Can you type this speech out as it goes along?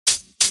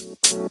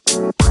What's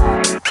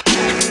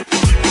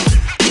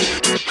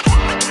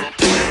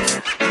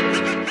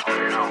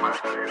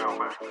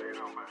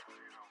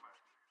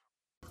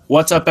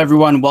up,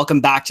 everyone?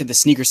 Welcome back to the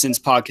Sneaker Sins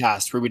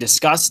podcast, where we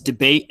discuss,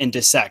 debate, and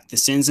dissect the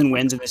sins and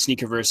wins of the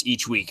sneakerverse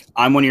each week.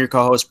 I'm one of your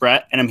co-hosts,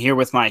 Brett, and I'm here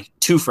with my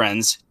two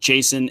friends,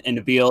 Jason and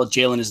Nabil.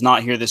 Jalen is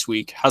not here this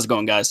week. How's it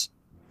going, guys?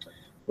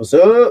 What's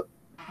up?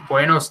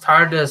 Buenos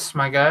tardes,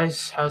 my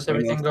guys. How's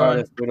everything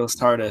going? Buenos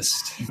tardes.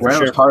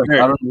 Buenos tardes.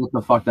 I don't know what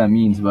the fuck that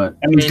means, but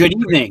I mean, good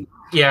evening.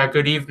 Yeah,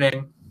 good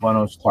evening.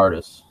 Buenos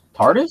tardes.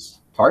 Tardis?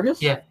 Targus?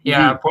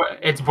 Yeah.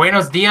 It's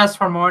buenos dias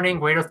for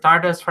morning, buenos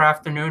tardes for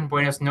afternoon,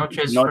 buenos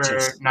noches for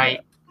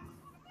night.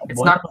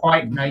 It's not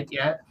quite night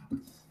yet.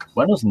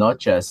 Buenos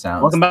noches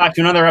sounds. Welcome back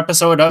to another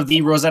episode of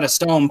the Rosetta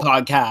Stone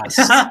podcast.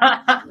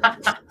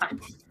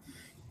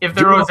 If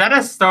the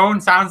Rosetta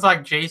Stone sounds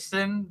like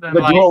Jason, then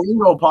the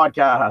Duolingo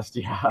podcast.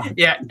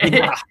 Yeah.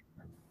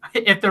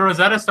 If the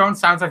Rosetta Stone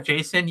sounds like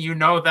Jason, you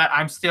know that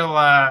I'm still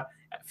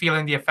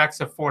feeling the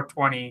effects of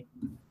 420.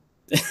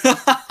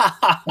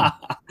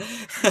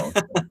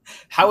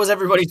 How was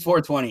everybody's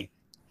 420?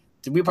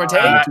 Did we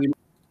partake?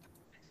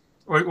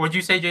 What'd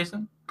you say,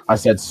 Jason? I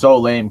said so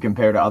lame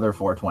compared to other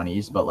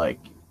 420s, but like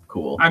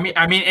cool. I mean,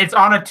 it's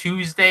on a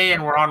Tuesday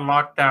and we're on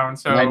lockdown,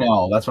 so I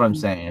know that's what I'm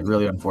saying. It's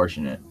really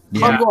unfortunate.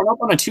 I'm going up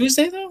on a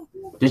Tuesday though.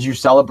 Did you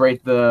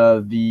celebrate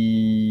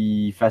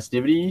the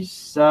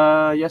festivities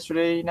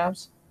yesterday,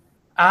 Nabs?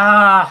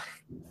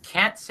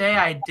 Can't say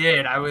I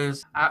did. I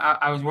was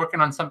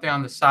working on something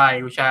on the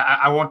side, which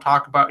I won't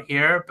talk about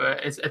here,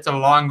 but it's a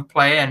long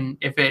play, and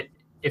if it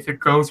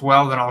goes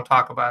well, then I'll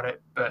talk about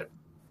it. But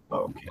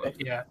okay,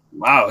 yeah.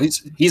 Wow,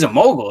 he's a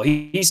mogul.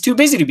 He's too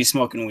busy to be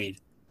smoking weed.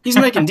 He's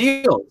making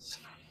deals.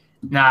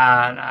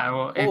 Nah.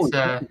 Well, it's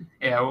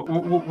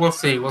we'll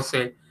see. We'll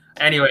see.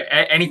 Anyway,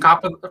 any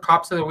cops of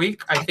the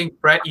week? I think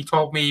Brett, you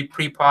told me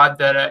pre-pod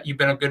that you've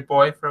been a good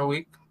boy for a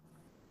week.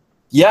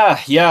 Yeah.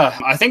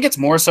 I think it's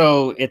more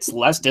so it's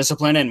less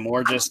discipline and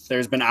more just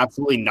there's been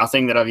absolutely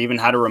nothing that I've even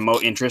had a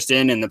remote interest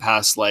in the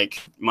past like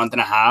month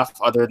and a half,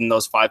 other than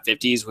those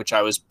 550s, which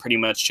I was pretty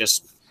much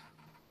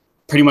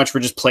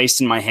were just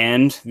placed in my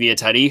hand via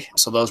Teddy.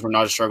 So those were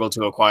not a struggle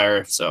to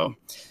acquire. So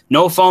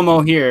no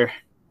FOMO here.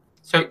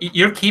 So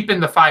you're keeping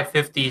the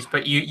 550s,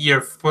 but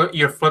you're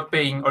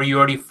flipping, or you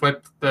already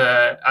flipped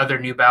the other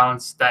New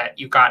Balance that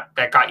got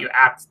you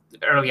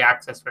early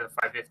access for the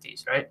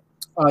 550s, right?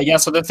 Yeah,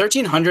 so the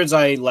 1300s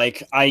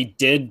I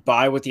did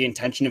buy with the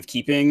intention of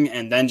keeping,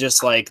 and then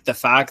just like the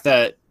fact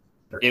that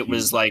it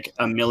was like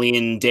a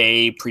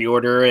 1,000,000-day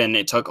pre-order and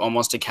it took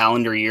almost a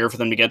calendar year for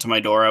them to get to my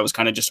door, I was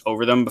kind of just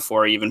over them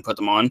before I even put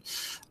them on.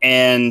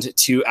 And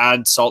to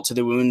add salt to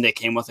the wound, they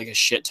came with like a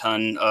shit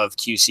ton of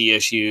QC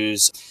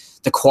issues.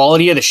 The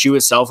quality of the shoe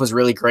itself was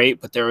really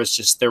great, but there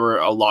were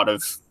a lot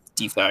of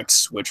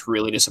defects, which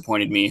really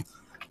disappointed me.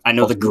 I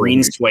know the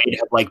green suede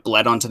had like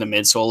bled onto the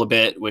midsole a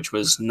bit, which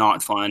was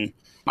not fun.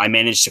 I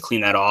managed to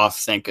clean that off,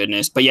 thank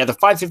goodness. But yeah, the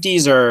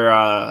 550s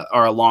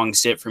are a long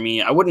sit for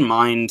me. I wouldn't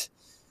mind,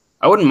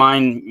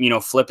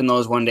 flipping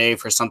those one day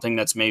for something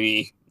that's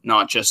maybe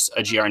not just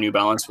a GR New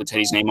Balance with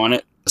Teddy's name on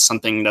it,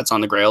 something that's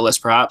on the Grail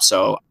list perhaps.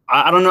 So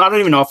I don't know. I don't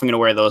even know if I'm going to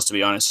wear those, to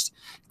be honest,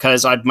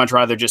 because I'd much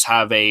rather just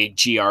have a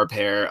GR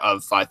pair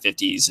of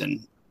 550s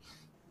and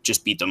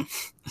just beat them.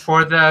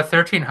 For the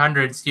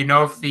 1300s, do you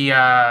know if the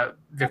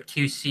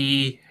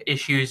QC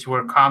issues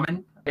were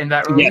common in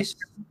that release?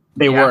 Yes,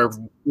 they were.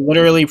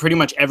 Literally pretty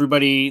much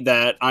everybody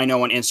that I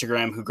know on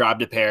Instagram who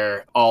grabbed a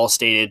pair all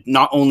stated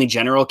not only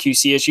general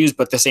QC issues,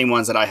 but the same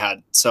ones that I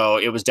had. So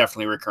it was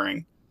definitely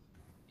recurring.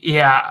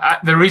 Yeah,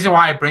 the reason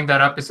why I bring that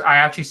up is I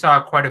actually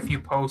saw quite a few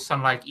posts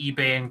on like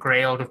eBay and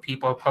Grailed of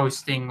people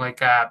posting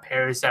like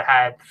pairs that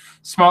had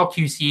small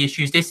QC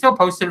issues. They still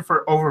posted it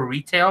for over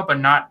retail,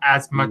 but not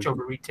as much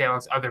over retail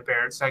as other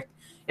pairs. Like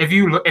if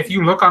you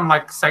look on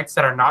like sites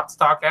that are not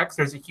StockX,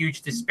 there's a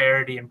huge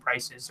disparity in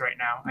prices right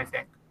now, I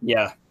think.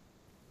 Yeah.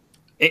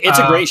 It's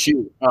a great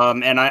shoe,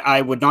 and I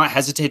would not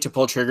hesitate to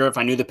pull trigger if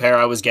I knew the pair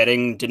I was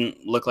getting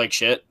didn't look like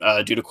shit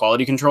due to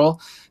quality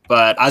control.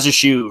 But as a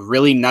shoe,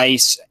 really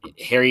nice,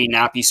 hairy,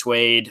 nappy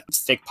suede,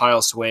 thick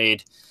pile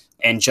suede,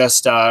 and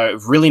just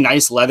really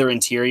nice leather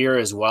interior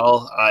as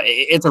well.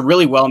 It's a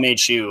really well-made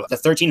shoe. The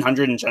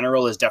 1300 in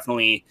general is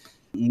definitely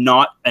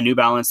not a New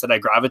Balance that I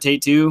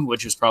gravitate to,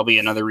 which is probably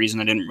another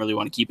reason I didn't really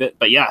want to keep it.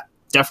 But yeah,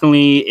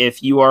 definitely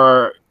if you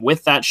are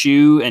with that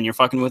shoe and you're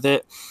fucking with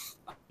it,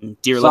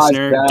 dear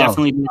listener,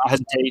 definitely do not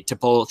hesitate to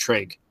pull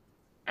trig.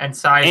 And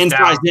size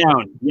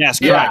down. Yes,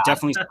 correct.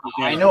 Definitely.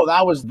 I know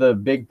that was the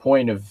big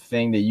point of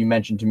thing that you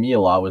mentioned to me a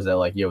lot, was that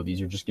like, yo, these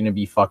are just gonna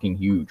be fucking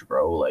huge,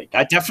 bro. Like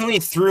that definitely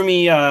threw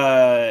me.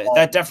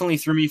 That definitely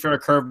threw me for a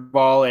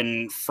curveball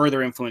and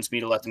further influenced me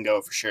to let them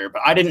go for sure.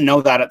 But I didn't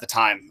know that at the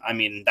time. I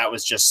mean, that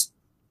was just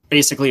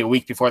basically a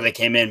week before they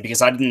came in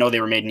because I didn't know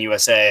they were made in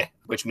USA,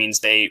 which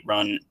means they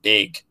run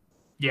big.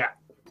 Yeah.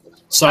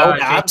 So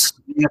abs.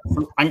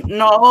 I'm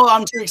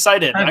too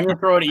excited. I'm gonna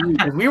throw it at you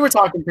because we were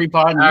talking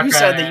pre-pod and you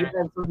said that you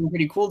had something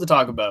pretty cool to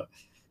talk about.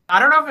 I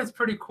don't know if it's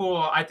pretty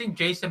cool. I think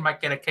Jason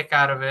might get a kick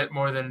out of it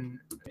more than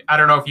I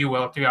don't know if you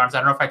will, to be honest. I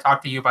don't know if I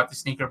talked to you about the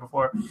sneaker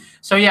before.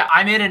 So yeah,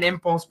 I made an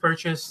impulse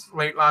purchase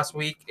late last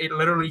week. It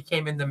literally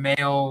came in the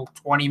mail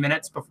 20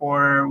 minutes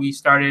before we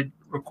started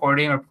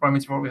recording, or 20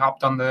 minutes before we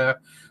hopped on the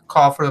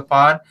call for the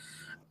pod.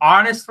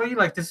 Honestly,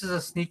 like, this is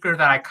a sneaker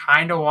that I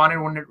kind of wanted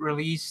when it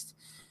released,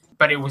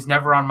 but it was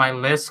never on my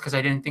list because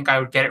I didn't think I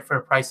would get it for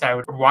a price I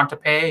would want to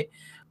pay.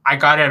 I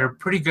got it at a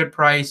pretty good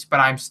price, but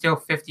I'm still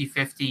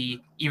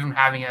 50-50, even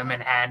having them in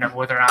hand, of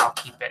whether or not I'll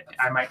keep it.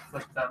 I might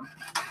flip them.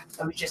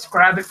 Let me just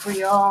grab it for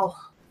y'all.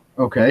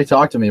 Okay,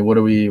 talk to me. What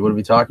are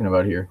we talking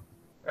about here?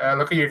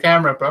 Look at your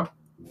camera, bro.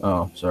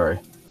 Oh, sorry.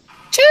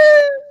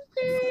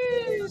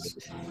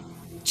 Cheers!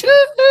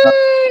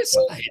 Cheers!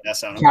 I hate that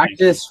sound.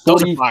 Cactus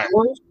Those are 34s? fire.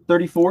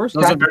 34s?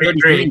 Those are Cactus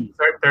 33.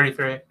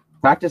 33.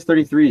 Cactus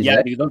 33s. Yeah,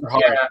 eh? dude, those are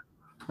hard. Yeah.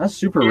 That's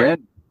super Yeah.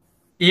 random.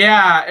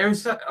 Yeah, it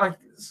was like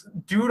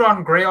dude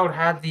on Grailed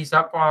had these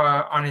up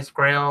on his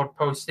Grailed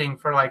posting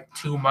for like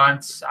 2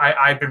 months.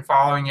 I've been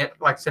following it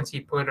like since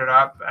he put it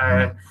up.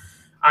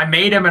 I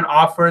made him an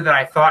offer that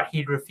I thought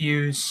he'd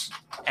refuse,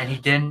 and he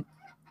didn't.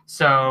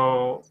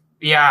 So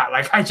yeah,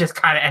 like I just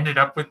kind of ended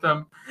up with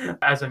them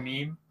as a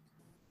meme.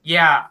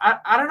 Yeah,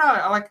 I don't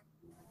know. Like,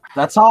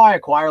 That's how I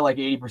acquire like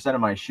 80%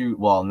 of my shoot.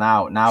 Well,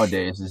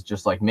 nowadays is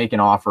just like make an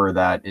offer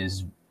that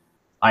is,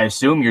 I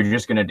assume you're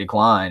just gonna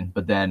decline,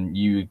 but then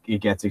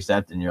it gets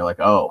accepted, and you're like,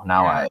 oh,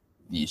 now Yeah.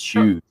 these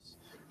shoes.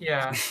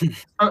 yeah,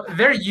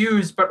 they're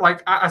used, but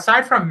like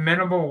aside from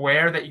minimal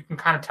wear that you can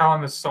kind of tell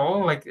on the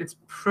sole, like it's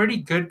pretty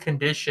good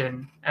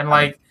condition, and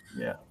like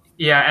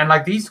yeah, and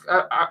like these,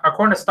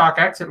 according to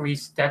StockX, at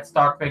least dead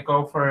stock, they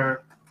go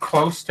for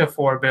close to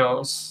 $4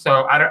 bills.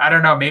 So I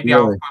don't know. Maybe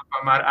I'll Really?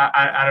 flip them.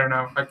 I don't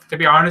know. Like, to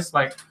be honest,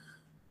 like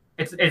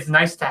it's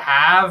nice to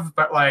have,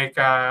 but like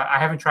I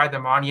haven't tried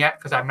them on yet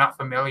because I'm not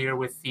familiar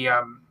with the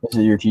Is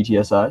it your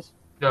TTS size?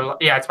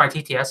 yeah, it's my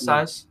TTS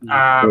size.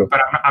 Cool.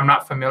 But I'm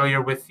not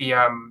familiar with the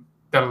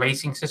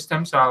lacing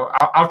system, so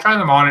I'll try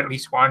them on at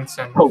least once.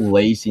 And Oh,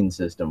 lacing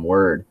system,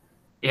 word.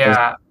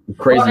 yeah,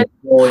 Crazy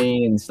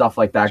pulling and stuff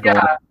like that. Yeah,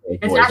 going on.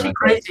 it's actually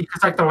crazy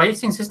because like the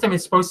lacing system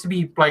is supposed to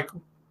be like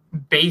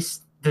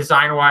based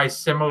design wise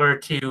similar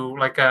to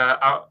like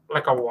a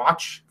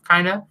watch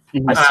kind of.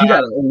 I see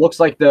that. It looks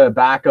like the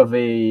back of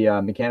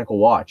a mechanical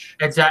watch.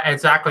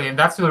 Exactly, and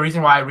that's the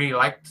reason why I really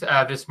liked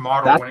this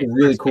model. That's when a it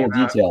really first cool came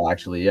out. detail,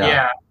 actually. Yeah.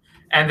 Yeah.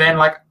 And then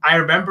like I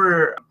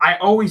remember I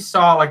always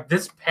saw like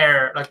this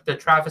pair, like the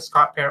Travis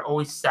Scott pair,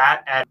 always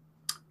sat at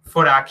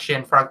Foot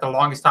Action for like the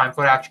longest time,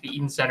 Foot Action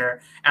Eaton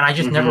Center, and I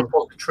just never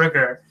pulled the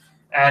trigger.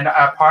 And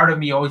a part of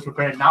me always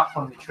regretted not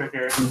pulling the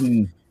trigger.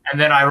 Mhm. And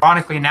then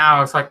ironically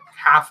now it's like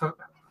half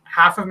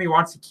of me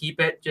wants to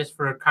keep it just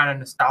for kind of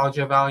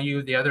nostalgia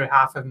value. The other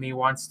half of me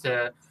wants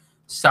to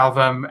sell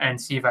them and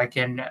see if I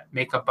can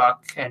make a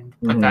buck and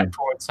put that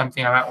towards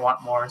something I might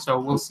want more. So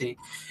we'll see.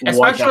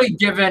 Especially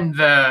given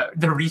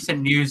the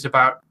recent news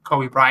about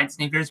Kobe Bryant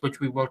sneakers, which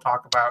we will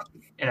talk about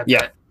in a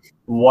bit.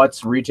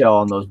 What's retail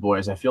on those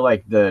boys? I feel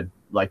like the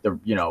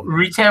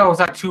retail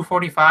was at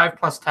 $245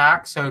 plus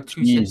tax, so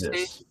 $260.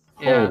 Jesus.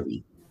 Yeah.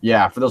 Holy.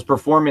 Yeah, for those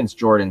performance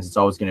Jordans, it's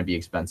always going to be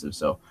expensive.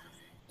 So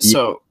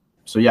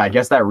yeah, I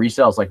guess that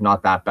resale is like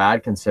not that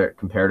bad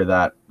compared to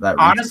that.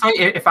 Honestly,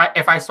 if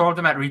I sold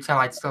them at retail,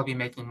 I'd still be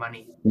making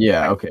money.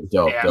 Yeah. Okay.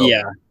 Dope.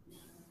 Yeah.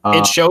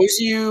 It shows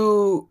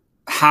you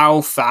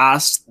how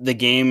fast the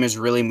game is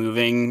really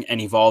moving and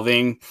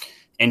evolving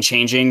and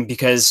changing,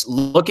 because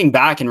looking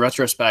back in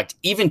retrospect,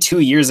 even 2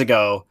 years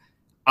ago,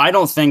 I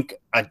don't think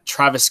a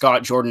Travis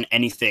Scott Jordan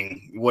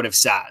anything would have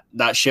sat.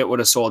 That shit would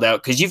have sold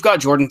out, because you've got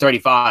Jordan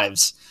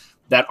 35s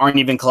that aren't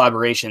even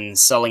collaborations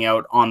selling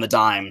out on the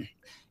dime.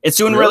 It's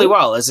doing really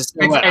well as a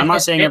silhouette. I'm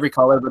not saying every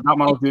color, but that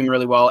model's doing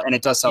really well, and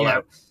it does sell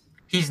out.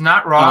 He's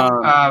not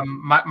wrong.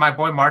 My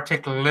boy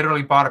Martik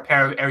literally bought a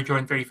pair of Air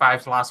Jordan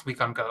 35s last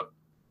week on GOAT.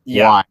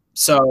 Yeah. Why?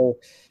 So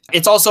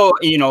it's also,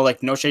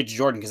 like, no shade to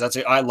Jordan, because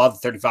I love the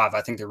 35.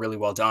 I think they're really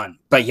well done.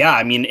 But yeah,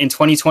 I mean, in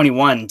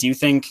 2021, do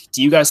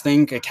you guys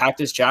think a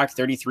Cactus Jack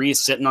 33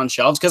 is sitting on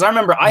shelves? Because I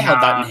remember I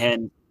held that in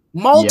hand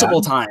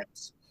multiple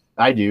times.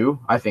 I do.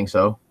 I think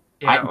so.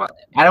 Yeah,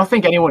 I don't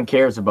think anyone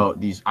cares about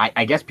these.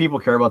 I guess people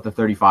care about the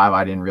 35.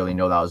 I didn't really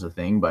know that was a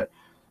thing, but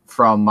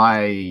from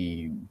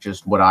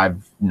what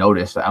I've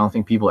noticed, I don't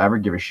think people ever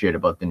give a shit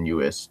about the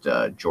newest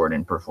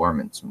Jordan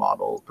performance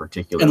model,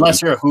 particularly.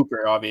 Unless you're a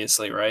hooper,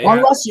 obviously, right?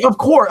 Well,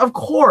 of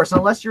course,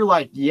 unless you're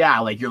like,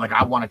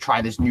 I want to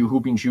try this new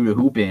hooping shoe to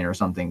hoop in or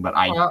something. But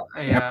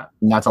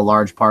that's a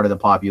large part of the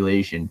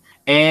population.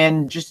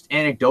 And just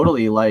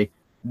anecdotally, like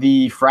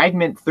the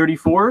Fragment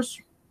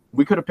 34s,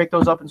 we could have picked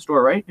those up in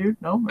store, right, dude?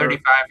 No,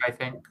 35, I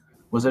think.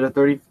 Was it a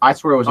 30? I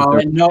swear it was a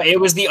 30. No, it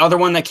was the other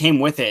one that came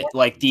with it,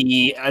 like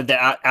the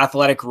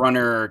athletic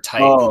runner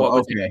type.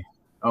 Oh,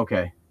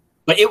 okay.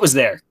 But it was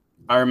there.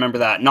 I remember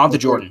that. Not the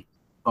Jordan.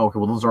 Okay,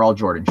 well, those are all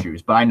Jordan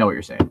shoes, but I know what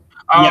you're saying.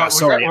 Yeah,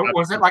 sorry.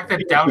 Was it like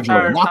the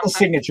Delta or not the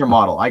signature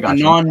model? I got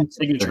you.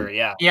 Non-signature,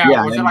 yeah.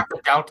 Yeah, was it like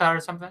the Delta or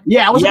something?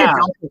 Yeah, it was like a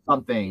Delta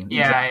something.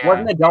 It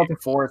wasn't a Delta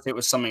Force. It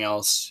was something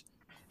else.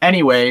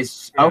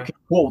 Anyways, okay,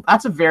 cool.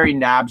 That's a very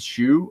Nabs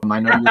shoe. I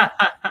know you're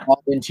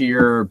all into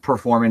your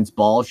performance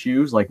ball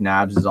shoes. Like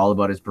Nabs is all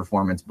about his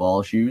performance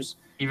ball shoes.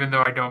 Even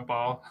though I don't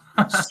ball.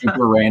 Super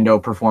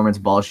rando performance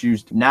ball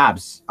shoes.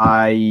 Nabs,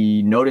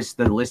 I noticed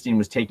the listing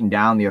was taken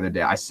down the other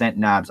day. I sent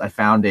Nabs. I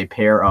found a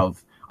pair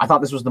of, I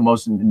thought this was the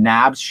most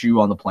Nabs shoe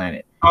on the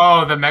planet.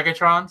 Oh, the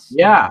Megatrons?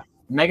 Yeah.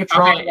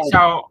 Megatron, okay,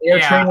 so, Air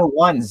Trainer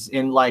 1s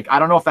in like, I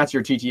don't know if that's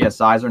your TTS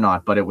size or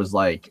not, but it was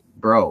like,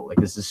 bro, like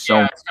this is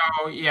so.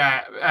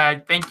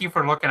 Thank you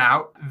for looking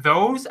out.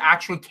 Those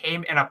actually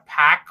came in a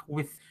pack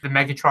with the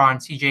Megatron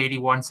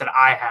CJ81s that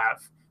I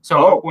have.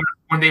 So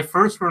when they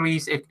first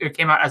released, it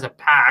came out as a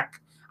pack.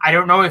 I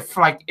don't know if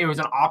like it was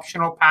an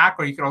optional pack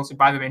or you could also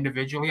buy them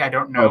individually. I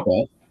don't know.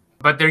 Okay.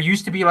 But there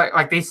used to be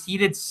like they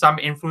seeded some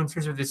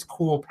influencers with this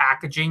cool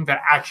packaging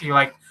that actually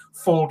like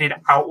folded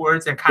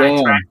outwards and kind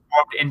of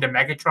transformed into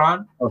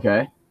Megatron.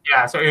 Okay.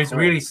 Yeah, so it was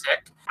really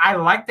sick. I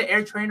like the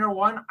Air Trainer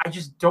one. I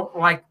just don't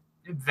like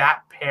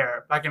that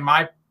pair. Like in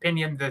my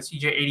opinion, the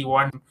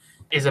CJ81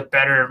 is a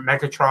better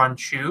Megatron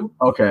shoe.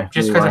 Okay.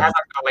 Just because it has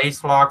like the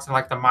lace locks and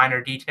like the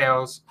minor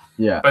details.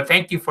 Yeah. But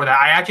thank you for that.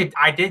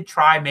 I did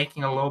try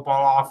making a low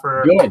ball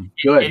offer. Good.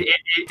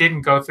 It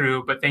didn't go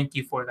through, but thank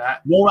you for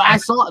that. Well, I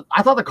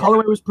thought the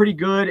colorway was pretty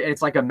good.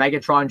 It's like a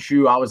Megatron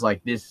shoe. I was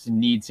like, this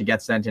needs to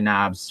get sent to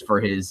Nabs for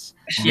his.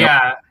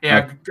 Yeah.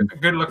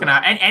 Good looking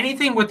at. And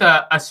anything with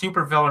a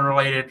super villain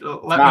related,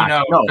 let me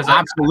know. No,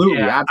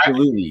 absolutely,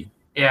 absolutely.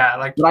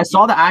 But I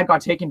saw the ad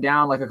got taken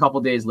down like a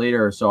couple days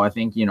later, so I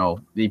think they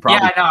probably.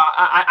 Yeah, no,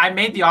 I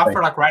made the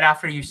offer like right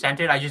after you sent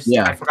it. I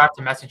forgot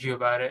to message you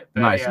about it.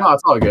 But, nice. No,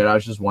 it's all good. I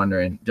was just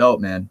wondering. Dope,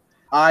 man.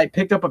 I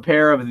picked up a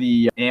pair of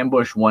the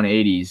Ambush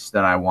 180s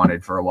that I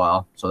wanted for a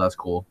while, so that's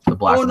cool. The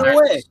black. Oh, no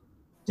way.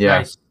 Yeah,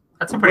 nice.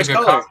 That's a pretty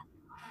good color.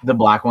 The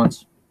black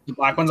ones. The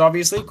black ones,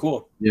 obviously.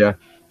 Cool. Yeah.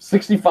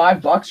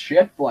 $65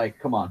 shipped. Like,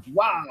 come on.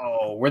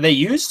 Wow. Were they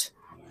used?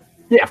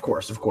 Yeah, of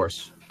course.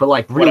 But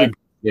like really good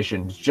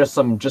conditions. Just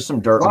some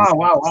dirt.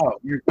 Wow.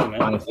 You're cool, man.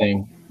 Kind of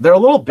thing. They're a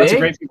little big. That's a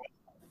great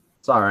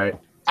it's all right.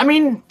 I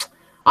mean,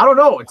 I don't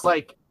know. It's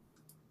like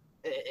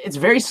it's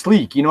very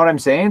sleek. You know what I'm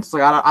saying? It's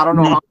like I don't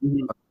know how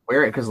to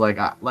wear it because I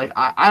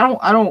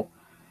don't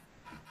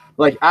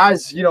like,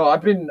 as you know,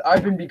 I've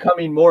been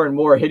becoming more and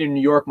more hit in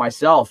New York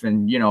myself,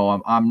 and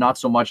I'm not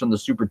so much on the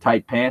super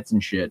tight pants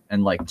and shit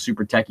and like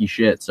super techie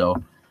shit.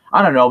 So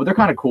I don't know, but they're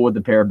kind of cool with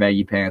the pair of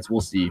baggy pants.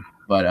 We'll see.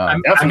 But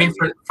I mean,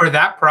 for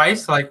that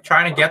price, like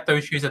trying to get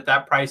those shoes at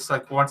that price,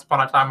 like once upon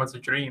a time was a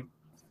dream.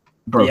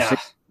 Bro,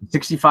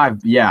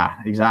 65. Yeah,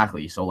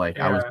 exactly. So like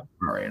I was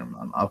all right.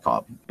 I'll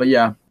cop. But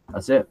yeah,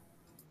 that's it.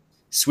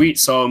 Sweet.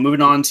 So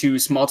moving on to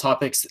small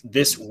topics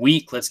this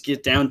week, let's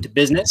get down to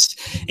business.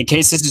 In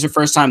case this is your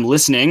first time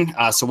listening,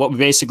 so what we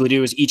basically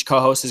do is each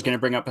co-host is going to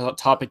bring up a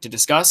topic to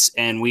discuss,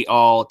 and we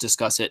all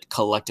discuss it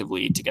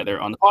collectively together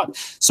on the pod.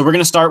 So we're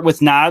going to start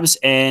with Nabs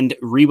and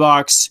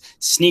Reebok's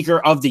sneaker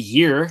of the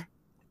year.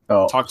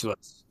 Oh. Talk to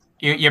us.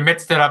 You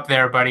mixed it up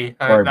there, buddy.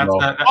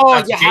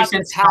 That's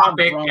Jason's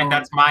topic, and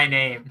that's my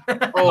name.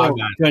 Oh,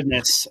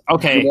 goodness.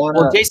 Okay.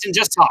 Well, Jason,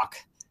 just talk.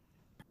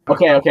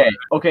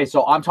 Okay.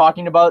 So I'm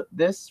talking about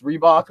this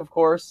Reebok, of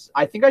course.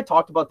 I think I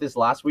talked about this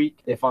last week,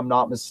 if I'm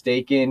not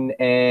mistaken,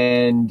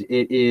 and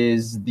it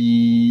is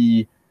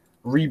the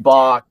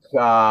Reebok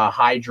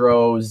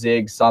Hydro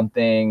Zig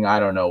something. I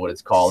don't know what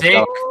it's called.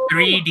 Zig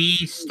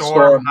 3D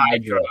Storm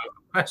Hydro.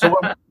 So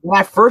when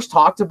I first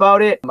talked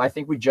about it, I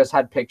think we just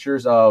had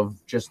pictures of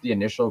just the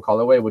initial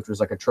colorway, which was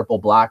like a triple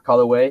black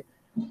colorway.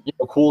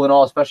 Cool and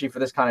all, especially for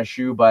this kind of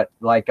shoe. But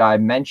like I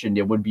mentioned,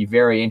 it would be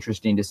very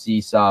interesting to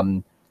see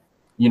some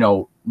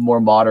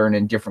more modern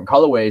and different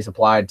colorways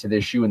applied to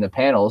this shoe in the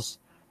panels.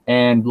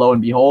 And lo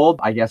and behold,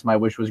 I guess my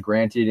wish was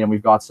granted, and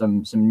we've got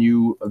some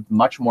new,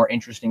 much more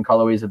interesting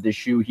colorways of this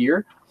shoe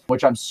here,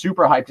 which I'm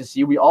super hyped to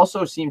see. We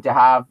also seem to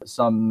have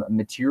some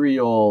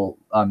material,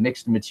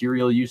 mixed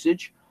material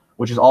usage,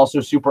 which is also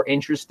super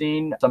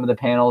interesting. Some of the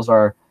panels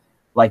are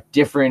like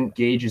different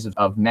gauges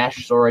of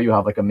mesh. Sorry, you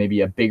have like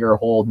maybe a bigger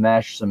hold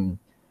mesh, some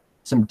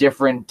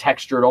different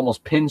textured,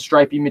 almost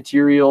pinstripey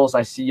materials.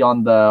 I see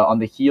on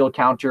the heel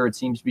counter, it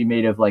seems to be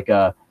made of like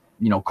a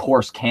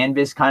coarse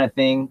canvas kind of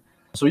thing.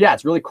 So yeah,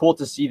 it's really cool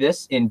to see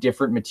this in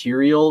different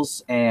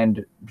materials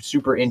and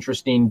super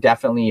interesting,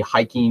 definitely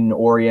hiking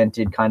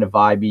oriented kind of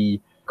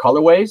vibey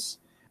colorways.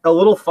 A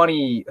little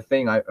funny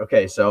thing.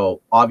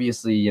 So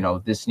obviously,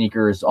 this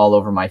sneaker is all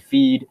over my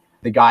feed.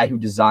 The guy who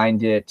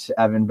designed it,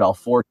 Evan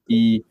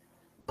Belforti,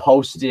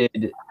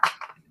 posted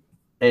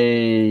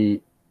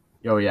a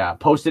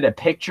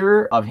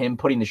picture of him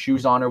putting the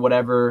shoes on or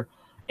whatever.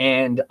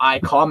 And I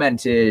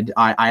commented,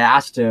 I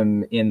asked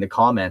him in the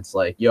comments,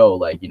 like, yo,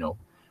 like,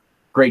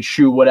 great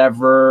shoe,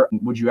 whatever.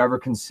 Would you ever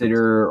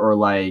consider or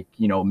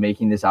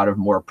making this out of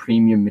more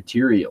premium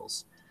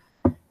materials?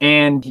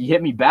 And he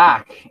hit me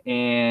back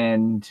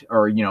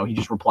he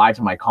just replied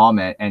to my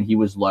comment, and he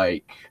was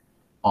like,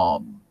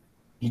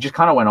 he just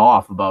kind of went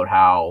off about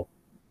how,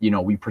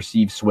 we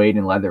perceive suede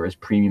and leather as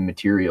premium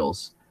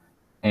materials.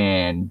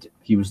 And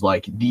he was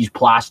like, these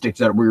plastics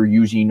that we're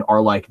using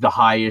are like the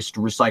highest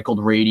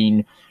recycled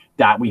rating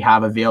that we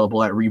have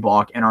available at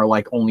Reebok and are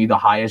like only the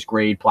highest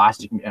grade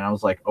plastic. And I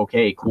was like,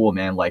 okay, cool,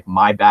 man. Like,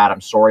 my bad.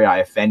 I'm sorry I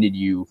offended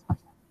you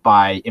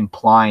by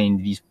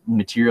implying these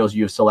materials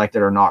you have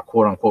selected are not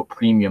quote unquote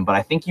premium. But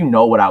I think you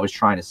know what I was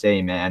trying to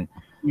say, man.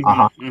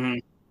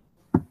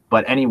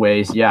 But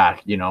anyways, yeah,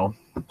 you know.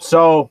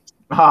 So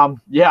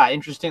yeah,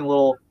 interesting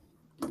little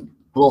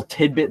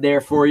tidbit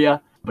there for you.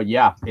 But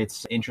yeah,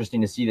 it's interesting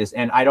to see this.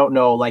 And I don't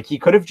know, like, he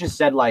could have just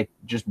said, like,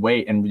 just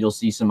wait and you'll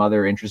see some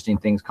other interesting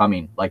things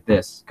coming like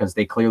this, because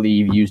they clearly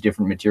use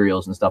different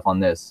materials and stuff on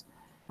this.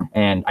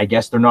 And I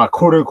guess they're not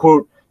quote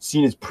unquote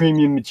seen as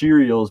premium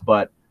materials,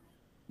 but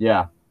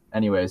yeah,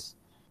 anyways,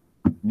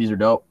 these are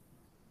dope.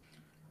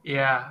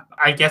 Yeah,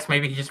 I guess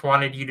maybe he just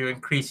wanted you to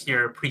increase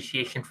your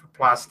appreciation for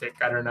plastic.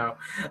 I don't know.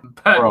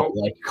 But bro,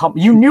 like,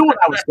 you knew what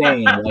I was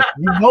saying. Like,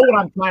 you know what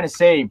I'm trying to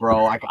say,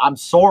 bro. Like, I'm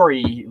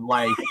sorry,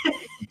 like,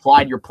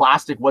 implied your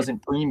plastic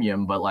wasn't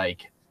premium, but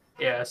like,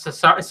 yeah. So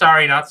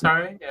sorry, not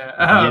sorry.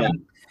 Yeah.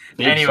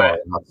 Anyway,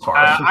 sorry,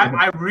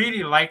 I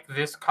really like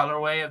this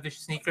colorway of the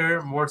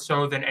sneaker more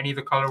so than any of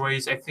the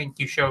colorways I think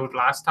you showed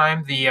last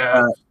time. The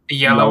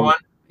yellow one.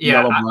 Yeah,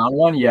 yellow brown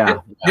one. Yeah,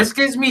 this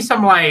gives me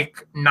some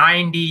like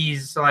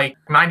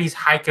 90s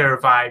hiker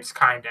vibes,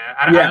 kind of.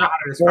 I don't know how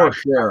to describe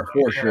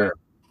for sure.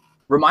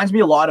 Reminds me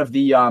a lot of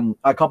the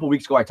a couple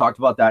weeks ago I talked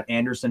about that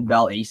Anderson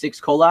Bell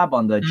Asics collab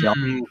on the gel.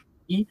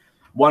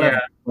 One of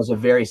them was a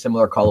very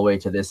similar colorway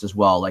to this as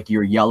well. Like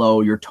your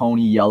yellow, your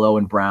Tony yellow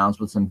and browns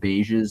with some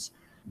beiges.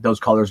 Those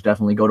colors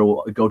definitely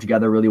go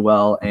together really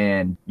well.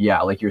 And yeah,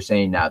 like you're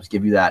saying, Nabs,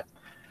 give you that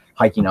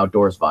hiking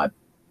outdoors vibe.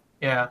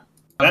 Yeah.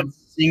 That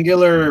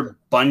singular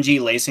bungee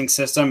lacing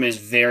system is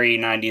very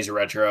 90s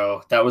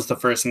retro. That was the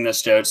first thing that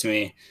stood out to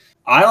me.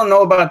 I don't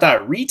know about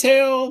that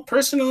retail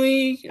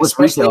personally. What's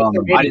retail on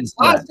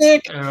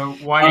plastic?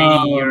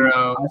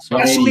 €180.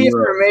 Especially if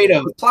they're made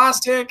of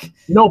plastic.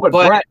 No, but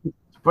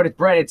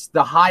Brett, it's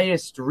the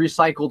highest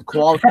recycled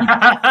quality.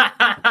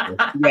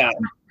 Yeah.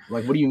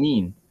 Like, what do you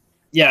mean?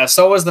 Yeah,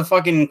 so was the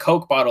fucking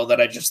Coke bottle that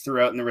I just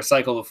threw out in the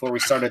recycle before we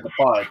started the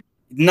pod.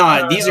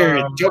 Nah, these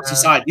are, jokes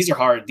aside, these are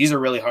hard. These are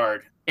really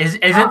hard. Is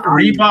it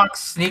Reebok's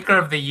sneaker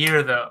of the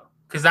year, though?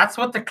 Because that's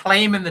what the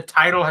claim in the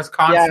title has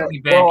constantly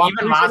been.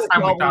 Even last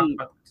time we talked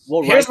about this.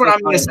 Well, here's what I'm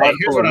going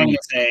to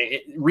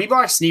say.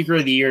 Reebok's sneaker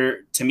of the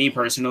year, to me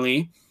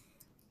personally,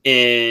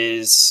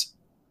 is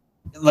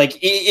like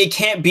it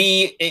can't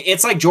be.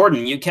 It's like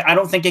Jordan. I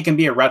don't think it can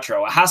be a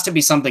retro. It has to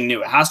be something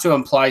new. It has to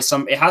imply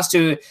some. It has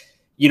to,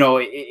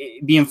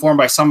 be informed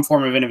by some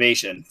form of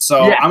innovation.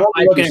 So I'm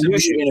only looking at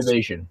new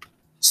innovation.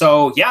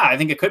 So yeah, I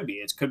think it could be.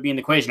 It could be in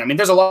the equation. I mean,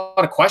 there's a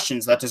lot of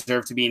questions that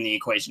deserve to be in the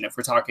equation if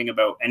we're talking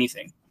about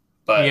anything.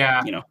 But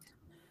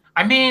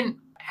I mean,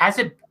 have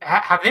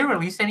they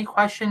released any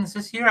questions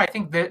this year? I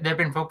think they've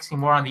been focusing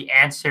more on the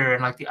answer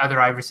and like the other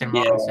Iverson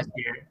models this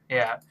year.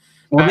 Yeah.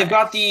 Well, they've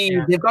got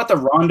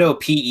the Rondo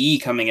PE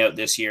coming out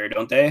this year,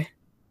 don't they?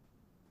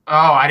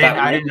 Oh, I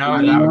didn't know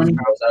that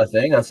was a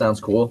thing. That sounds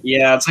cool.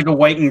 Yeah, it's like a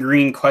white and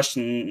green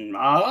question.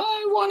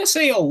 I want to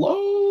say a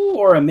low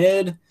or a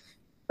mid.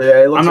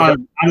 Yeah, I'm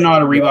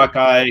not a Reebok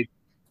guy.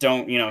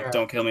 Don't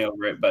kill me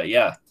over it. But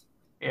yeah.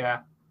 Yeah.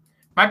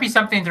 Might be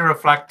something to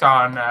reflect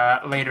on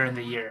later in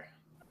the year.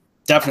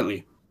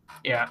 Definitely.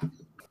 Yeah.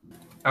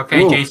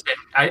 Okay, ooh. Jason.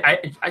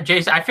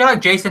 I feel like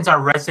Jason's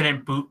our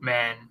resident boot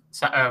man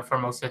for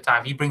most of the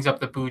time. He brings up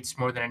the boots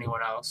more than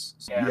anyone else.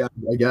 So, yeah,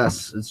 I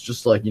guess it's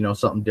just like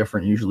something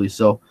different usually.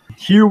 So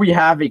here we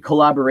have a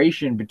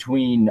collaboration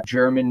between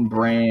German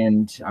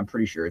brand. I'm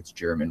pretty sure it's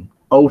German.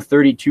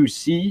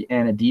 O32C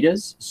and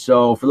Adidas.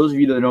 So for those of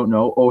you that don't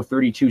know,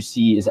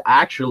 O32C is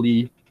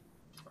actually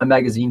a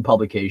magazine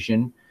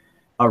publication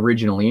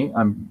originally.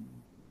 I'm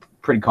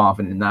pretty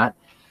confident in that,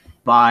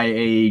 by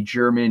a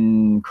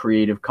German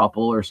creative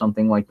couple or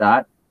something like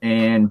that.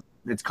 And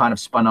it's kind of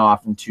spun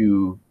off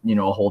into,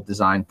 a whole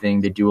design thing.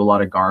 They do a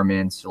lot of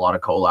garments, a lot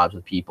of collabs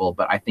with people,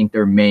 but I think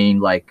their main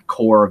like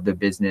core of the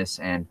business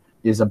and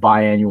is a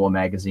biannual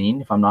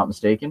magazine, if I'm not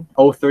mistaken.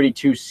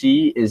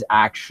 O32C is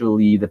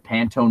actually the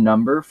Pantone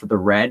number for the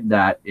red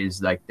that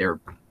is like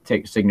their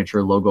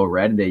signature logo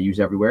red they use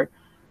everywhere.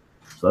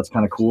 So that's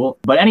kind of cool.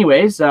 But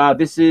anyways,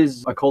 this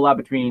is a collab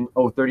between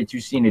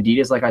O32C and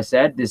Adidas. Like I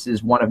said, this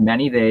is one of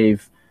many.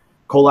 They've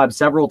collabed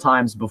several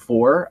times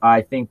before.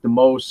 I think the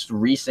most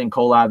recent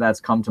collab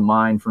that's come to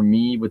mind for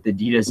me with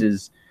Adidas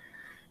is,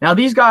 now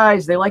these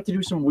guys, they like to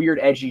do some weird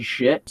edgy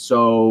shit.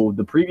 So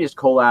the previous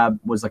collab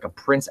was like a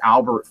Prince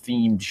Albert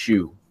themed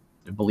shoe,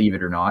 believe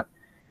it or not.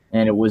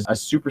 And it was a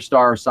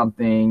superstar or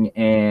something.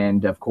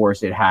 And of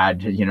course it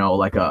had,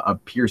 like a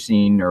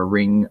piercing or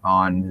ring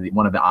on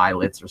one of the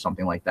eyelets or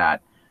something like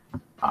that.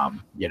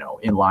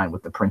 In line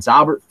with the Prince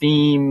Albert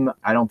theme.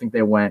 I don't think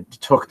they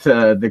took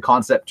the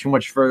concept too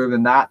much further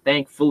than that,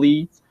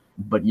 thankfully.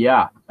 But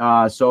yeah,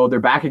 so they're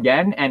back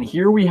again. And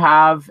here we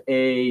have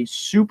a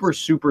super,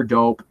 super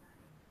dope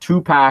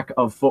 2-pack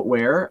of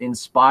footwear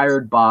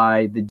inspired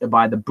by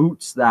the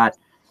boots that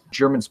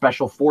German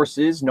Special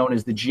Forces, known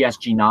as the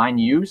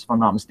GSG-9Us, if I'm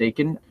not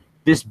mistaken.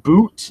 This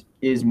boot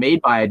is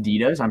made by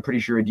Adidas. I'm pretty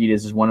sure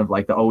Adidas is one of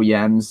like the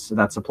OEMs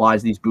that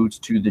supplies these boots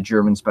to the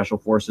German Special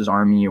Forces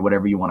Army or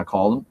whatever you want to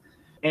call them.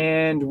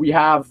 And we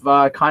have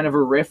kind of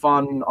a riff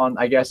on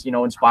I guess, you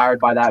know, inspired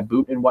by that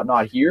boot and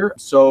whatnot here.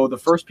 So the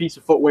first piece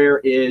of footwear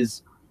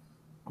is,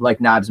 like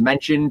Nabs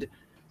mentioned,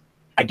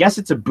 I guess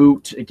it's a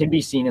boot. It can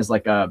be seen as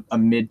like a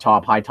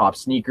mid-top, high-top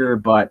sneaker,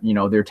 but, you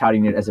know, they're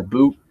touting it as a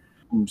boot.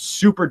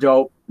 Super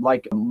dope.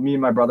 Like me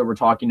and my brother were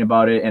talking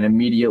about it, and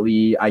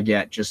immediately I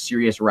get just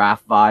serious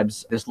Raf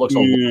vibes. This looks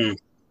like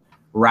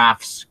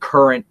Raf's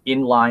current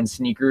inline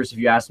sneakers, if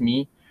you ask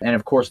me. And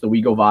of course, the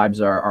Wego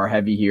vibes are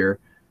heavy here.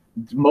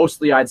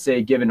 Mostly, I'd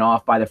say, given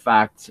off by the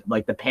fact,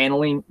 like the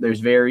paneling, there's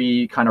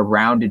very kind of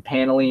rounded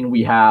paneling.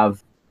 We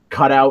have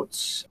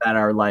cutouts that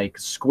are like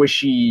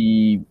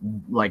squishy,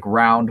 like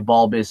round,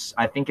 bulbous.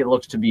 I think it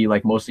looks to be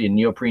like mostly a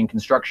neoprene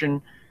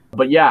construction.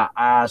 But yeah,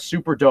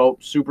 super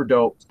dope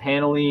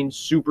paneling,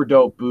 super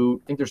dope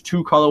boot. I think there's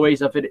 2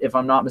 colorways of it, if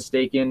I'm not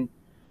mistaken.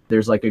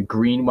 There's like a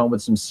green one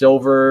with some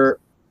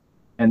silver.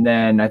 And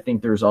then I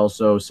think there's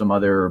also some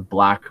other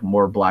black,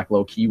 more black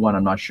low-key one.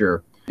 I'm not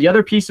sure. The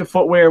other piece of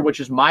footwear, which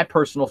is my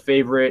personal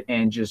favorite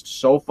and just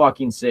so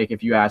fucking sick,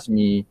 if you ask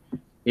me,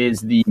 is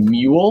the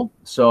Mule.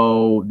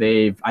 So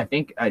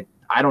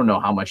I don't know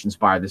how much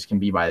inspired this can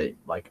be by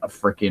like a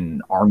freaking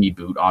army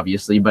boot,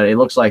 obviously, but it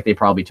looks like they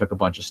probably took a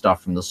bunch of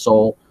stuff from the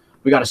sole.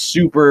 We got a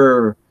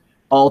super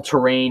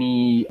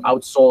all-terrain-y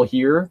outsole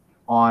here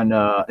on,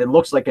 it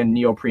looks like a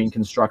neoprene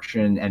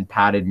construction and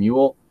padded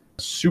Mule.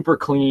 Super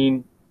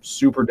clean,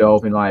 super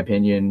dope in my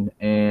opinion.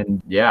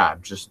 And yeah,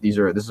 just this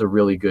is a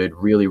really good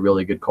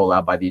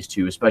collab by these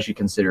two, especially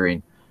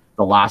considering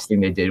the last thing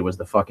they did was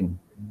the fucking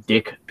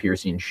dick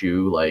piercing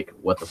shoe. Like,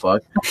 what the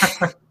fuck?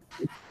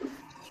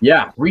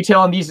 Yeah,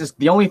 retail on these is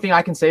the only thing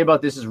I can say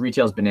about this is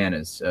retail's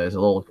bananas. It's a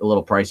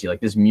little pricey.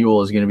 Like this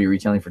Mule is going to be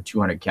retailing for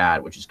 200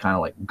 CAD, which is kind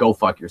of like go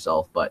fuck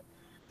yourself. But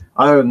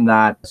other than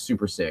that,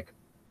 super sick.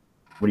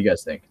 What do you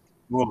guys think?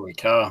 Holy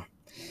cow!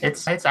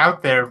 It's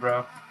out there,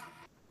 bro.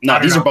 No,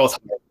 these are both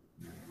hard.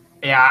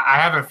 Yeah, I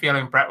have a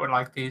feeling Brett would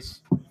like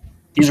these.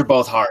 These are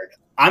both hard.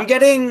 I'm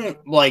getting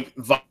like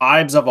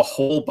vibes of a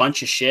whole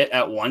bunch of shit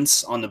at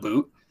once on the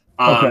boot.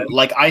 Okay.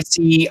 Like I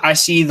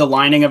see the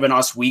lining of an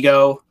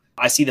Oswego.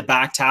 I see the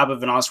back tab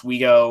of an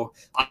Oswego.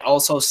 I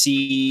also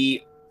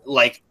see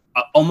like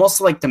almost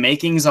like the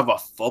makings of a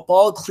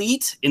football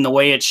cleat in the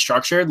way it's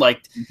structured,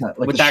 like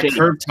with that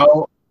curved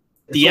toe.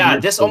 Yeah,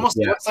 this almost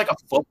looks like a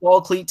football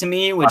cleat to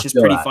me, which is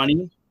pretty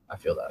funny. I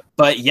feel that.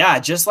 But yeah,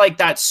 just like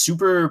that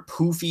super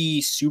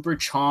poofy, super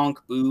chonk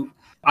boot.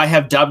 I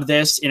have dubbed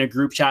this in a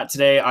group chat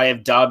today. I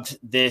have dubbed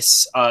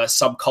this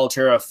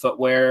subculture of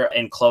footwear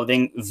and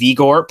clothing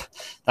VGORP.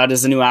 That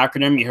is the new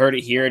acronym. You heard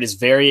it here. It is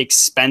very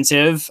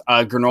expensive.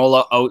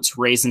 Granola, oats,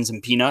 raisins,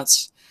 and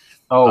peanuts.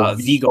 Oh,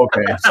 VGORP.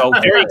 Okay. So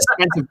very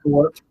expensive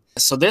GORP.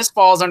 So this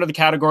falls under the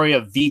category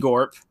of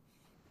VGORP.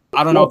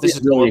 I don't know if this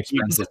is really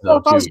expensive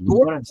though. Is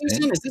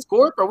this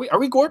GORP? Are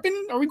we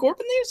GORPing? Are we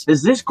GORPing these?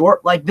 Is this GORP?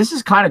 Like this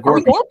is kind of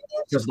GORP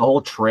because the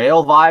whole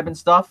trail vibe and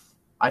stuff.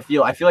 I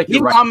feel like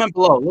leave a comment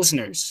below,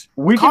 listeners.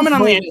 Comment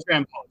on the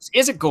Instagram post.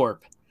 Is it GORP?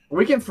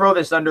 We can throw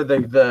this under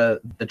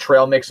the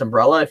trail mix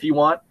umbrella if you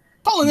want.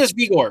 Calling this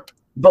VGORP.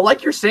 But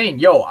like you're saying,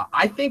 yo,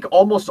 I think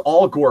almost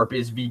all GORP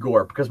is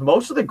VGORP because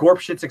most of the GORP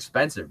shit's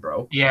expensive,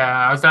 bro.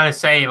 Yeah, I was gonna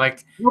say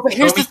like. No, but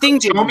here's the thing,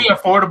 Jimmy. Show me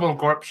affordable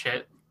GORP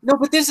shit. No,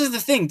 but this is the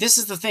thing.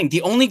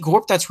 The only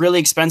GORP that's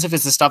really expensive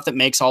is the stuff that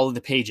makes all of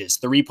the pages,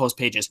 the repost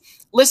pages.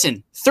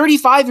 Listen,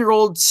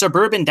 35-year-old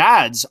suburban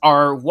dads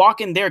are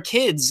walking their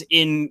kids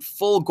in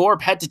full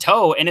GORP head to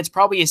toe, and it's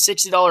probably a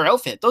 $60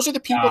 outfit. Those are the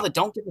people that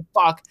don't give a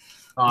fuck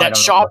that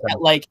shop at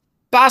like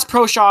Bass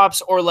Pro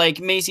Shops or like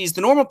Macy's,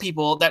 the normal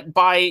people that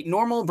buy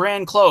normal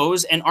brand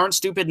clothes and aren't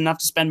stupid enough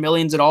to spend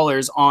millions of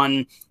dollars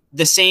on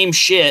the same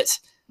shit.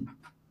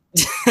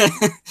 So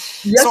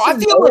I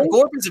feel like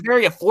GORP is a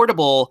very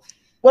affordable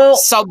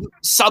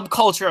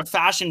subculture of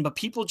fashion, but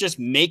people just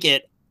make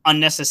it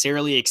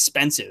unnecessarily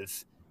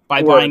expensive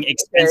by buying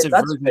expensive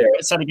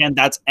versions. Said again,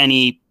 that's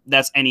any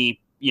that's fair.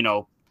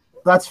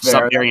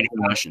 Subvariant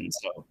of fashion.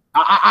 So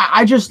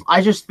I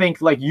just think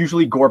like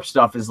usually GORP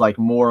stuff is like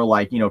more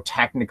like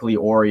technically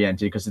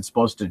oriented because it's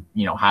supposed to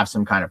have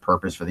some kind of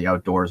purpose for the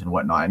outdoors and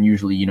whatnot, and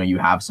usually you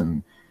have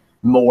some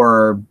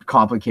more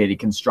complicated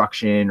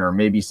construction or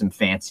maybe some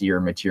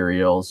fancier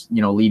materials,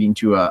 leading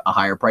to a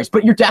higher price.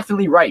 But you're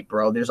definitely right,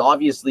 bro. There's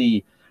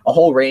obviously a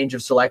whole range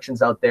of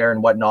selections out there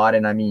and whatnot.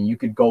 And I mean, you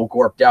could go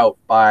GORPed out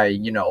by,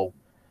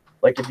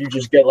 like if you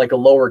just get like a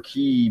lower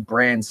key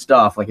brand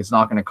stuff, like it's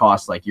not going to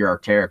cost like your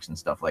Arc'teryx and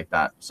stuff like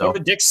that. So the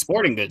Dick's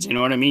Sporting Goods, you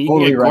know what I mean? You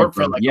can get GORP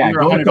for like under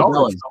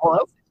 $100.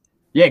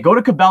 Yeah, go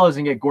to Cabela's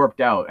and get GORPed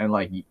out and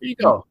like there you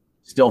go.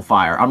 Still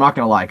fire. I'm not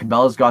going to lie.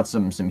 Cabela's got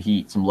some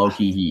heat, some low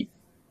key heat.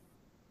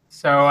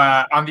 So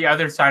on the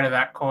other side of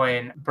that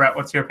coin, Brett,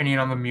 what's your opinion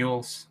on the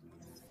mules?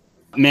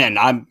 Man,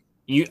 I'm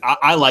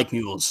I like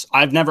mules.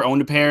 I've never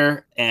owned a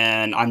pair,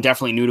 and I'm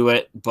definitely new to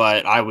it,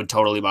 but I would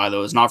totally buy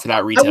those. Not for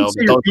that retail.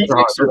 But your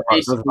beatniks are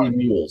basically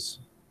mules.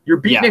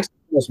 Your beatniks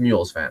are almost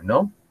mules, fam.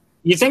 No?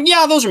 You think?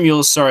 Yeah, those are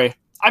mules. Sorry.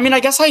 I mean, I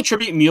guess I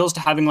attribute mules to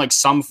having like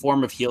some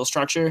form of heel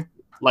structure,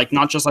 like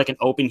not just like an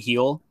open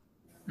heel.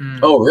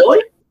 Oh,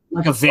 really?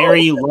 Like a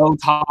very low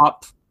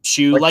top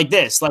shoe, like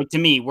this, like to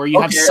me, where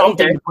you have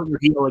something to put your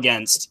heel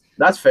against.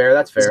 That's fair.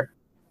 That's fair.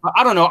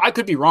 I don't know. I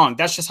could be wrong.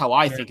 That's just how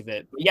I think of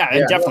it. But yeah,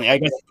 definitely. I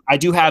guess I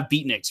do have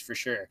beatniks for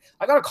sure.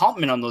 I got a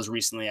compliment on those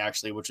recently,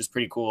 actually, which was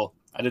pretty cool.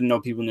 I didn't know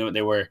people knew what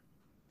they were.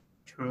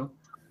 True.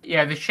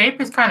 Yeah, the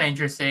shape is kind of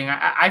interesting.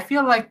 I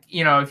feel like,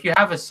 you know, if you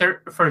have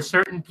for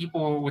certain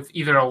people with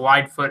either a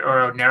wide foot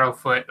or a narrow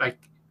foot, like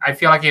I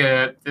feel like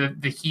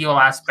the heel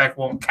aspect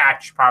won't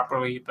catch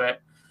properly. But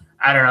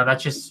I don't know.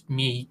 That's just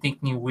me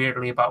thinking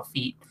weirdly about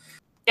feet.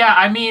 Yeah,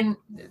 I mean,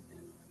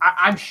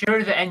 I'm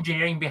sure the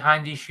engineering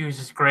behind these shoes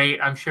is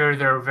great. I'm sure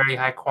they're very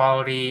high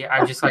quality.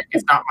 I'm just like,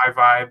 it's not my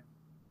vibe.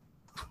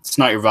 It's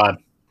not your vibe.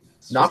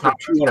 Not for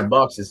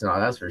 $200, it's not.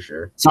 That's for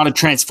sure. It's not a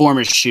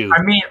Transformers shoe.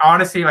 I mean,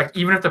 honestly, like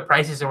even if the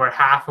prices were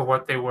half of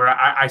what they were,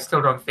 I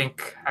still don't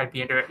think I'd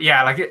be into it.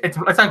 Yeah, like it's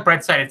like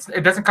Brett said,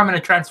 it doesn't come in a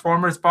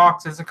Transformers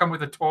box. It doesn't come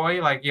with a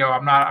toy. Like, yo,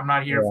 I'm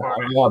not here for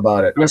it. I know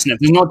about it. Listen, if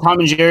there's no Tom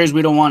and Jerry's,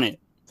 we don't want it.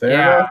 Fair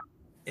enough.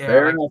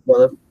 Fair enough,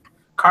 brother.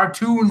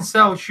 Cartoons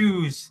sell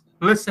shoes.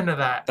 Listen to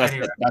that. That's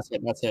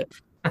it.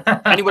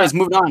 Anyways,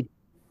 moving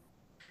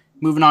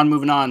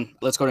on.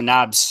 Let's go to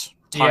Nabs.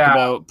 Talk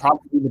about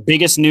probably the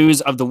biggest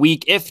news of the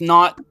week, if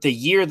not the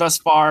year thus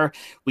far.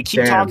 We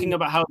keep talking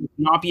about how there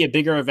cannot be a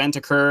bigger event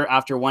occur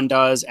after one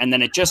does, and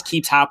then it just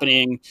keeps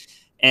happening.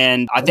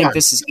 And I think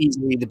this is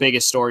easily the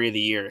biggest story of the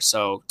year.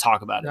 So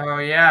talk about it. Oh,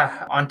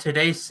 yeah. On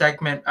today's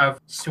segment of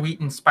Sweet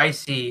and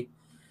Spicy,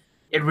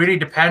 it really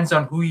depends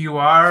on who you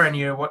are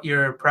and what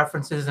your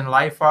preferences in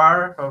life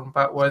are,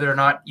 about whether or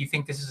not you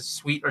think this is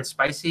sweet or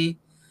spicy.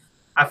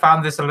 I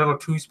found this a little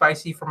too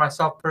spicy for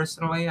myself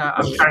personally.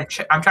 I'm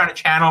trying to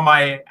channel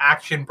my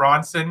Action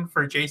Bronson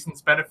for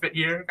Jason's benefit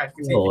here.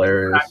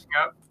 Hilarious.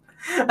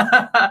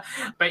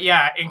 But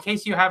yeah, in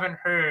case you haven't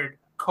heard,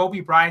 Kobe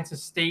Bryant's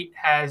estate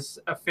has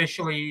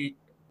officially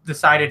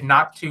decided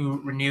not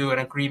to renew an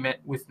agreement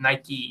with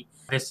Nike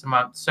this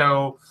month.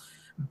 So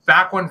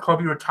back when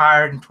Kobe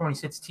retired in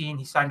 2016,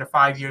 he signed a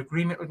 5-year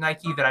agreement with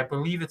Nike that I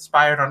believe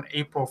expired on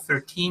April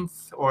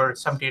 13th or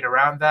some date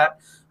around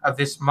that of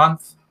this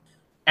month.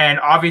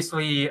 And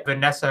obviously,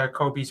 Vanessa,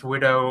 Kobe's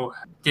widow,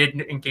 did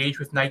engage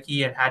with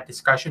Nike and had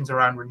discussions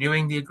around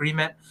renewing the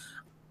agreement.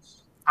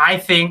 I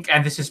think,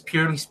 and this is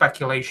purely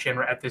speculation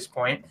at this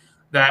point,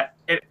 that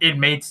it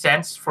made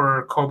sense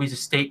for Kobe's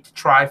estate to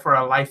try for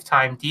a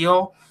lifetime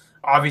deal.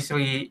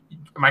 Obviously,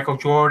 Michael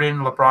Jordan,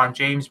 LeBron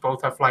James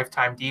both have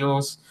lifetime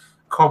deals.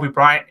 Kobe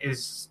Bryant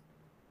is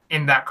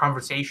in that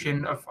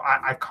conversation of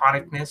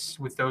iconicness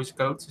with those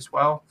GOATs as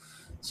well.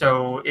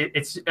 So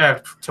it's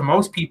to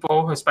most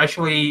people,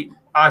 especially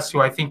us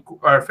who I think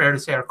are fair to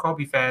say are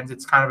Kobe fans,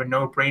 it's kind of a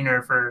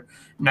no-brainer for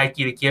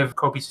Nike to give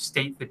Kobe's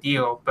estate the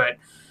deal. But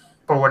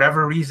for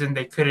whatever reason,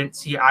 they couldn't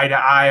see eye to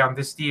eye on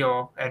this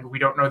deal, and we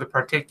don't know the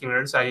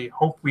particulars. I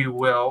hope we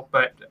will,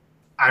 but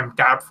I'm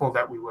doubtful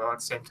that we will at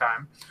the same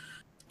time.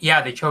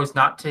 Yeah, they chose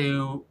not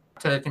to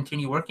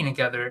continue working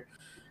together.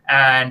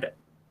 And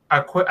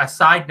a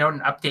side note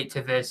and update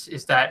to this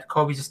is that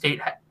Kobe's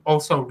estate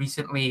also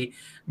recently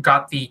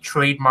got the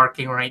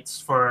trademarking rights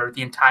for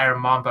the entire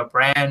Mamba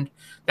brand.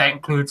 That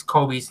includes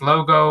Kobe's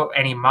logo,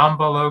 any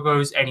Mamba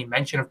logos, any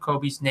mention of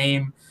Kobe's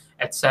name,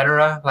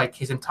 etc. Like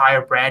his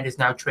entire brand is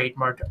now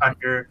trademarked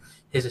under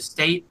his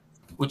estate,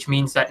 which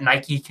means that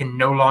Nike can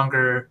no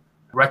longer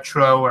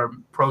retro or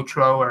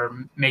protro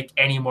or make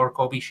any more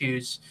Kobe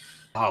shoes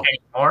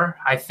anymore.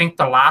 I think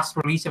the last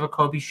release of a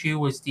Kobe shoe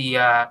was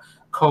the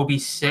Kobe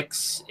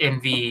 6 in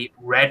the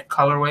red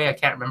colorway. I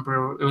can't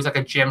remember. It was like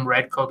a gym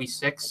red Kobe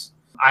 6.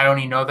 I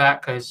only know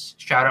that because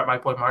shout out my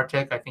boy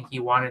Martik. I think he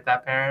wanted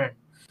that pair.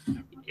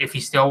 And if he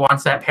still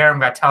wants that pair, I'm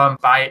going to tell him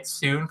buy it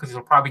soon because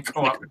it'll probably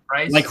go up in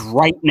price. Like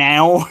right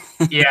now?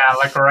 Yeah,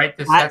 like right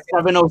this at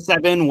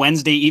 7:07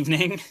 Wednesday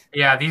evening.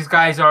 Yeah, these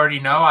guys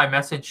already know. I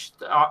messaged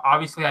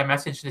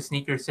the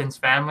Sneaker Sins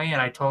family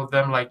and I told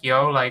them like,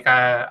 yo, like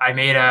I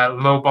made a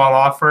lowball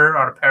offer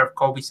on a pair of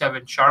Kobe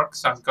 7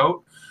 Sharks on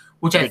GOAT,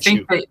 which I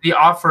think the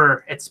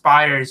offer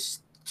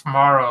expires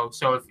tomorrow.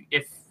 So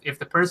if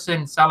the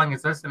person selling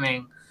is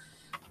listening,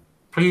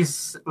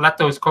 please let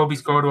those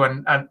Kobe's go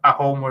to a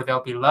home where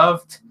they'll be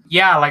loved.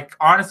 Yeah, like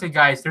honestly,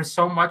 guys, there's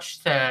so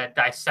much to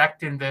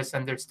dissect in this,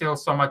 and there's still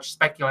so much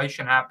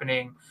speculation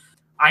happening.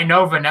 I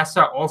know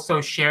Vanessa also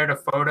shared a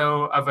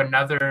photo of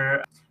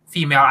another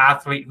female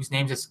athlete whose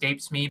name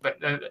escapes me, but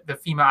the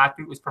female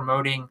athlete was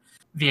promoting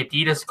the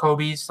Adidas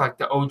Kobe's, like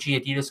the OG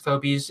Adidas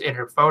Kobe's in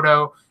her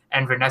photo,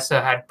 and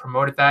Vanessa had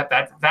promoted that.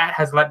 That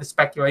has led to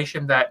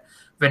speculation that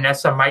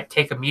Vanessa might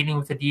take a meeting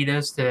with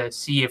Adidas to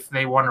see if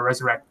they want to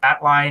resurrect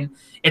that line.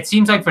 It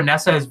seems like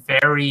Vanessa is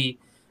very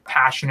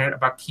passionate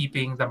about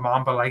keeping the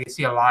Mamba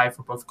legacy alive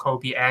for both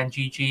Kobe and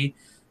Gigi.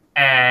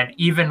 And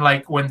even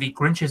like when the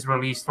Grinches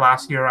released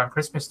last year around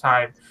Christmas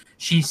time,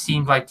 she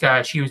seemed like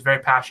she was very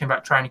passionate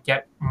about trying to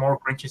get more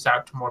Grinches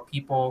out to more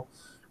people.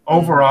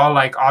 Overall,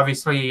 like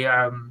obviously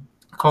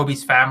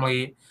Kobe's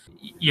family,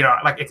 you know,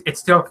 like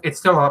it's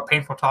still a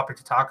painful topic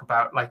to talk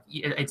about. Like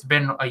it's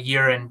been a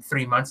year and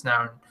 3 months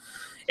now, and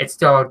it's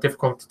still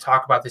difficult to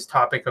talk about this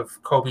topic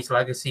of Kobe's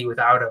legacy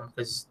without him,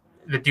 because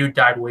the dude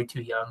died way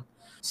too young.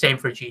 Same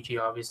for Gigi,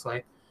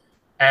 obviously.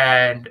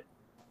 And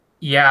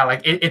yeah,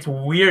 like it's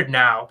weird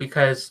now,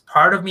 because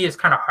part of me is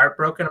kind of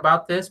heartbroken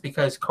about this,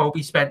 because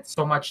Kobe spent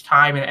so much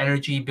time and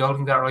energy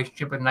building that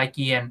relationship with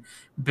Nike and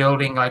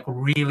building like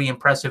really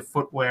impressive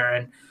footwear.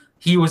 And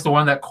he was the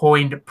one that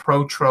coined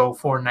Protro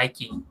for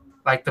Nike.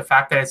 Like the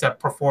fact that it's a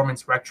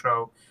performance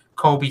retro,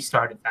 Kobe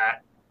started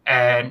that.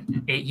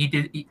 And he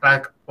did,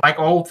 like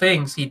old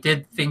things, he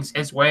did things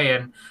his way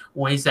in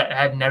ways that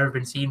had never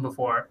been seen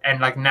before. And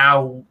like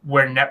now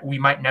we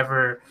might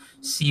never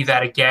see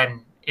that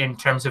again in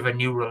terms of a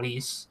new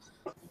release,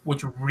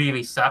 which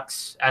really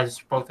sucks as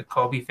both a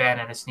Kobe fan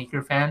and a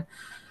sneaker fan.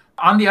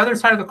 On the other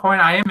side of the coin,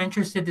 I am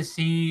interested to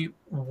see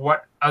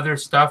what other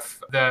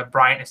stuff the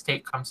Bryant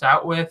estate comes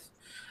out with.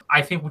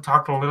 I think we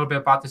talked a little bit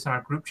about this in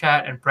our group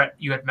chat, and Brett,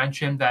 you had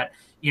mentioned that,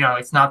 you know,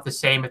 it's not the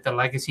same if the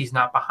legacy's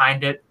not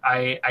behind it.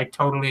 I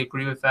totally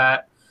agree with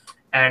that.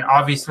 And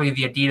obviously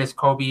the Adidas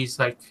Kobe's,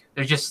 like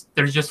they're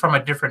just from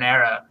a different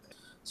era.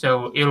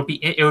 So it would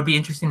be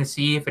interesting to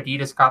see if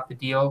Adidas got the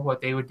deal, what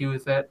they would do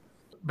with it.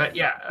 But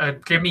yeah,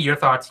 give me your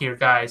thoughts here,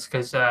 guys,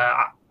 because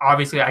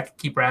obviously I could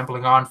keep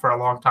rambling on for a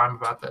long time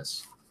about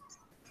this.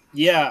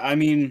 Yeah, I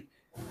mean,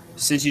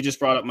 since you just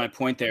brought up my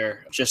point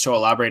there, just to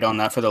elaborate on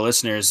that for the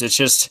listeners, it's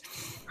just,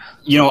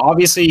 you know,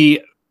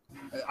 obviously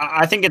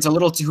I think it's a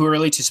little too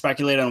early to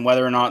speculate on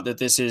whether or not that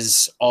this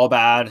is all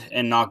bad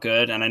and not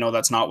good. And I know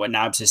that's not what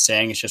Nabs is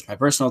saying. It's just my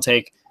personal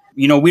take.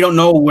 You know, we don't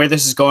know where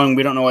this is going.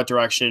 We don't know what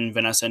direction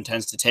Vanessa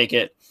intends to take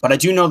it. But I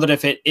do know that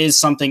if it is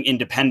something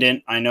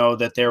independent, I know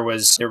that there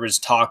was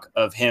talk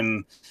of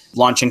him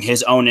launching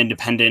his own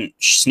independent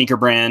sneaker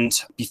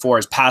brand before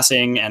his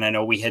passing. And I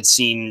know we had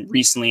seen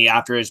recently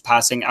after his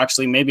passing,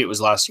 actually, maybe it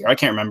was last year, I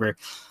can't remember,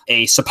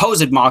 a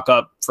supposed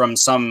mock-up from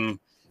some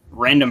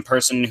random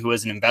person who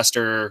was an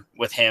investor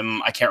with him.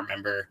 I can't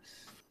remember.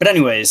 But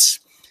anyways,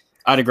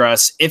 I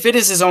digress. If it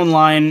is his own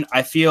line,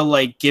 I feel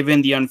like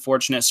given the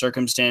unfortunate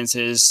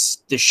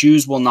circumstances, the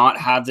shoes will not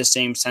have the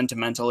same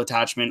sentimental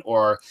attachment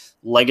or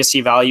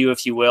legacy value,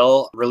 if you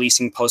will,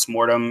 releasing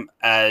post-mortem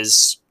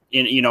as,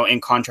 in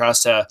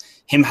contrast to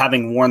him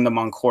having worn them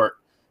on court.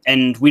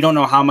 And we don't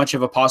know how much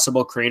of a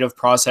possible creative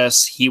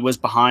process he was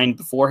behind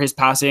before his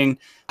passing,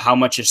 how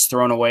much is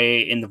thrown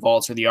away in the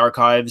vaults or the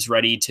archives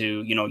ready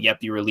to, yet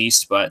be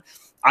released. But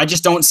I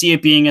just don't see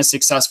it being as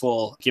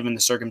successful given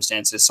the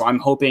circumstances. So I'm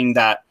hoping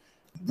that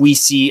we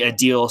see a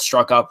deal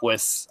struck up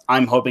with,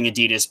 I'm hoping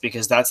Adidas,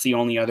 because that's the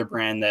only other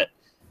brand that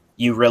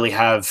you really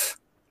have,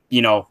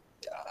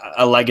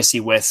 a legacy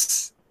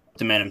with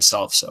the man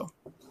himself. So,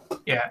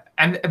 yeah.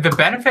 And the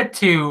benefit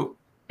to,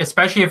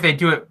 especially if they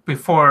do it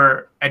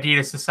before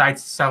Adidas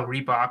decides to sell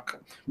Reebok,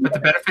 but the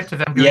benefit to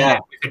them doing it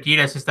with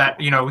Adidas is that,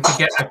 we could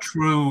get a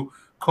true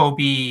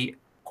Kobe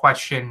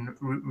question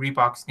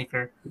Reebok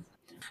sneaker.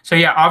 So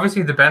yeah,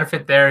 obviously the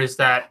benefit there is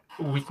that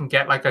we can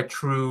get like a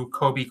true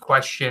Kobe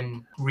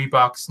question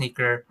Reebok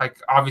sneaker. Like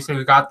obviously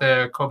we got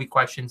the Kobe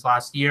questions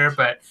last year,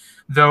 but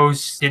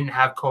those didn't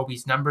have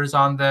Kobe's numbers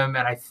on them.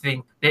 And I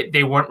think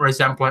they weren't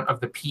resemblant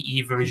of the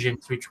PE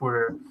versions, which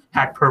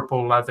had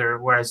purple leather,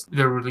 whereas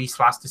the release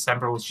last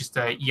December was just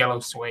a yellow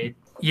suede.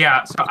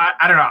 Yeah. So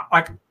I don't know.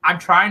 Like I'm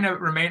trying to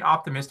remain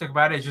optimistic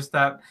about it. It's just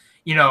that,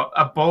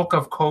 a bulk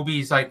of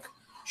Kobe's like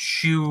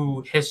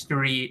shoe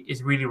history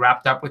is really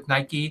wrapped up with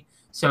Nike.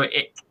 So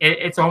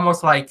it's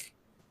almost like,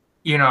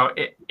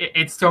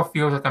 it still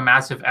feels like a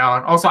massive L.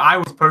 And also, I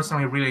was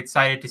personally really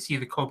excited to see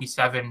the Kobe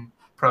 7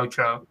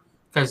 Protro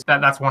because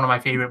that's one of my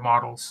favorite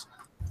models.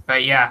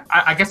 But yeah,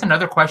 I guess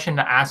another question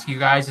to ask you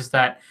guys is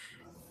that,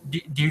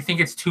 do you think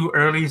it's too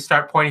early to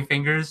start pointing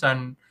fingers?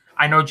 And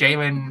I know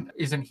Jalen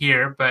isn't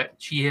here, but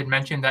she had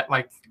mentioned that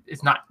like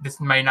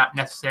this may not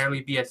necessarily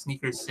be a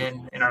sneaker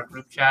sin in our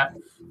group chat.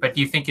 But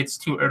do you think it's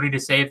too early to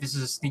say if this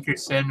is a sneaker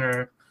sin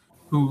or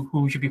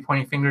who should be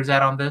pointing fingers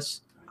at on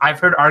this? I've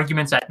heard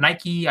arguments at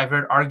Nike. I've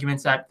heard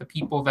arguments at the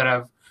people that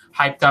have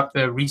hyped up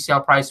the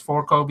resale price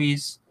for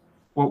Kobe's.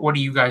 What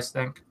do you guys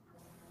think?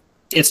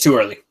 It's too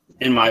early,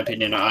 in my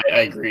opinion. I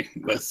agree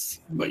with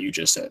what you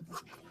just said.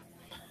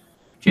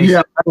 Jason?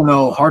 Yeah, I don't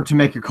know. Hard to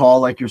make a call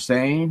like you're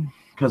saying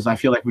because I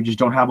feel like we just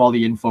don't have all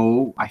the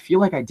info. I feel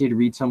like I did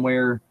read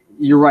somewhere.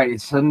 You're right.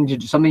 It's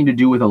something to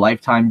do with a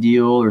lifetime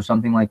deal or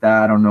something like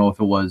that. I don't know if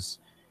it was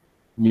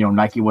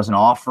Nike wasn't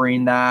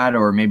offering that,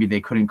 or maybe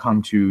they couldn't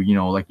come to,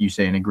 like you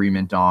say, an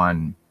agreement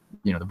on,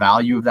 the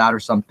value of that or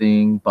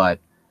something. But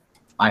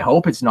I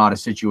hope it's not a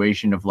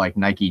situation of like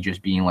Nike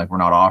just being like, we're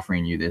not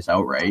offering you this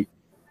outright,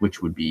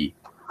 which would be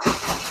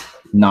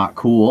not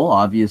cool,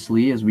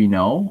 obviously, as we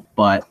know.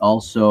 But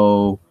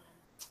also,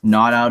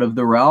 not out of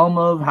the realm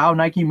of how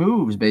Nike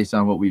moves based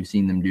on what we've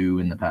seen them do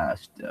in the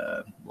past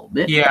little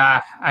bit.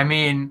 Yeah, I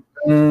mean,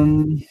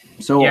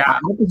 so I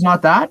hope it's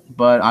not that,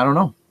 but I don't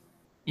know.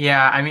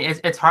 Yeah, I mean,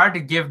 it's hard to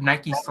give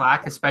Nike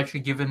slack, especially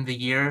given the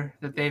year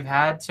that they've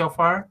had so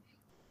far.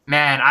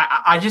 Man,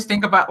 I just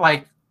think about,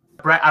 like,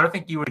 Brett, I don't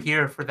think you were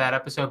here for that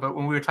episode, but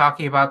when we were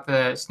talking about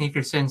the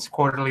SneakerSins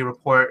quarterly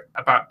report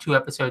about 2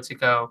 episodes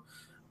ago,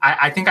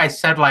 I think I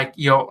said, like,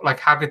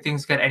 like, how could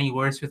things get any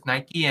worse with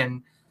Nike?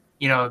 And,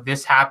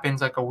 this happens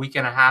like a week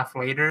and a half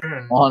later.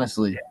 And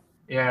honestly,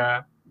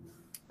 yeah,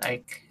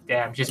 like,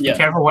 damn, just be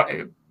careful what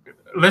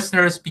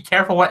listeners, be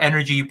careful what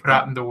energy you put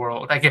out in the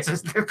world, I guess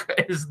is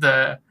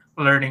the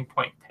learning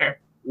point there.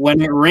 When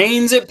it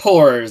rains, it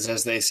pours,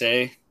 as they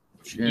say.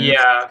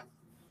 Yeah.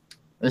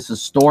 It's a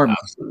storm.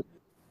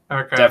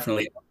 Okay.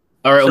 Definitely.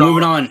 All right,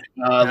 moving on.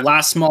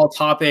 Last small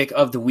topic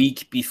of the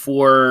week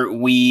before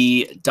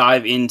we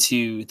dive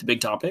into the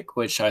big topic,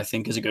 which I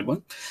think is a good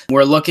one.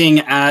 We're looking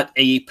at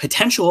a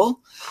potential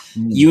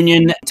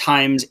Union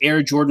times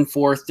Air Jordan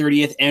 4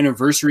 30th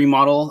anniversary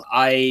model.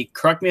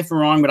 Correct me if I'm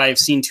wrong, but I have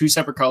seen 2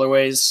 separate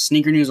colorways.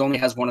 Sneaker News only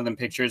has one of them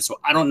pictured, so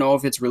I don't know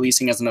if it's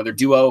releasing as another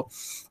duo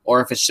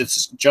or if it's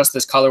just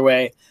this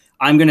colorway.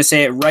 I'm going to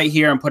say it right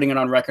here. I'm putting it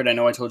on record. I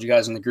know I told you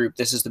guys in the group,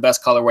 this is the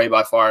best colorway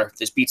by far.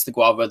 This beats the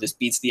Guava. This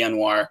beats the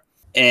Noir.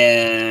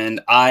 And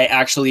I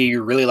actually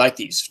really like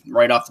these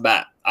right off the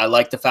bat. I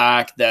like the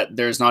fact that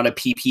there's not a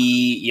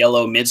PP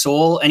yellow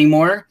midsole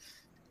anymore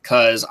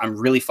because I'm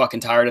really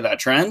fucking tired of that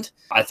trend.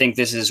 I think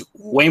this is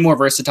way more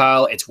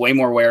versatile. It's way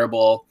more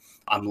wearable.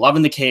 I'm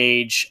loving the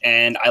cage,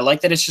 and I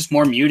like that it's just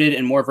more muted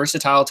and more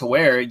versatile to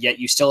wear, yet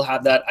you still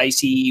have that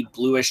icy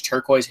bluish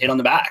turquoise hit on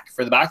the back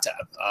for the back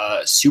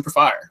tab. Super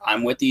fire.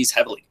 I'm with these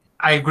heavily.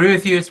 I agree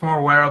with you. It's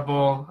more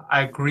wearable.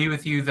 I agree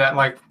with you that,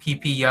 like,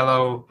 PP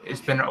yellow has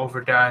been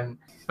overdone.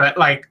 But,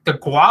 like, the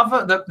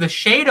Guava, the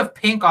shade of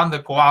pink on the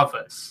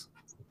Guavas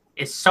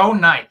is so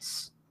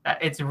nice that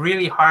it's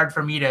really hard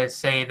for me to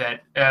say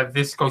that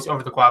this goes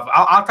over the Guava.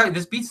 I'll tell you,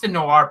 this beats the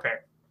Noir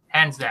pair,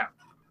 hands down.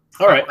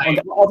 All right, like,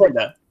 I'll take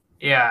that.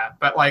 Yeah,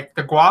 but, like,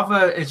 the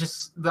Guava is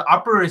just, the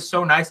upper is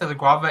so nice of the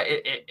Guava,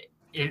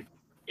 it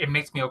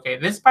makes me okay.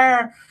 This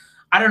pair,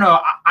 I don't know.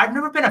 I've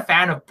never been a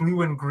fan of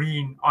blue and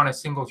green on a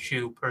single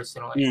shoe,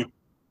 personally.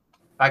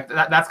 Like,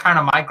 that's kind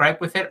of my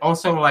gripe with it.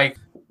 Also, like,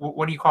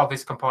 what do you call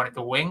this component?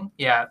 The wing?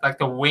 Yeah, like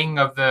the wing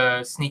of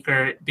the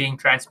sneaker being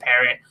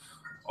transparent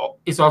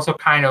is also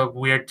kind of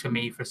weird to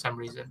me for some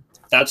reason.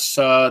 That's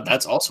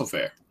also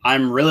fair.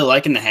 I'm really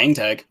liking the hang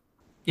tag.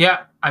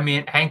 Yeah, I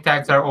mean, hang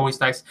tags are always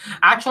nice.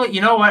 Actually,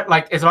 you know what?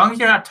 Like, as long as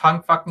you're not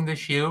tongue fucking the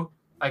shoe,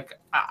 like,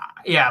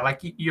 yeah, like,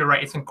 you're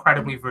right. It's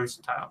incredibly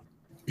versatile.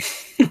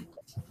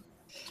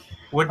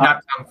 Would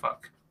not tongue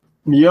fuck.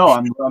 Yo,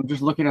 I'm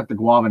just looking at the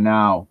Guava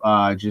now.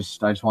 I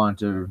just wanted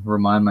to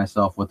remind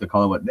myself what the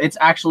color was. It's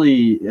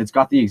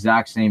got the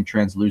exact same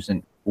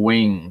translucent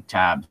wing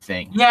tab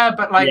thing. Yeah,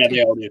 but, like, yeah,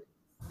 they all do.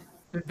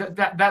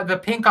 The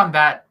pink on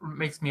that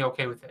makes me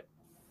okay with it.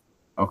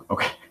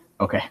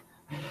 Okay.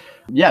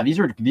 Yeah, these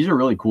are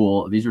really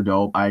cool. These are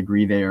dope. I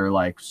agree they are,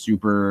 like,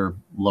 super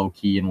low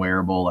key and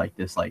wearable, like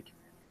this, like,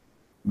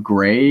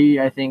 gray,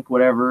 I think,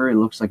 whatever. It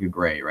looks like a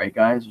gray, right,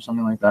 guys, or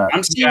something like that.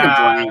 I'm seeing a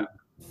brown.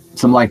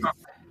 Some, like,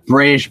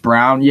 grayish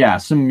brown. Yeah,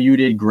 some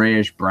muted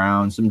grayish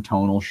brown, some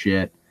tonal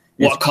shit.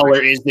 What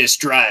color is this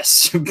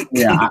dress?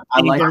 Yeah,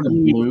 I like the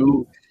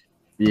blue.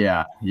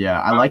 Yeah,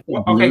 I like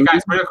the blue. Okay,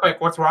 guys, real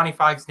quick, what's Ronnie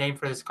Five's name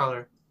for this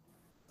color?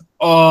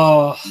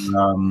 Oh,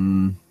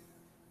 I'm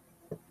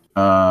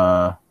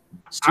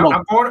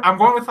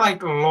going with,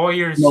 like,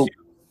 lawyer suit.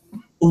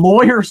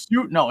 Lawyer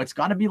suit? No, it's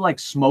got to be like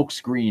smoke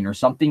screen or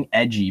something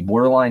edgy,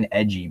 borderline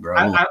edgy, bro.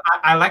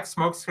 I like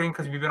smoke screen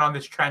because we've been on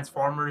this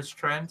Transformers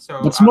trend.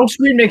 So, but smoke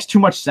screen makes too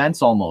much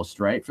sense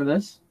almost, right, for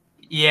this?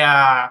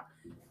 Yeah,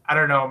 I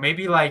don't know.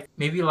 Maybe like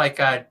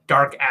a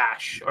dark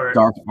ash or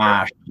dark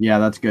ash. Yeah,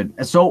 that's good.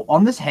 So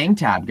on this hang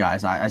tab,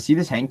 guys, I see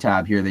this hang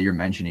tab here that you're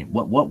mentioning.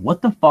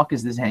 What the fuck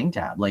is this hang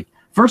tab? Like,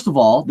 first of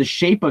all, the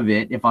shape of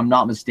it, if I'm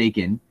not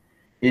mistaken,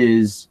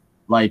 is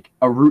like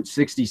a Route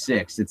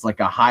 66. It's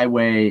like a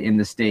highway in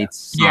the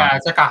States. Yeah,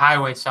 it's like a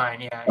highway sign.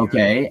 Yeah.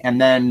 Okay. Right.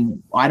 And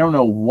then I don't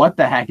know what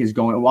the heck is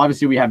going. Well,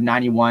 obviously we have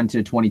 91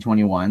 to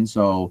 2021.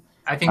 So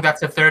I think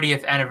that's the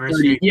 30th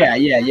anniversary. 30,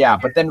 yeah.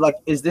 But then, like,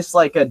 is this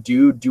like a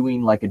dude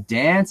doing like a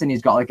dance and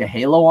he's got like a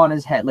halo on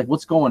his head? Like,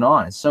 what's going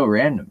on? It's so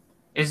random.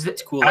 Is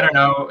it cool? I don't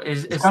know.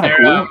 Is there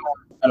cool.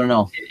 I don't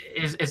know.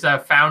 Is a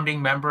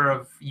founding member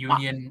of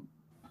Union?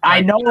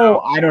 I know.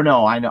 I don't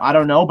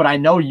know. But I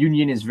know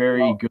Union is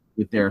very good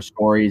with their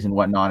stories and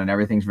whatnot, and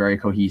everything's very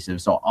cohesive.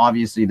 So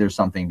obviously there's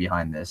something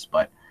behind this.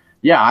 But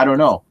yeah, I don't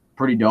know.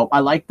 Pretty dope. I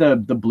like the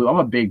blue. I'm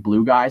a big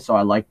blue guy, so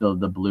I like the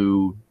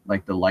blue,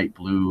 like the light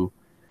blue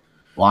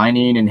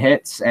lining and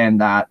hits, and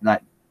that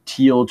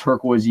teal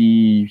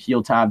turquoisey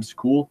heel tabs.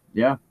 Cool.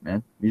 Yeah,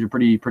 man. These are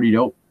pretty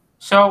dope.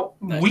 So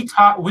nice.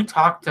 we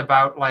talked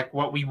about like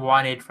what we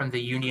wanted from the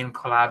Union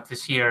collab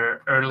this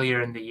year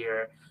earlier in the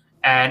year.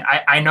 And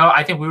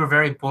I think we were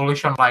very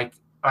bullish on like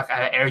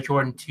an Air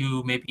Jordan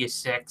 2, maybe a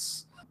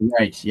 6.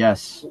 Right.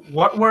 Yes.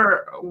 What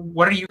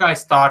are you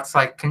guys' thoughts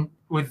like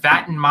with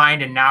that in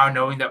mind, and now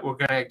knowing that we're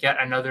gonna get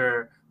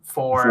another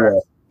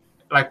 4?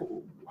 Like,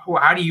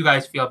 how do you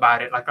guys feel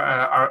about it? Like,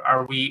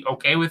 are we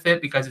okay with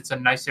it because it's a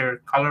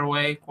nicer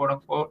colorway, quote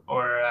unquote?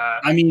 Or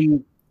I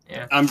mean,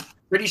 yeah, I'm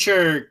pretty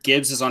sure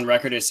Gibbs is on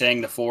record as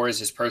saying the 4 is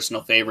his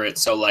personal favorite.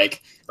 So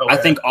like, I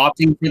think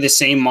opting for the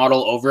same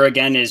model over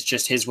again is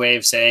just his way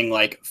of saying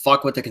like,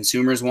 fuck what the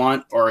consumers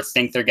want or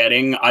think they're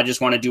getting. I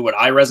just want to do what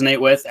I resonate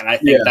with, and I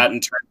think that in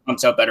turn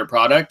pumps out better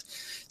product.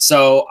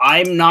 So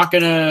I'm not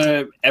going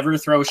to ever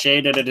throw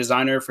shade at a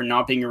designer for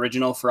not being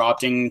original, for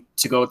opting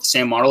to go with the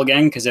same model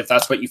again, because if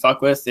that's what you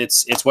fuck with,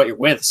 it's what you're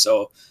with.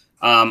 So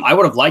I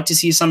would have liked to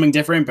see something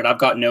different, but I've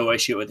got no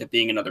issue with it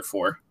being another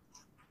 4.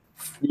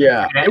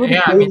 Yeah, it would be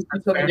cool to see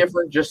something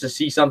different, just to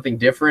see something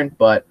different,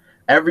 but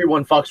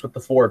everyone fucks with the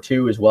 4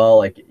 too as well.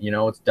 Like, you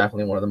know, it's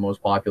definitely one of the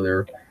most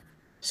popular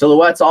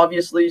silhouettes,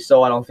 obviously,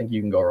 so I don't think you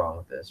can go wrong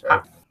with this,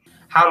 right?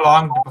 How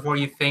long before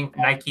you think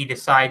Nike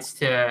decides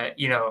to,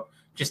 you know,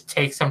 just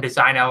take some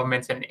design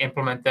elements and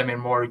implement them in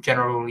more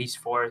general release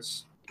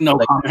 4s? No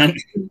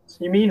comment.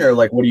 You mean, or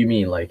like, what do you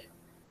mean? Like,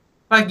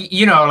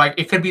 you know, like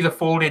it could be the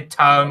folded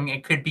tongue.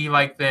 It could be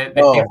like the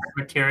different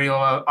material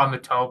on the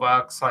toe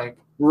bucks. Like,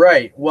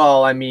 right.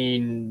 Well, I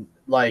mean,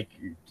 like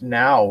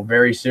now,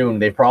 very soon,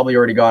 they probably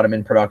already got them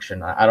in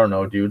production. I don't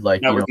know, dude.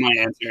 Like, that was my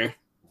answer.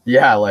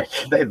 Yeah, like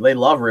they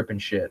love ripping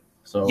shit.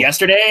 So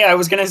yesterday, I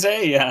was gonna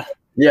say, yeah.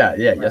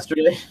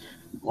 Yesterday,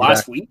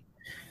 last week.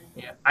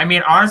 Yeah, I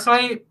mean,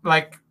 honestly,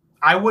 like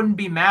I wouldn't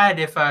be mad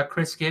if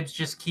Chris Gibbs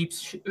just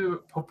keeps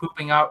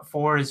pooping out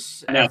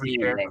 4s every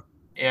year.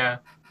 Yeah,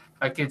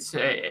 like it's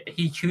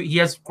he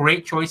has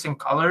great choice in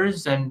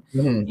colors, and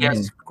he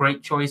has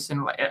great choice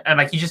in and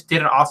like he just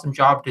did an awesome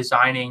job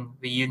designing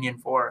the Union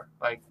 4.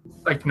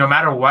 Like no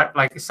matter what,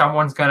 like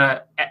someone's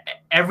gonna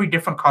every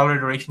different color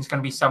iteration is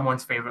gonna be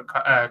someone's favorite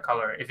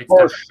color if it's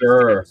for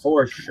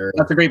sure.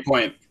 That's a great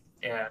point.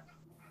 Yeah.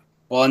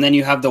 Well, and then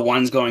you have the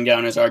ones going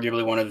down as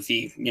arguably one of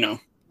the, you know,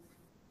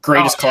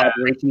 greatest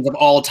collaborations of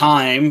all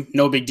time.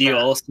 No big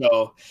deal. Yeah.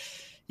 So,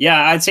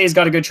 yeah, I'd say he's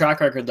got a good track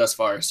record thus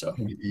far. So,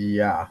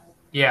 yeah.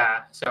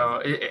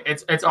 So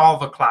it's all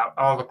the clout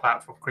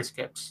for Chris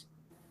Gibbs.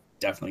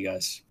 Definitely,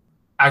 guys.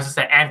 I was just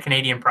saying, and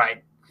Canadian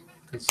pride,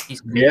 because he's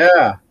Canadian.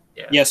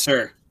 Yeah. Yes,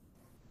 sir.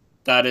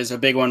 That is a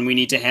big one we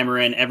need to hammer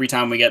in every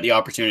time we get the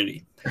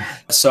opportunity.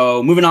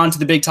 So moving on to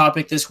the big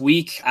topic this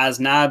week, as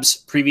Nabs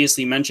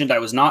previously mentioned, I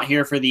was not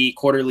here for the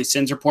quarterly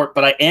Sins report,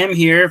 but I am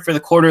here for the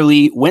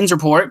quarterly wins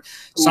report,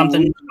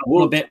 something a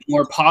little bit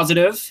more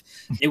positive.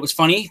 It was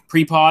funny,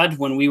 pre-pod,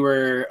 when we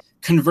were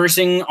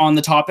conversing on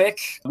the topic,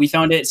 we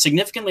found it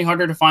significantly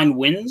harder to find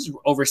wins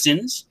over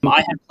sins.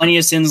 I had plenty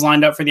of sins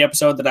lined up for the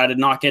episode that I did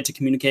not get to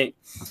communicate,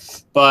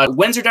 but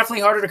wins are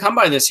definitely harder to come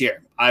by this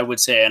year, I would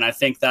say, and I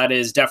think that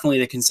is definitely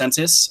the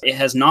consensus. It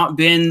has not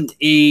been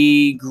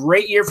a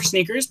great year for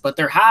sneakers, but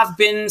there have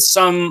been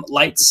some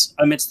lights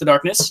amidst the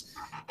darkness,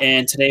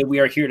 and today we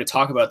are here to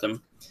talk about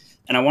them.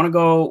 And I want to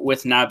go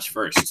with Nabs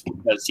first,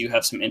 because you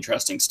have some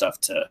interesting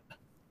stuff to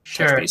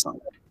touch base on.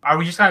 Are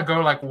we just gonna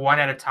go like one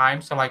at a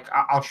time? So like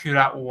I'll shoot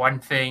out one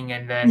thing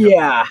and then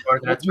I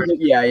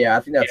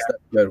think that's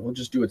good. We'll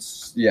just do it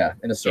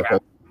in a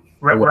circle.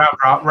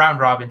 Round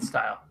robin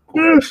style.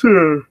 Cool. Yes,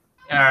 sir.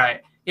 All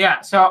right.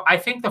 Yeah. So I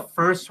think the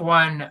first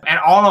one and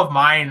all of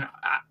mine,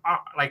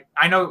 like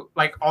I know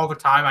like all the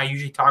time I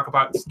usually talk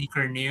about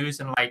sneaker news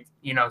and like,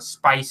 you know,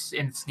 spice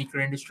in the sneaker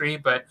industry,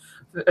 but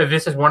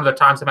this is one of the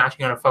times I'm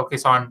actually going to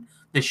focus on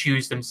the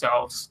shoes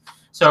themselves.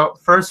 So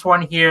first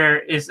one here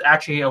is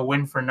actually a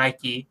win for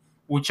Nike,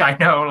 which I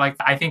know, like,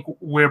 I think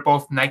we're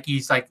both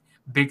Nike's like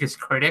biggest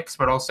critics,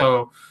 but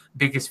also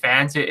biggest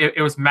fans. It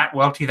was Matt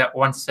Welty that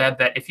once said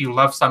that if you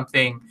love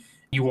something,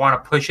 you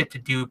want to push it to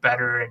do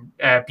better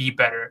and be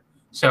better.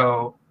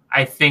 So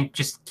I think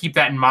just keep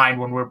that in mind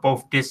when we're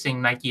both dissing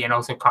Nike and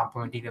also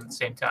complimenting them at the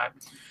same time.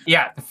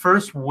 Yeah, the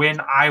first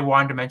win I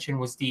wanted to mention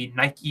was the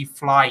Nike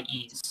Fly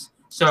Ease.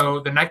 So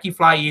the Nike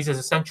Fly Ease is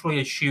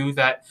essentially a shoe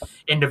that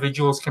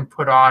individuals can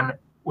put on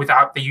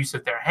without the use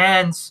of their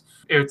hands.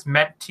 It's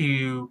meant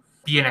to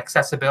be an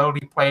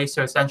accessibility play.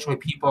 So essentially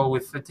people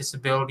with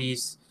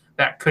disabilities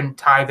that couldn't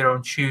tie their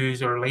own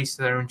shoes or lace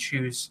their own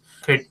shoes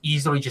could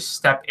easily just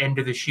step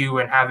into the shoe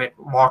and have it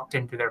locked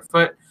into their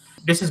foot.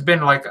 This has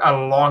been like a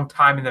long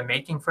time in the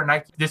making for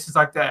Nike. This is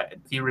like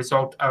the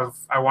result of,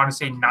 I want to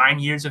say, 9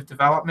 years of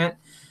development.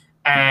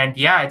 And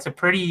yeah, it's a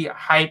pretty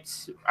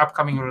hyped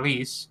upcoming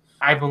release.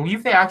 I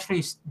believe they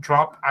actually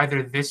drop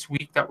either this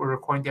week that we're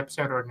recording the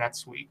episode or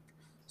next week.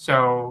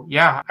 So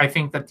yeah, I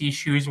think that these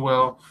shoes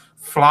will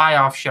fly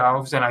off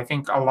shelves, and I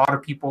think a lot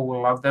of people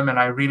will love them. And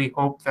I really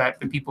hope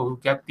that the people who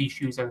get these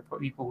shoes are the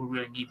people who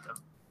really need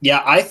them.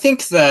 Yeah, I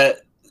think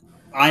that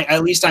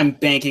I'm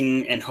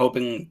banking and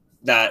hoping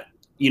that,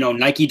 you know,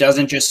 Nike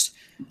doesn't just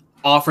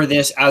offer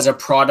this as a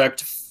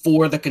product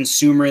for the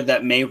consumer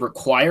that may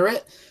require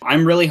it.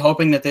 I'm really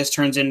hoping that this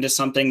turns into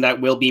something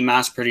that will be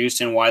mass produced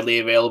and widely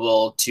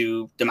available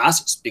to the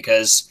masses,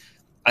 because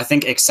I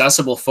think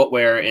accessible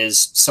footwear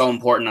is so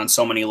important on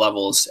so many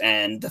levels.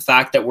 And the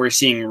fact that we're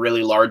seeing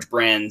really large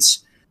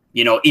brands,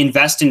 you know,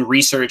 invest in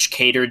research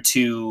catered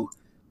to,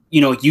 you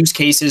know, use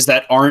cases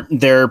that aren't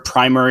their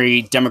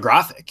primary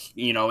demographic,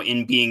 you know,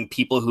 in being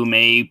people who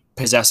may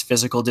possess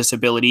physical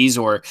disabilities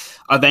or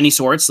of any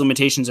sorts,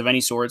 limitations of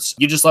any sorts.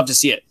 You just love to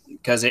see it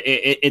because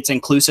it's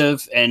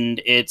inclusive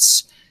and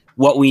it's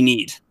what we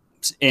need,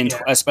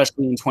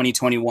 especially in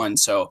 2021.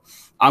 So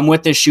I'm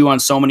with this shoe on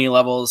so many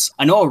levels.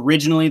 I know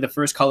originally the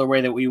first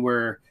colorway that we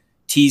were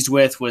teased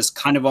with was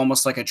kind of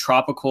almost like a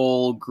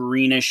tropical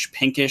greenish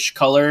pinkish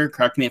color.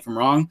 Correct me if I'm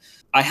wrong.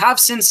 I have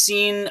since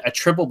seen a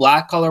triple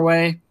black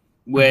colorway,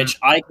 which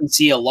I can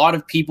see a lot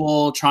of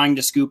people trying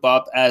to scoop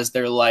up as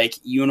their like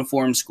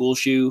uniform school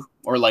shoe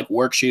or like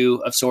work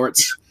shoe of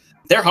sorts.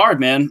 They're hard,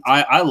 man.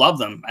 I love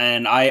them.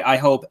 And I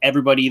hope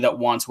everybody that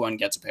wants one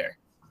gets a pair.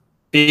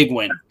 Big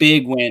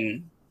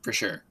win for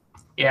sure.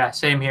 Yeah,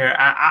 same here.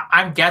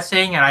 I'm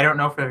guessing, and I don't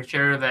know for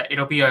sure, that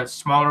it'll be a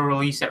smaller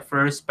release at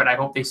first, but I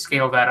hope they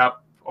scale that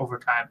up over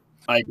time.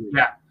 I agree.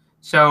 Yeah.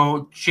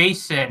 So,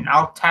 Jason,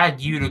 I'll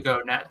tag you to go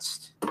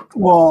next.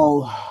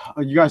 Well,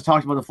 you guys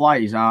talked about the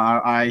flighties.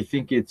 I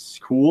think it's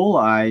cool.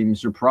 I'm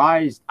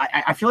surprised.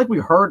 I feel like we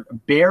heard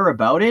bare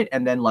about it,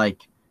 and then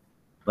like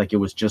it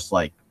was just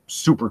like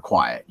super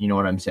quiet. You know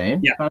what I'm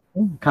saying? Yeah.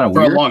 Kind of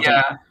for weird. A long time.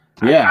 Yeah.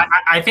 Yeah,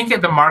 I think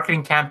that the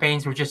marketing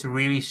campaigns were just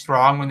really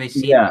strong when they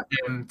see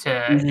them to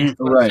influencers,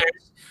 right.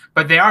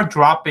 But they are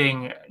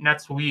dropping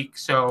next week.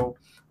 So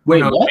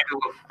wait, what?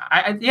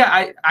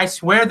 I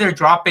swear they're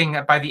dropping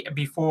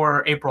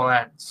before April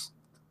ends.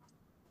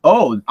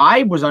 Oh,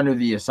 I was under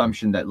the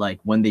assumption that like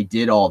when they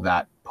did all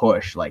that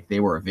push, like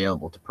they were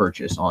available to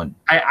purchase on.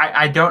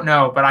 I don't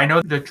know, but I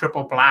know the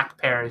triple black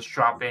pair is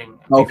dropping.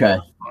 Okay.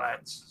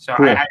 So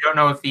cool. I don't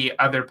know if the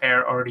other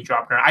pair already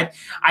dropped or not.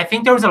 I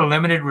think there was a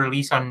limited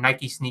release on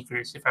Nike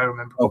sneakers, if I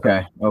remember.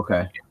 Okay.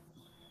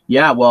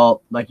 Yeah,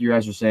 well, like you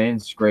guys were saying,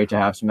 it's great to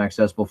have some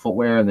accessible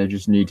footwear, and they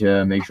just need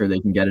to make sure they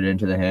can get it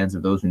into the hands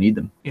of those who need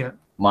them. Yeah.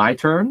 My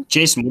turn?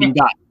 Jason, what do you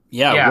got?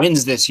 Yeah,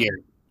 wins this year.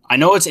 I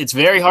know it's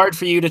very hard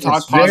for you to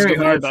talk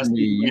positively about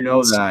me. You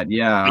know that,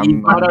 yeah.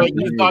 You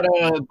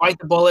gotta bite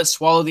the bullet,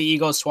 swallow the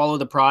ego, swallow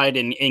the pride,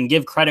 and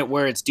give credit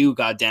where it's due.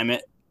 God damn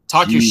it,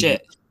 talk your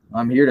shit.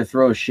 I'm here to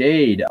throw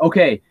shade.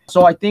 Okay,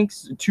 so I think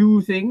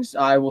two things.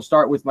 I will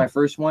start with my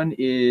first one.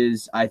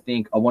 Is I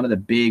think one of the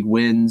big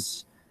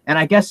wins, and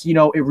I guess you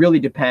know it really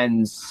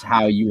depends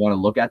how you want to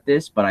look at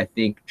this, but I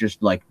think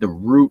just like the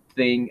root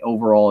thing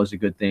overall is a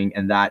good thing,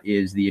 and that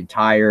is the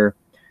entire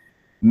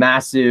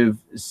massive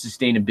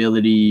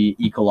sustainability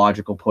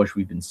ecological push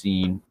we've been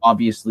seeing.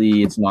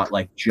 Obviously it's not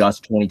like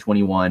just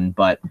 2021,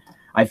 but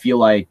I feel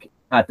like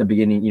at the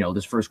beginning, you know,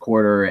 this first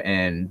quarter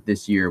and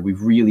this year,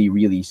 we've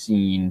really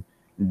seen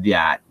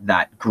that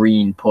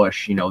green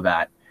push, you know,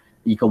 that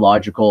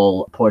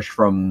ecological push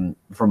from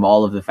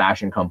all of the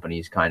fashion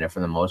companies, kind of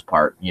for the most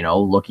part, you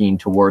know, looking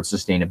towards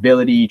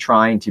sustainability,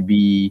 trying to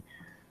be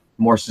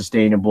more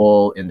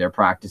sustainable in their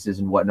practices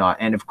and whatnot.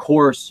 And of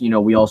course, you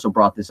know, we also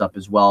brought this up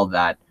as well,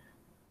 that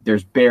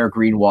there's bare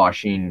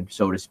greenwashing,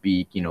 so to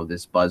speak, you know,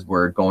 this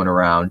buzzword going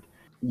around.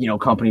 You know,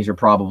 companies are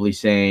probably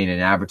saying and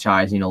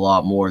advertising a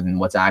lot more than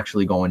what's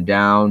actually going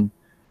down.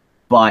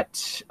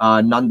 But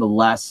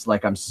nonetheless,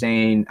 like I'm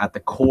saying, at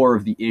the core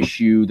of the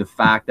issue, the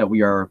fact that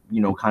we are,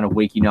 you know, kind of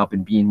waking up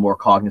and being more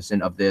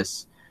cognizant of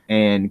this,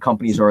 and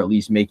companies are at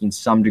least making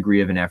some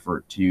degree of an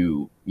effort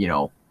to, you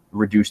know,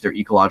 reduce their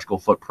ecological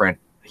footprint.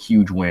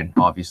 Huge win,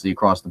 obviously,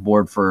 across the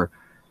board for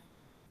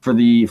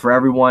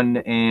everyone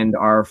and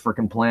our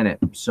freaking planet.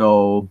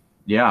 So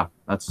yeah,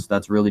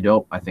 that's really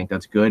dope. I think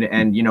that's good.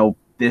 And you know,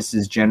 this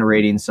is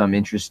generating some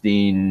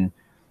interesting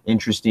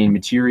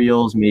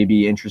materials,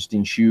 maybe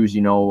interesting shoes.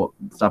 You know,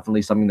 it's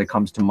definitely something that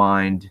comes to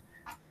mind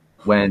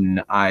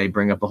when I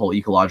bring up the whole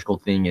ecological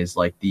thing is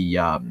like the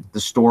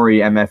Story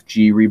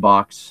MFG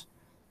Reeboks.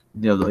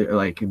 You know,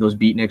 like those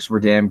beatniks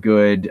were damn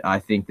good. I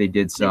think they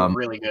did some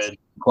really good.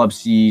 Club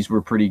C's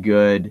were pretty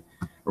good,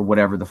 or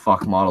whatever the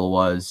fuck model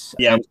was.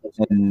 Yeah.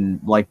 And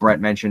like Brett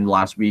mentioned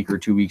last week or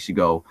 2 weeks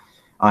ago,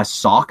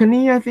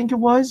 Saucony, I think it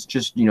was,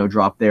 just, you know,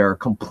 dropped their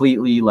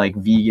completely like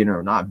vegan,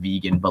 or not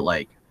vegan, but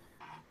like,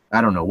 I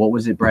don't know, what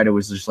was it, Brett? It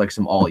was just like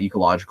some all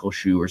ecological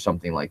shoe or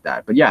something like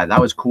that. But yeah, that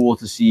was cool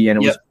to see,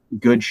 and it was a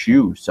good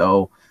shoe.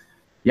 So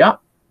yeah,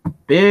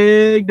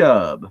 big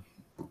dub.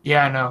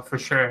 Yeah, no, for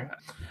sure.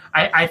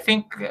 I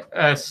think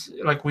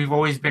like we've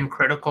always been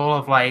critical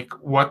of like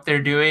what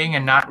they're doing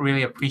and not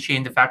really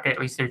appreciating the fact that at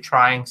least they're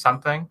trying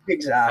something.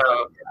 Exactly.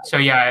 So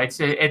yeah,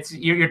 it's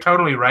you're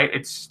totally right.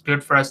 It's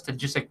good for us to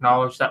just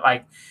acknowledge that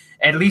like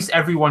at least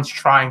everyone's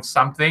trying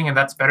something, and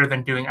that's better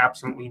than doing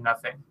absolutely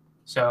nothing.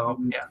 So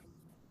yeah.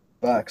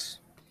 Bucks.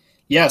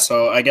 Yeah,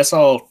 so I guess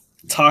I'll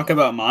talk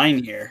about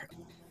mine here.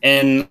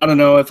 And I don't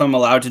know if I'm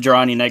allowed to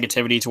draw any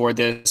negativity toward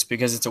this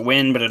because it's a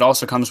win, but it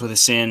also comes with a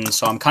sin.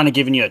 So I'm kind of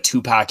giving you a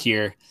 2-pack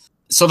here.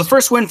 So the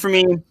first win for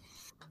me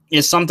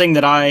is something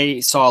that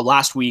I saw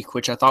last week,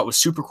 which I thought was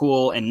super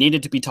cool and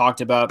needed to be talked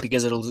about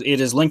because it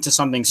is linked to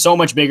something so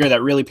much bigger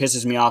that really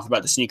pisses me off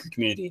about the sneaker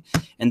community.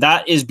 And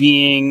that is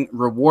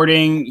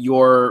rewarding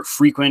your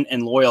frequent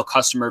and loyal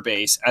customer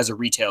base as a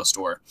retail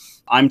store.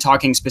 I'm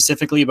talking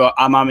specifically about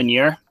A Ma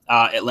Maniére,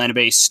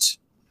 Atlanta-based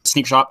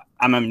sneaker shop,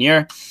 A Ma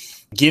Maniére,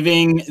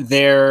 giving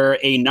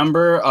a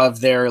number of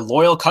their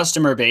loyal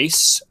customer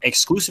base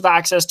exclusive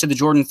access to the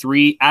Jordan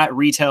 3 at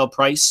retail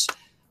price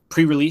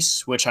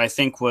pre-release, which I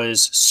think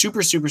was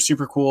super, super,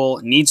 super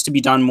cool. Needs to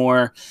be done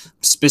more,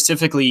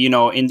 specifically, you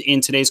know, in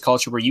today's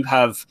culture where you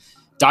have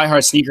diehard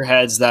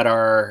sneakerheads that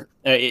are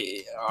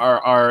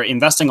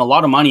investing a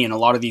lot of money in a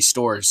lot of these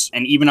stores.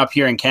 And even up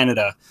here in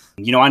Canada,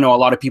 you know, I know a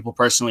lot of people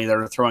personally that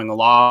are throwing a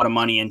lot of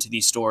money into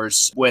these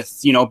stores with,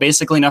 you know,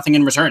 basically nothing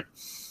in return.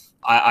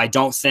 I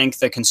don't think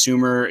the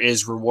consumer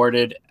is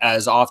rewarded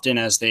as often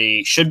as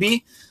they should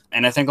be.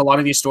 And I think a lot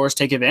of these stores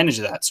take advantage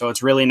of that. So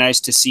it's really nice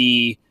to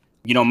see,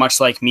 you know, much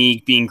like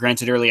me being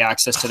granted early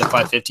access to the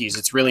 550s,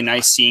 it's really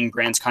nice seeing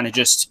brands kind of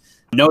just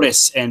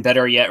notice and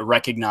better yet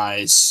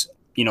recognize,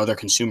 you know, their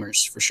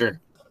consumers for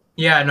sure.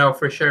 Yeah, no,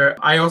 for sure.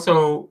 I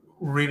also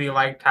really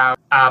liked how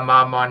A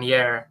Ma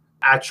Maniére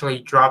actually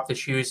dropped the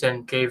shoes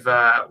and gave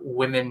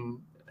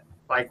women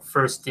like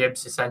first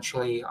dibs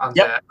essentially on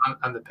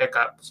the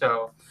pickup.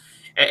 So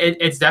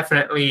it's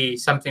definitely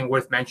something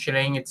worth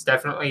mentioning. It's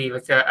definitely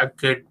like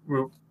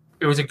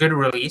it was a good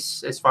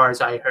release as far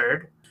as I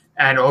heard.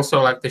 And also,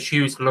 like, the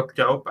shoes look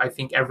dope. I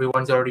think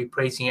everyone's already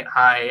praising it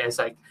high as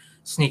like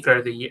sneaker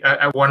of the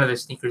year, one of the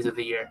sneakers of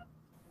the year.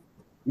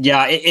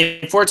 Yeah,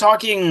 if we're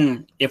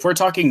talking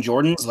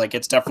Jordans, like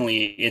it's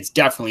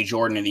definitely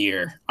Jordan of the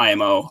year,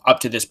 IMO up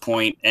to this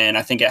point, and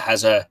I think it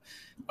has a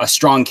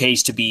strong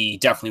case to be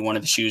definitely one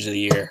of the shoes of the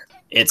year.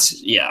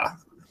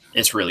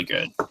 It's really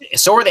good.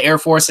 So were the Air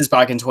Forces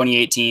back in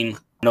 2018.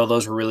 No,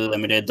 those were really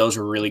limited. Those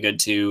were really good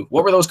too.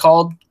 What were those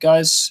called,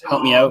 guys?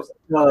 Help me out.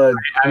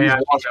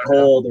 Wash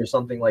Cold or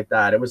something like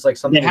that. It was like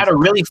something. It had a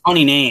really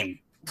funny name.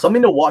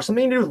 Something to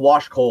do with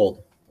Wash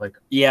Cold. Like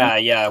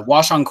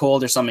Wash on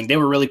Cold or something. They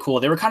were really cool.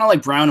 They were kind of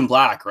like brown and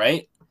black,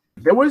 right?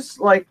 There was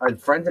like a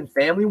Friends and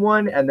Family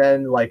one, and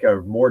then like a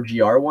more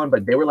GR one,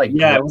 but they were like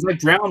it was like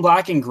brown,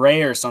 black, and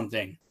gray or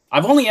something.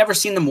 I've only ever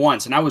seen them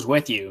once, and I was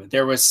with you.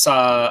 There was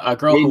a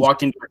girl who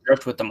walked into a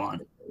drift with them on.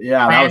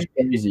 Yeah, that was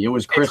crazy. It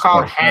was Chris. It's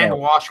called Hand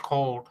Wash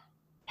Cold.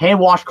 Hand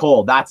Wash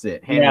Cold. That's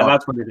it.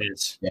 That's what it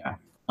is. Yeah.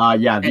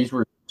 These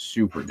were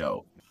super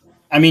dope.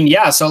 I mean,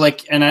 yeah. So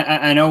like, and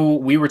I know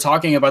we were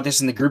talking about this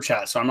in the group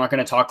chat, so I'm not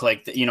going to talk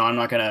like, you know, I'm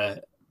not going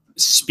to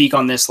speak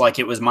on this like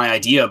it was my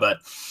idea, but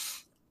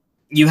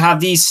you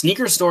have these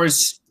sneaker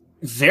stores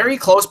very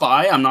close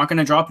by. I'm not going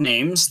to drop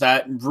names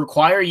that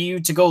require you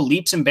to go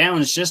leaps and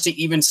bounds just to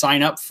even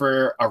sign up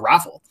for a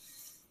raffle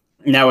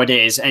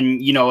nowadays.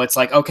 And, you know, it's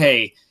like,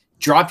 okay,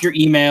 drop your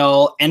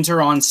email,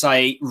 enter on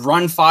site,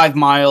 run 5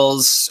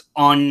 miles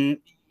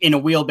in a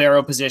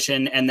wheelbarrow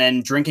position, and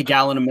then drink a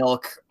gallon of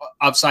milk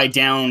upside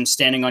down,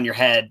 standing on your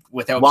head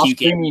without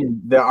puking.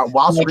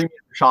 While screaming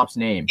the shop's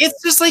name. It's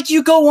just like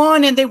you go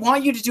on and they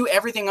want you to do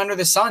everything under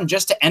the sun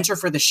just to enter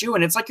for the shoe.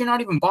 And it's like, you're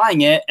not even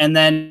buying it. And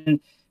then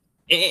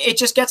it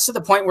just gets to the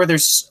point where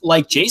there's,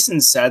 like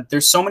Jason said,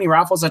 there's so many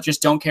raffles that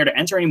just don't care to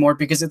enter anymore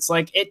because it's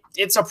like,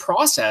 it's a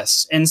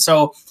process. And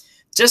so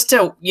just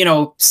to, you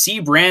know, see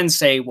brands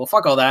say, well,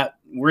 fuck all that,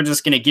 we're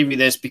just going to give you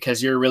this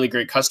because you're a really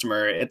great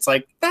customer. It's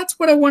like, that's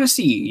what I want to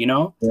see, you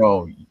know?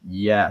 Bro,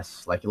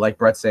 yes. Like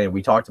Brett's saying,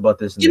 we talked about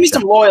this. Give me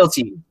some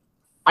loyalty.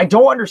 I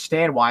don't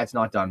understand why it's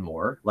not done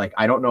more. Like,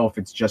 I don't know if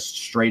it's just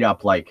straight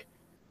up like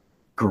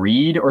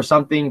greed or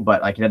something,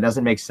 but like, it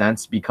doesn't make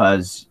sense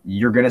because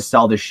you're going to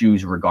sell the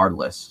shoes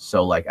regardless.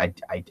 So like,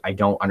 I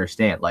don't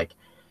understand. Like,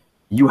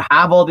 you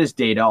have all this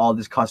data, all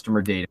this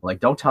customer data. Like,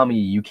 don't tell me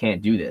you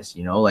can't do this,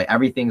 you know? Like,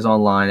 everything's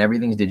online,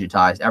 everything's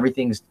digitized,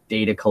 everything's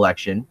data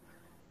collection.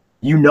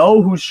 You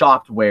know who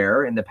shopped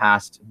where in the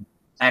past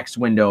X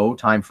window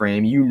time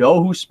frame. You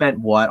know who spent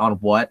what on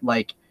what.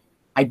 Like,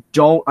 I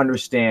don't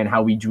understand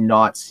how we do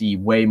not see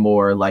way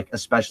more, like,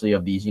 especially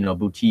of these, you know,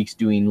 boutiques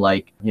doing,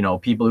 like, you know,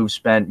 people who've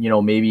spent, you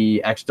know,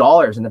 maybe X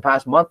dollars in the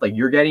past month. Like,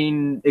 you're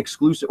getting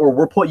exclusive, or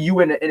we'll put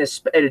you in a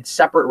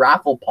separate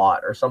raffle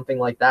pot or something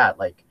like that.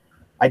 Like,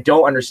 I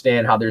don't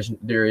understand how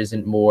there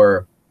isn't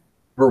more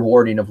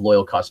rewarding of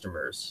loyal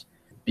customers,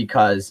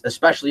 because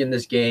especially in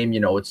this game, you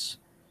know, it's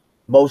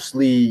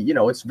mostly, you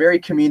know, it's very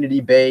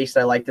community based.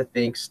 I like to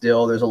think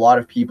still there's a lot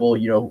of people,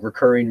 you know,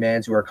 recurring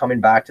mans who are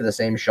coming back to the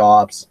same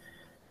shops,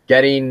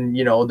 getting,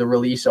 you know, the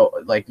release,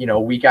 like, you know,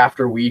 week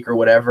after week or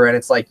whatever. And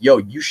it's like, yo,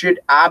 you should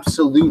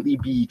absolutely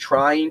be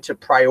trying to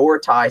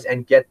prioritize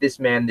and get this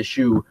man the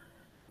shoe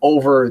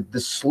over the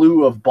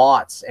slew of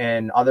bots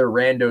and other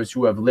randos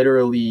who have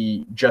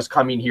literally just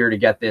coming here to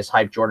get this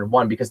hype Jordan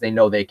 1 because they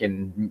know they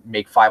can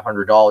make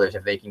 $500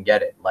 if they can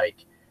get it.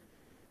 Like,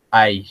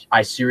 I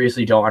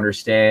seriously don't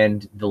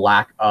understand the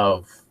lack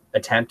of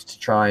attempt to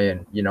try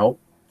and, you know,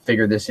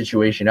 figure this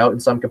situation out in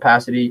some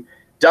capacity.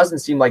 Doesn't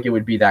seem like it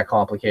would be that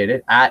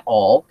complicated at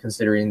all,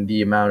 considering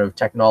the amount of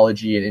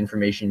technology and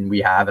information we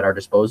have at our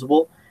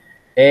disposal.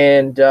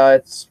 And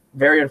it's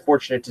very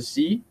unfortunate to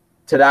see.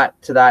 To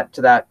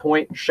that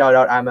point, shout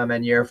out Ama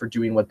Meniere for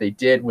doing what they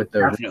did with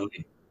the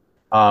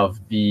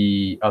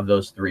of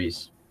those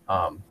threes.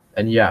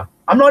 And yeah,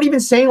 I'm not even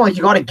saying like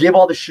you got to give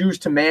all the shoes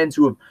to mans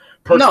who have.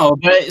 No,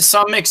 but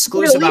some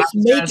exclusive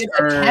access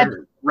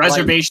or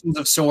reservations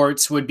of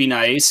sorts would be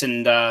nice.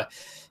 And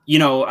you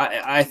know,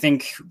 I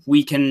think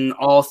we can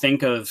all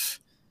think of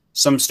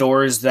some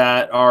stores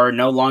that are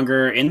no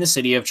longer in the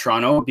city of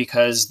Toronto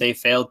because they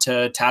failed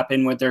to tap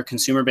in with their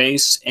consumer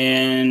base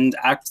and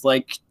act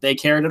like they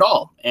cared at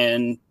all.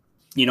 And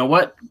you know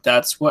what?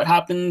 That's what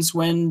happens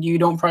when you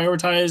don't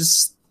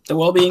prioritize the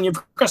well-being of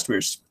your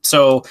customers.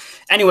 So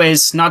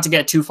anyways, not to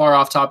get too far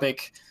off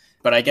topic,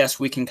 but I guess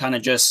we can kind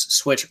of just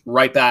switch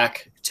right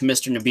back to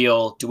Mr.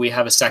 Nabil. Do we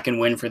have a second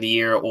win for the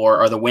year, or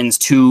are the wins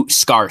too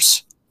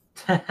scarce?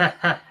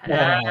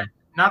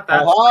 Not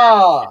that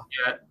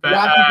yet, but you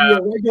have to be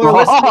a regular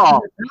listener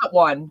to that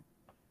one.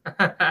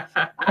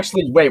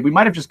 Actually, wait, we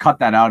might have just cut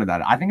that out of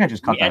that. I think I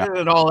just cut that out.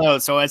 Edited it all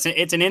out, so it's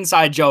an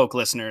inside joke,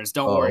 listeners.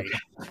 Don't worry.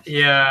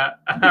 Yeah,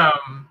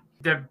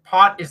 the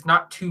pot is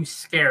not too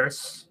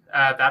scarce.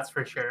 That's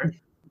for sure.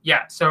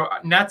 Yeah, so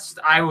next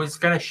I was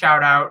going to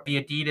shout out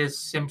the Adidas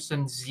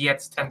Simpsons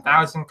ZX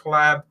 10,000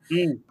 collab.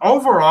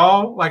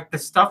 Overall, like the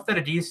stuff that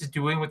Adidas is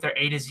doing with their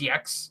A to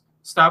ZX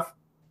stuff,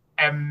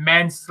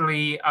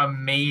 immensely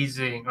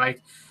amazing.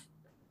 Like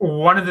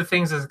one of the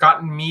things that's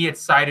gotten me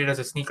excited as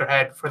a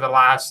sneakerhead for the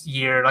last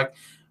year, like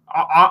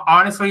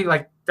honestly,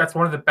 like that's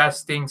one of the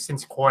best things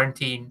since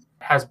quarantine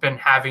has been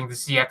having the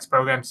ZX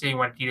program, seeing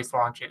when Adidas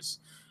launches.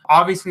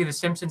 Obviously, the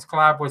Simpsons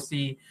collab was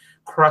the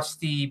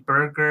Krusty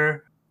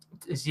Burger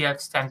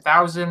ZX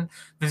 10,000.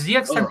 The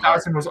ZX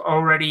 10,000 was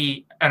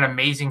already an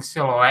amazing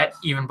silhouette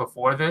even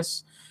before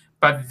this,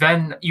 but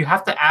then you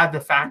have to add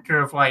the factor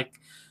of like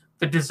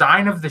the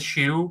design of the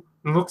shoe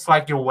looks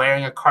like you're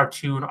wearing a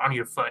cartoon on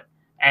your foot.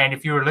 And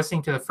if you were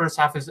listening to the first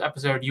half of this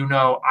episode, you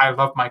know I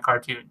love my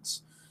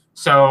cartoons.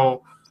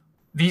 So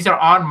these are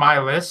on my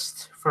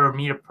list for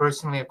me to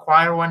personally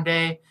acquire one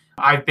day.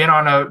 I've been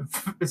on a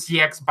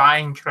ZX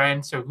buying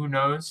trend, so who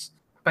knows?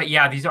 But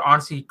yeah, these are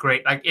honestly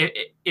great. Like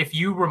if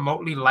you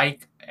remotely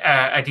like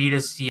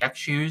Adidas ZX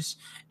shoes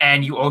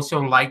and you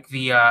also like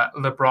the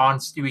LeBron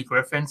Stewie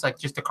Griffins, like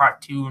just the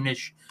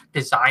cartoonish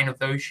design of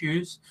those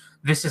shoes,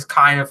 this is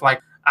kind of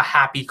like a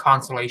happy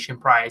consolation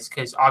prize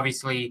because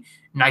obviously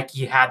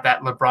Nike had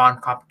that LeBron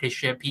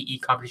competition, PE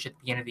competition at the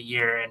beginning of the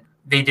year, and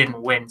they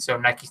didn't win, so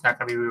Nike's not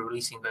going to be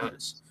re-releasing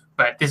those.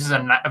 But this is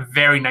a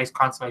very nice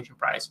consolation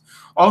prize.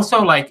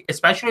 Also, like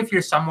especially if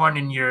you're someone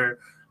in your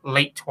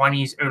late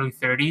 20s, early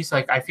 30s,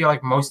 like I feel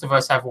like most of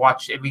us have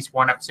watched at least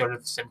one episode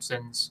of The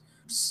Simpsons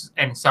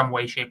in some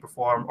way, shape, or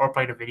form, or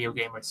played a video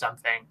game or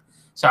something.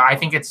 So I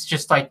think it's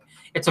just like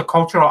it's a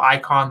cultural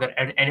icon that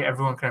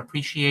everyone can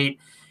appreciate.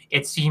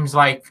 It seems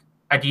like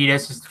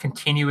Adidas is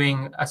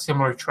continuing a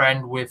similar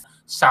trend with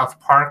South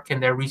Park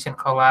and their recent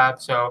collab.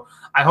 So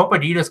I hope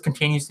Adidas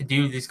continues to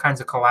do these kinds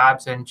of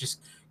collabs and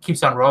just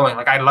keeps on rolling.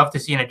 Like I'd love to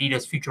see an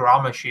Adidas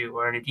Futurama shoe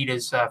or an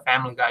Adidas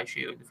Family Guy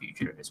shoe in the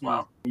future as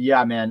well.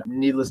 Yeah, man.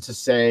 Needless to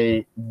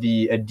say,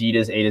 the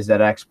Adidas A to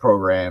ZX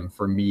program,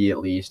 for me at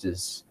least,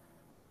 is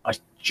a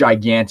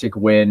gigantic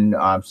win.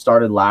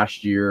 Started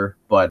last year,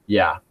 but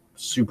yeah,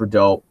 super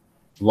dope.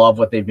 Love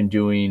what they've been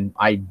doing.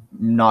 I'm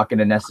not going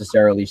to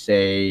necessarily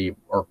say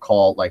or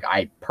call, like,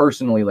 I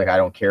personally, like, I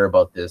don't care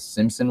about this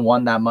Simpson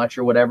one that much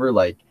or whatever.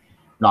 Like,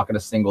 not going to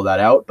single that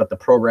out, but the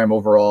program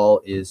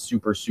overall is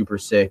super, super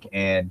sick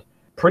and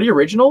pretty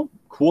original.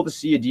 Cool to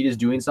see Adidas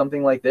doing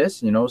something like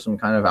this, you know, some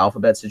kind of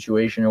alphabet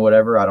situation or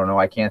whatever. I don't know.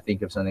 I can't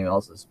think of something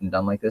else that's been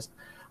done like this.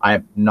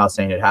 I'm not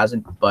saying it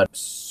hasn't, but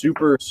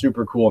super,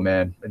 super cool,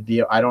 man.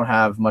 I don't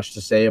have much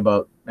to say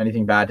about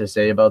anything bad to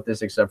say about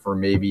this, except for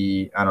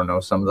maybe, I don't know,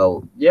 some of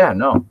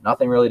the,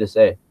 nothing really to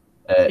say.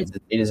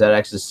 The A to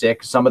ZX is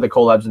sick. Some of the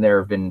collabs in there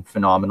have been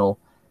phenomenal.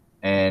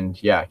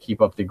 And yeah,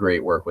 keep up the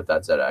great work with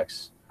that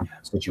ZX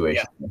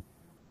situation.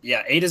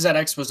 Yeah, A to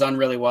ZX was done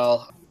really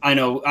well. I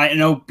know,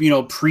 you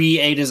know, pre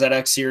A to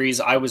ZX series,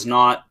 I was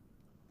not,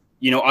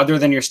 you know, other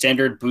than your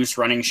standard Boost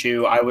running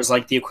shoe, I was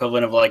like the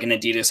equivalent of like an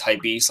Adidas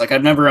Hypebeast. Like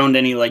I've never owned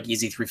any like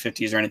Yeezy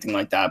 350s or anything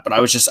like that, but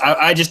I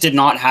just did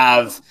not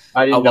have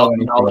a wealth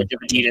of knowledge of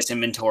Adidas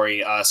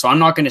inventory. So I'm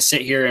not going to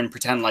sit here and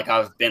pretend like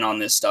I've been on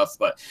this stuff,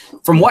 but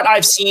from what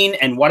I've seen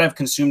and what I've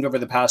consumed over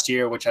the past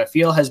year, which I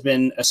feel has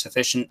been a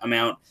sufficient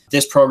amount,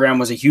 this program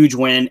was a huge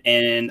win.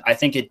 And I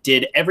think it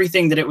did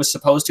everything that it was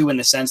supposed to in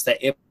the sense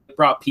that it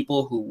brought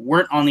people who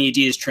weren't on the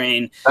Adidas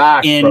train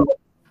in,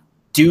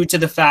 due to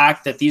the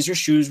fact that these are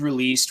shoes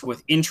released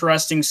with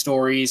interesting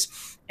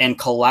stories and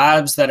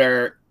collabs that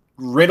are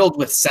riddled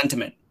with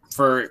sentiment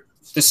for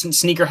the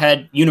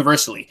sneakerhead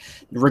universally,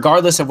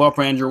 regardless of what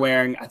brand you're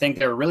wearing. I think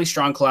they're really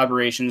strong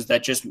collaborations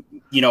that just,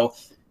 you know,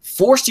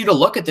 forced you to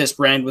look at this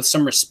brand with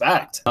some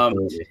respect.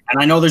 And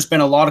I know there's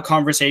been a lot of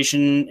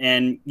conversation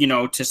and, you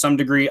know, to some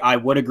degree, I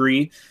would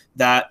agree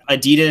that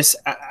Adidas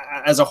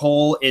as a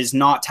whole is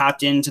not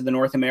tapped into the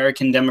North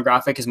American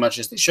demographic as much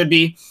as they should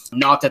be.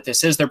 Not that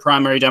this is their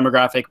primary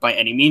demographic by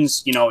any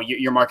means. You know,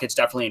 your market's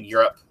definitely in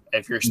Europe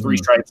if you're Three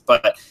Stripes,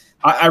 but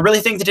I really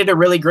think they did a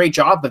really great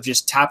job of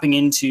just tapping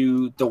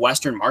into the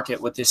Western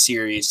market with this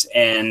series.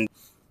 And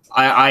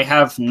I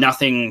have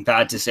nothing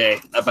bad to say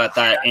about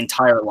that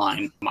entire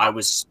line. I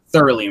was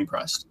thoroughly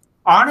impressed.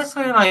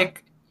 Honestly,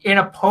 like in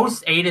a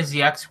post A to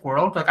ZX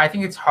world, like I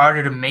think it's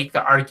harder to make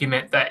the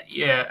argument that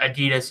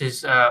Adidas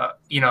is,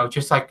 you know,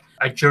 just like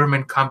a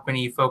German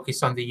company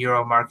focused on the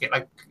Euro market.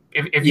 Like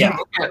if you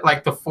look at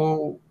like the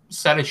full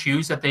set of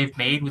shoes that they've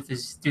made with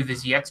this through the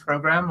ZX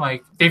program,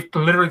 like they've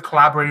literally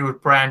collaborated with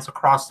brands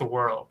across the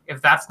world.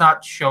 If that's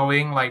not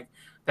showing like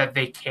that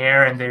they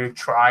care and they're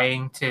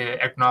trying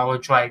to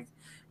acknowledge like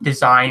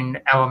design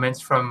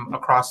elements from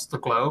across the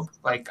globe,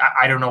 like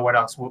I don't know what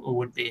else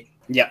would be.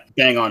 Yeah,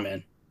 bang on,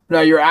 man. No,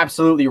 you're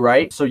absolutely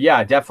right. So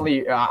yeah,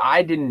 definitely.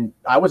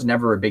 I was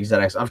never a big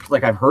ZX.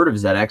 I've heard of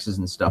ZXs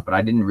and stuff, but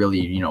I didn't really,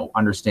 you know,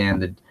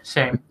 understand the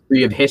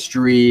degree of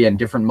history and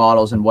different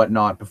models and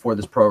whatnot before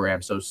this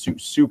program. So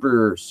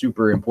super,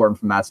 super important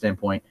from that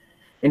standpoint.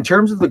 In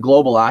terms of the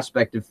global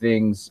aspect of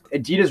things,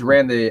 Adidas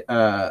ran the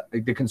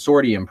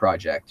consortium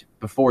project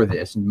before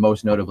this, and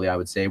most notably, I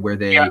would say, where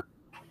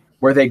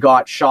they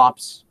got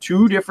shops,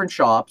 2 different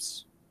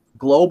shops,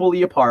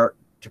 globally apart,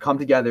 to come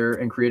together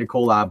and create a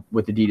collab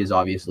with Adidas,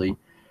 obviously.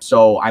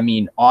 So, I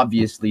mean,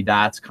 obviously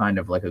that's kind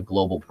of like a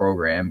global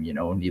program, you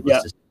know,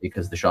 needless to say,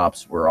 because the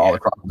shops were all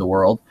across the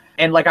world.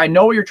 And like, I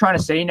know what you're trying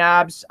to say,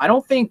 Nabs. I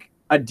don't think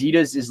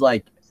Adidas is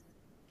like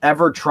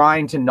ever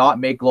trying to not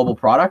make global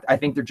product. I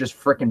think they're just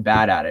freaking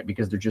bad at it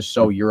because they're just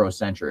so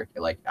Eurocentric.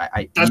 Like,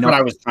 that's what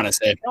I was trying to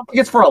say. I don't think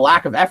it's for a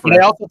lack of effort. I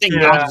also think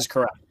Nabs is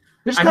correct.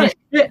 This kind of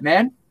shit,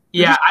 man.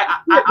 Yeah,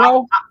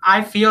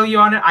 I feel you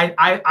on it.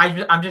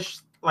 I'm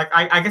just like,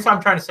 I guess what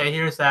I'm trying to say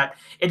here is that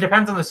it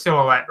depends on the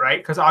silhouette, right?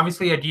 Because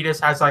obviously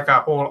Adidas has like a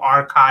whole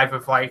archive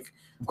of like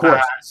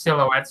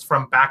silhouettes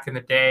from back in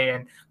the day,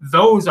 and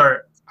those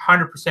are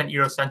 100%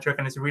 Eurocentric,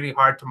 and it's really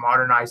hard to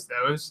modernize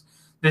those.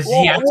 The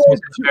ZX was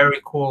a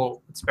very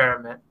cool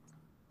experiment.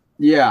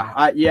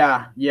 I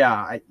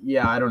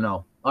don't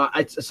know.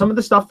 Some of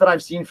the stuff that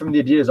I've seen from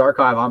the Adidas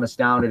archive, I'm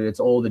astounded. It's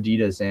old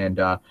Adidas, and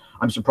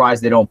I'm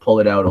surprised they don't pull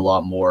it out a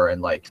lot more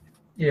and like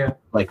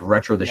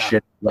retro the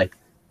shit. Like,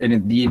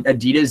 and the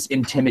Adidas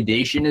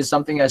Intimidation is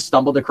something I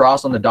stumbled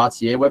across on the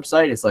 .ca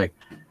website. It's like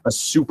a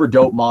super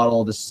dope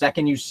model. The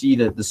second you see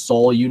the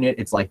sole unit,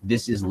 it's like,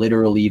 this is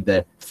literally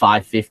the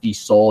 550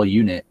 sole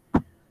unit,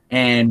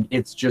 and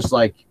it's just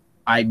like,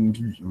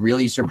 I'm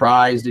really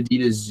surprised,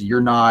 Adidas, you're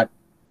not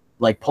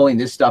like pulling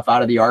this stuff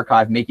out of the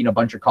archive, making a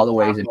bunch of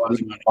colorways and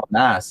putting it on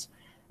mass,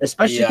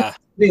 especially if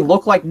they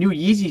look like new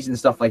Yeezys and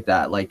stuff like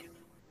that. Like,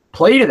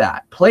 play to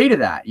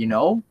that, you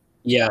know?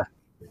 Yeah.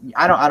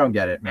 I don't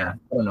get it, man.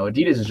 I don't know.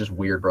 Adidas is just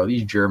weird, bro.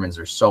 These Germans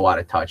are so out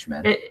of touch,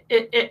 man.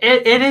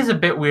 It is a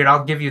bit weird.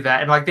 I'll give you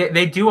that. And like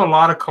they do a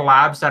lot of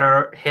collabs that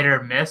are hit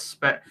or miss,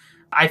 but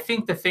I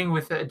think the thing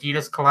with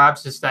Adidas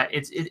collabs is that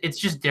it's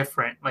just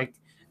different. Like,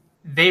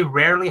 they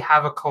rarely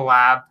have a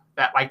collab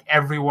that like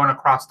everyone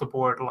across the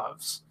board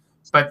loves,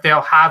 but they'll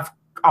have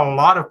a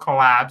lot of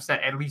collabs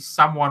that at least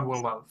someone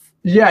will love.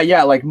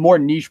 Yeah, like more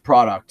niche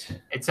product.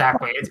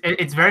 Exactly.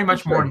 It's very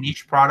much more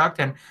niche product,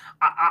 and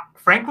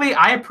frankly,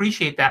 I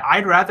appreciate that.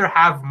 I'd rather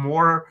have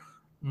more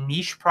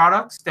niche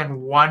products than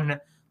one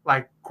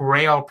like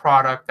grail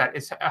product that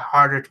is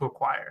harder to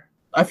acquire.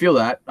 I feel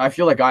that. I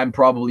feel like I'm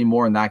probably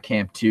more in that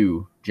camp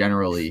too,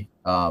 generally,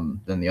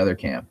 than the other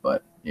camp.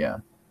 But yeah.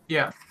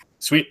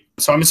 Sweet.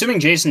 So I'm assuming,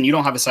 Jason, you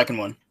don't have a second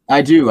one.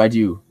 I do.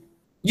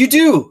 You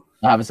do?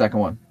 I have a second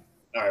one.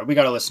 All right, we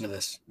got to listen to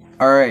this.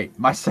 All right.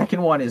 My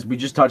second one is, we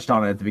just touched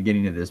on it at the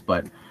beginning of this,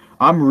 but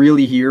I'm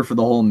really here for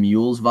the whole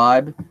mules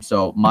vibe.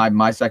 So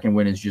my second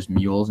win is just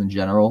mules in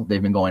general.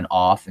 They've been going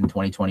off in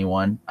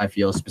 2021. I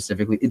feel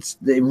specifically,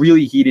 they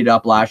really heated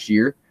up last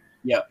year.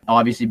 Yeah.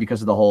 Obviously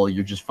because of the whole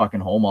you're just fucking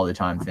home all the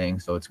time thing.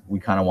 So we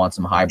kind of want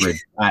some hybrid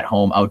at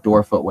home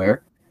outdoor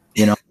footwear,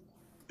 you know?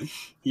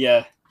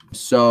 Yeah.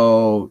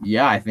 So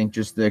yeah, I think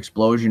just the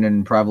explosion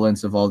and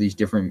prevalence of all these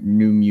different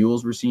new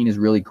mules we're seeing is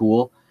really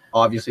cool.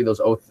 Obviously those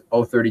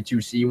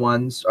 032C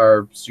ones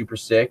are super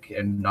sick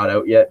and not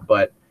out yet,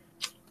 but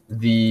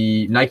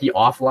the Nike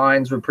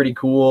offlines were pretty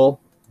cool.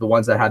 The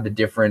ones that had the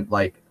different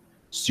like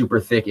super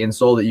thick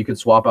insole that you could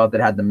swap out that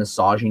had the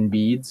massaging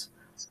beads,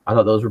 I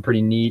thought those were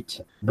pretty neat.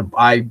 The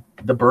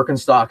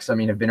Birkenstocks, I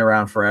mean, have been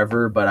around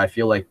forever, but I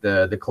feel like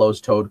the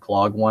closed-toed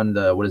clog one,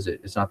 what is it?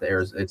 It's not the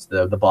Airs, it's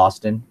the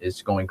Boston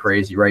is going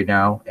crazy right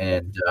now,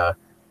 and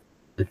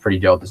it's pretty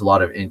dope. There's a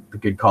lot of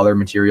good color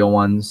material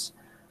ones.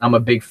 I'm a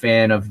big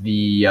fan of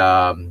the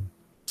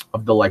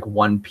like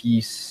one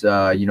piece,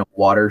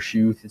 water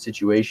shoe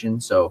situation.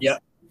 So yeah,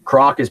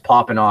 Croc is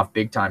popping off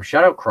big time.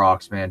 Shout out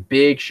Crocs, man.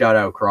 Big shout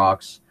out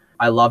Crocs.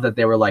 I love that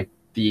they were like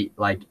the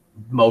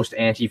most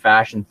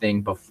anti-fashion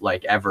thing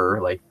before,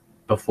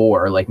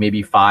 like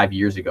maybe 5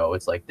 years ago.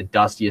 It's like the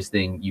dustiest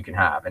thing you can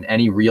have, and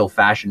any real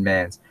fashion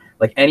man's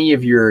like any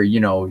of your, you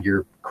know,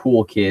 your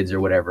cool kids or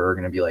whatever are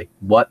going to be like,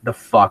 what the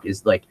fuck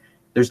is like,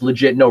 there's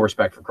legit no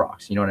respect for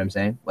Crocs. You know what I'm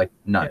saying? Like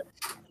none.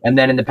 Yeah. And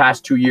then in the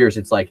past 2 years,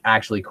 it's like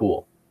actually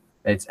cool.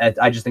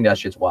 I just think that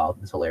shit's wild.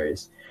 It's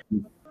hilarious.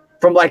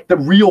 From like the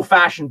real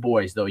fashion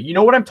boys though, you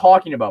know what I'm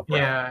talking about, bro?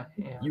 Yeah.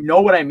 You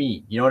know what I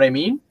mean? You know what I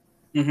mean?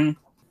 Mm-hmm.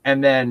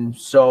 And then,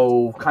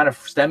 so kind of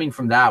stemming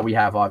from that, we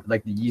have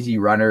like the Yeezy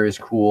Runner is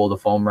cool. The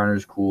Foam Runner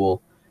is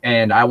cool.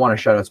 And I want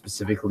to shout out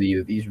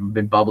specifically, these have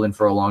been bubbling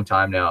for a long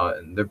time now,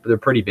 and they're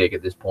pretty big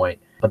at this point.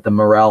 But the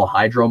Morel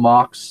Hydro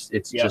Mox,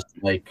 it's just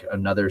like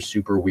another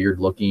super weird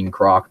looking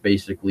Croc,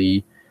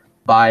 basically,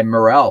 by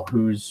Morel,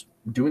 who's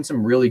doing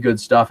some really good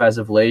stuff as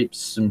of late.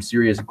 Some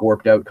serious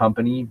gorped out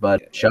company,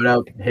 but shout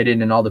out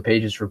Hidden and all the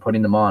pages for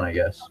putting them on, I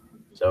guess.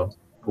 So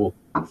cool.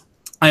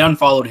 I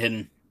unfollowed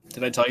Hidden.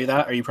 Did I tell you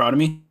that? Are you proud of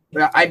me?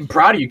 I'm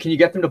proud of you. Can you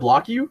get them to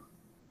block you?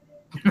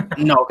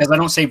 No, because I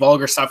don't say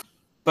vulgar stuff.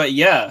 But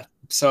yeah,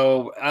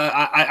 so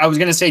I was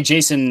going to say,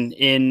 Jason,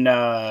 in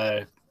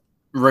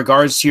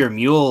regards to your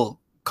mule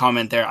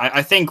comment there,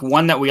 I think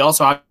one that we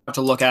also have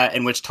to look at,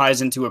 and which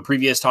ties into a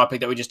previous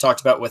topic that we just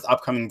talked about with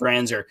upcoming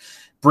brands, or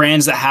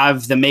brands that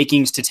have the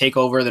makings to take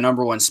over the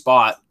number one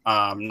spot.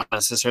 Not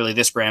necessarily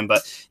this brand,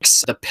 but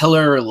the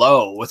Pillar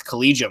Low with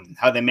Collegium,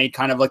 how they made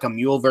kind of like a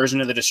mule version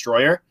of the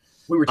Destroyer.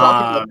 We were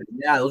talking about,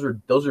 yeah,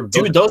 those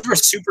were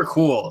super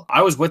cool.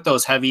 I was with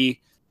those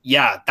heavy.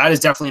 Yeah, that is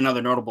definitely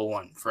another notable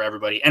one for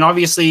everybody. And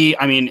obviously,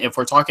 I mean, if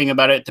we're talking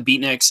about it, the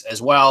Beatniks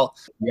as well.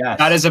 Yeah,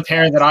 that is a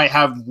pair that I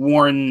have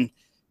worn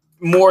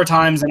more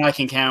times than I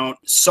can count.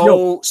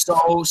 So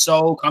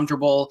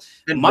comfortable.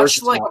 And much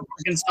versatile. Like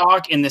a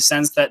Birkenstock in the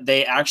sense that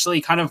they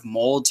actually kind of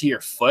mold to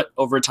your foot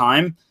over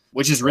time,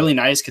 which is really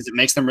nice because it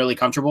makes them really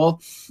comfortable.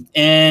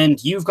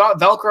 And you've got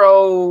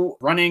Velcro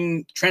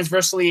running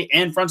transversely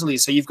and frontally.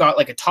 So you've got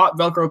like a top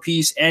Velcro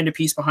piece and a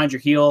piece behind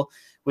your heel,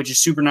 which is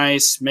super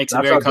nice. Makes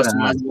it very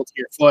customizable to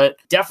your foot.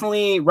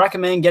 Definitely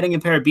recommend getting a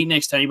pair of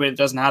Beatniks to anybody that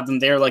doesn't have them.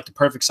 They're like the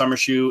perfect summer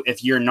shoe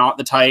if you're not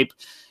the type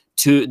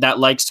that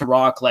likes to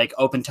rock like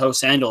open toe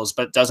sandals,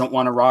 but doesn't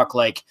want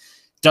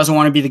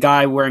to be the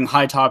guy wearing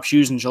high top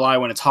shoes in July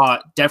when it's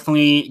hot.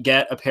 Definitely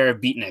get a pair of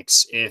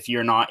Beatniks if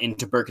you're not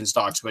into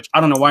Birkenstocks, which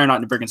I don't know why you're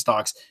not into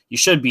Birkenstocks. You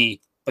should be,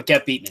 but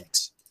get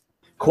Beatniks.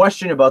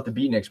 Question about the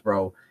Beatniks,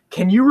 bro.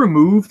 Can you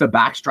remove the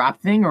backstrap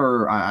thing,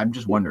 or I'm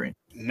just wondering?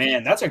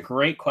 Man, that's a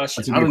great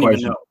question. I don't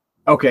even know.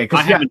 Okay,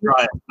 I haven't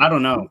tried. I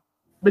don't know.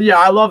 But yeah,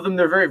 I love them.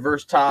 They're very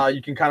versatile. You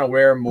can kind of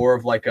wear more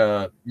of like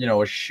a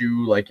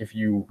shoe. Like if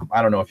you,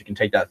 I don't know if you can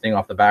take that thing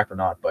off the back or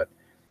not, but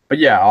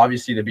yeah,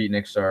 obviously the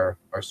Beatniks are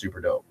super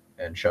dope.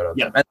 And shout out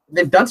to them. And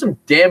they've done some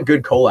damn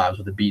good collabs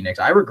with the Beatniks.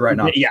 I regret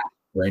not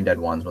Brain Dead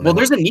ones. Well,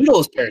 there's a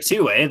Needles pair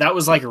too, eh? That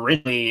was like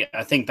originally,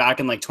 I think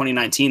back in like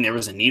 2019, there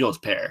was a Needles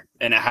pair,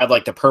 and it had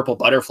like the purple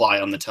butterfly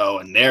on the toe,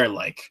 and they're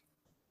like,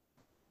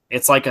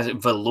 it's like a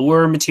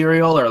velour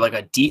material or like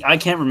I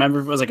can't remember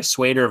if it was like a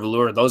suede or a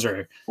velour. Those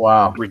are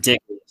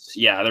ridiculous.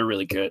 Yeah, they're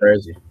really good.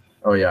 Crazy.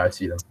 Oh yeah, I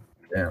see them.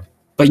 Damn.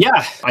 But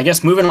yeah, I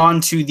guess moving on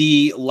to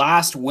the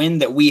last win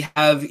that we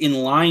have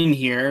in line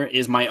here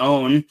is my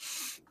own.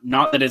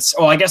 Not that it's,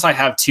 I guess I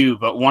have two,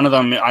 but one of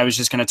them I was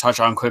just going to touch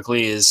on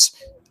quickly is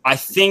I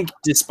think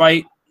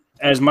despite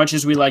as much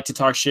as we like to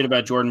talk shit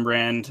about Jordan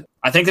Brand,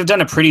 I think they've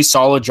done a pretty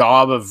solid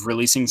job of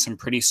releasing some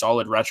pretty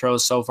solid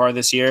retros so far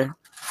this year.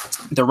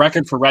 The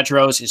record for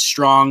retros is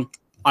strong.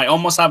 I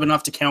almost have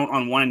enough to count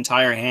on one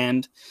entire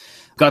hand.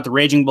 Got the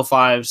Raging Bull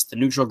 5s, the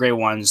Neutral Gray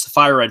 1s, the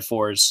Fire Red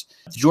 4s,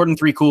 the Jordan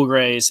 3 Cool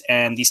Grays,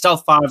 and the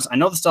Stealth 5s. I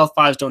know the Stealth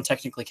 5s don't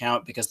technically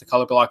count because the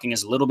color blocking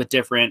is a little bit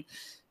different,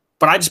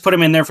 but I just put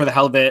them in there for the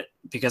hell of it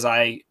because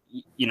I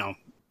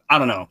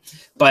don't know.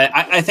 But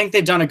I think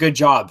they've done a good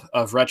job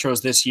of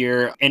retros this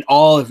year, and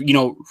all,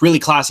 really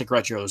classic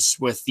retros,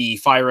 with the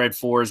Fire Red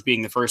 4s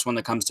being the first one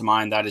that comes to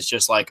mind. That is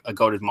just like a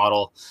goated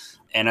model.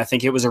 And I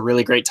think it was a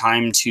really great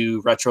time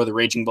to retro the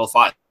Raging Bull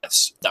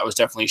 5s. That was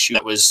definitely a shoe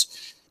that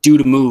was due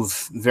to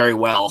move very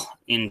well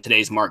in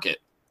today's market.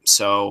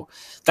 So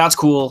that's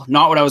cool.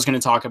 Not what I was going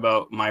to talk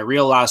about. My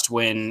real last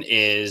win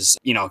is,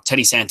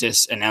 Teddy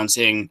Santis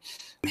announcing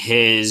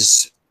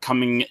his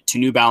coming to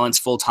New Balance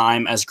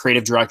full-time as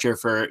creative director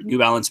for New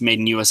Balance Made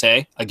in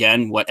USA.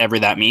 Again, whatever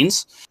that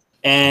means.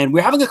 And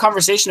we're having a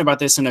conversation about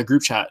this in a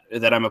group chat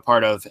that I'm a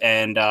part of.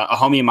 And a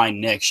homie of mine,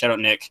 Nick, shout out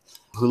Nick,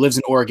 who lives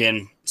in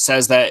Oregon,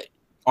 says that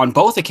on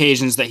both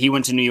occasions that he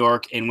went to New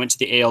York and went to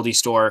the ALD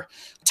store,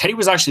 Teddy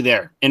was actually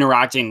there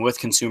interacting with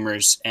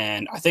consumers.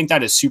 And I think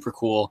that is super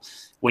cool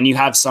when you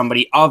have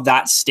somebody of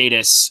that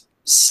status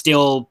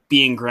still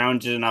being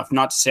grounded enough,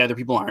 not to say other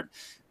people aren't,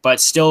 but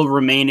still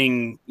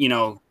remaining,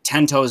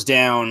 10 toes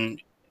down,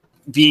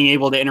 being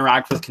able to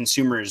interact with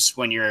consumers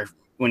when you're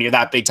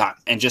that big time,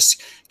 and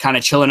just kind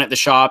of chilling at the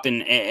shop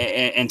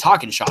and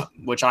talking shop,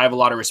 which I have a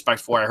lot of respect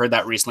for. I heard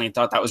that recently and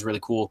thought that was really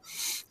cool.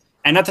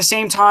 And at the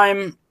same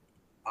time,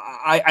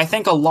 I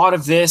think a lot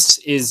of this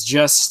is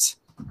just,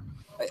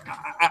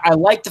 I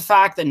like the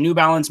fact that New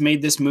Balance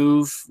made this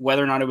move,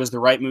 whether or not it was the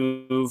right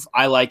move.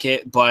 I like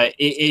it, but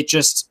it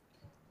just,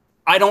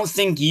 I don't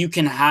think you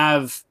can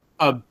have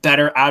a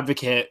better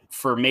advocate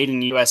for Made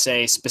in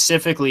USA,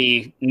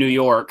 specifically New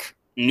York,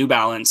 New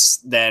Balance,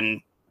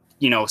 than,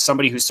 you know,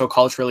 somebody who's so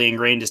culturally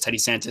ingrained as Teddy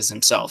Santis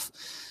himself.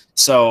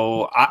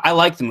 So I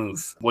like the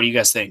move. What do you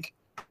guys think?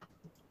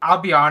 I'll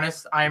be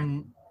honest,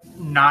 I'm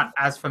not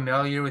as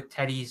familiar with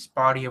Teddy's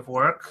body of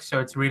work, so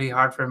it's really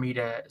hard for me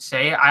to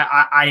say.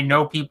 I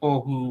know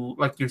people who,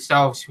 like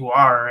yourselves, who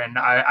are, and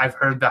I've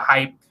heard the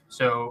hype,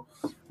 so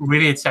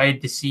really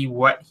excited to see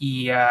what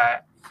he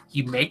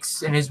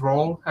makes in his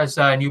role as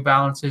New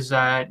Balance's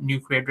new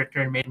creative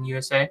director in Made in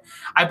USA.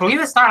 I believe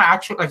it's not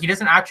actually, like, he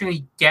doesn't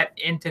actually get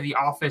into the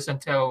office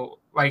until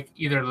like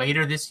either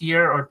later this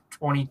year or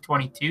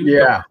 2022.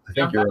 Yeah, I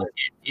think you're right.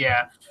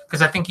 Yeah,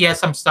 because I think he has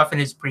some stuff in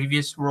his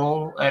previous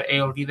role at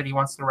ALD that he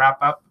wants to wrap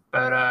up.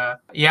 But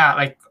yeah,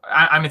 like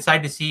I'm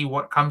excited to see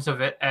what comes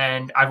of it,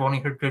 and I've only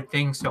heard good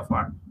things so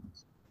far.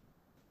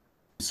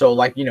 So,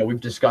 like, you know,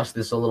 we've discussed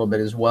this a little bit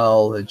as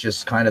well. It's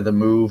just kind of the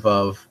move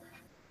of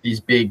these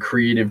big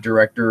creative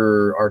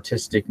director,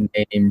 artistic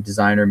name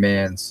designer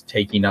mans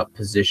taking up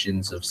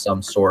positions of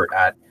some sort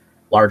at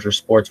larger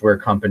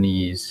sportswear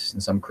companies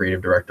in some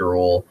creative director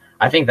role.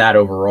 I think that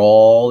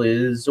overall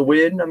is a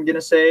win, I'm going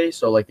to say.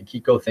 So like the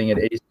Kiko thing at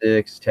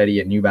ASICS, Teddy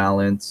at New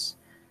Balance,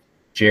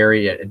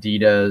 Jerry at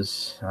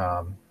Adidas,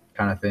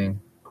 kind of thing.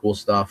 Cool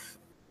stuff.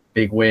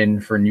 Big win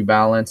for New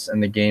Balance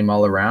and the game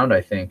all around, I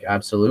think.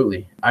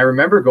 Absolutely. I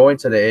remember going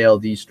to the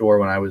ALD store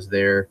when I was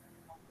there.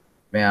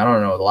 Man, I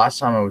don't know. The last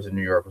time I was in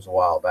New York was a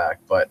while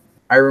back, but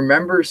I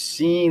remember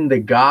seeing the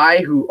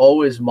guy who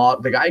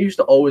used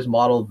to always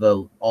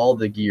model all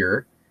the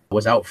gear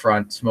was out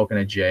front smoking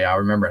a J. I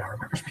remember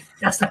it.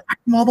 That's the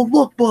from all the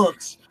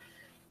lookbooks.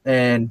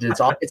 And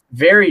it's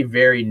very,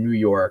 very New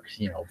York,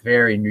 you know,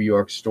 very New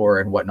York store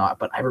and whatnot.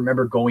 But I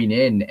remember going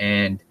in,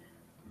 and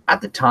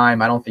at the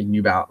time, I don't think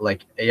New Balance,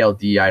 like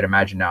ALD, I'd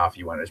imagine now if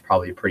you went, it was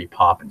probably a pretty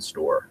poppin'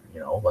 store,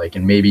 you know, like,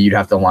 and maybe you'd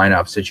have to line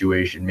up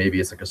situation. Maybe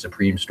it's like a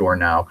Supreme store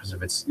now because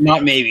of its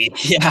not maybe.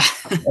 Yeah.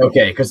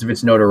 Okay. Because of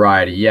its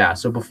notoriety. Yeah.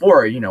 So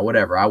before, you know,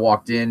 whatever, I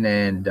walked in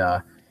and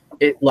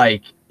it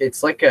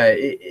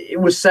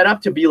was set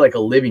up to be like a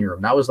living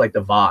room. That was like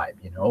the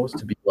vibe, you know, it was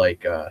to be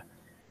like,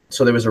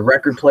 so there was a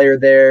record player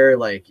there.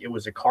 Like it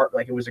was a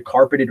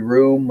carpeted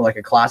room, like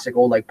a classic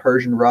old, like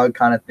Persian rug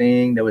kind of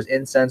thing. There was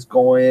incense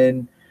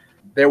going.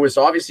 There was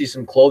obviously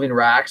some clothing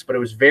racks, but it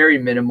was very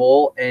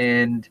minimal.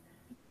 And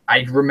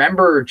I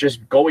remember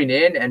just going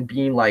in and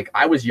being like,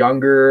 I was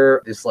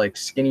younger, this like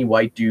skinny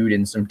white dude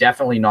in some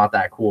definitely not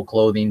that cool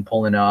clothing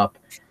pulling up.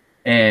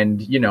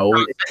 And, you know,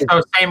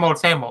 same old.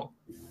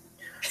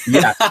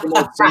 Yeah,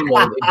 same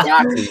old,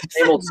 exactly.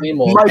 Same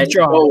old. And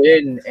you go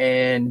in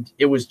and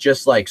it was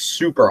just like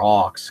super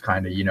aux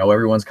kind of, you know,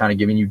 everyone's kind of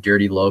giving you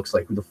dirty looks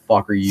like, who the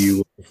fuck are you?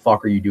 What the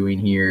fuck are you doing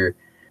here?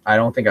 I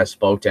don't think I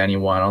spoke to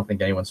anyone. I don't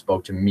think anyone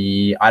spoke to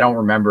me. I don't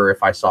remember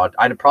if I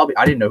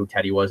didn't know who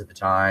Teddy was at the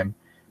time.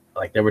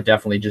 Like there were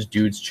definitely just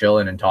dudes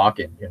chilling and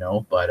talking, you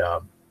know, but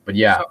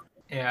yeah. So,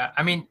 yeah,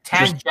 I mean,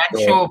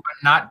 tangential,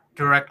 but not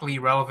directly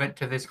relevant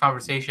to this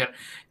conversation.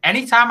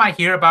 Anytime I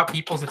hear about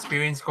people's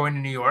experience going to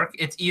New York,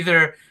 it's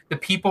either the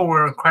people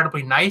were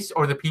incredibly nice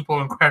or the people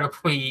were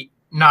incredibly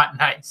not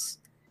nice.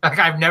 Like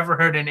I've never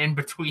heard an in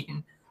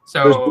between.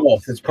 So there's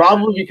both. It's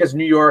probably because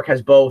New York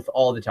has both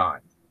all the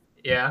time.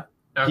 Yeah.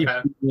 Okay.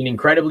 People being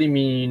incredibly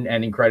mean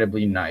and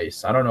incredibly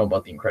nice. I don't know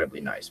about the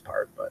incredibly nice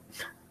part, but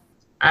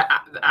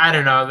I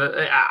don't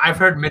know. I've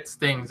heard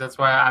mixed things. That's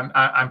why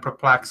I'm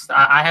perplexed.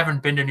 I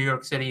haven't been to New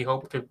York City.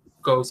 Hope to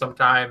go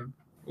sometime.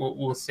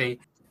 We'll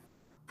see.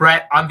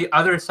 Brett, on the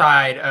other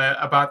side,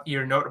 about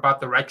your note about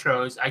the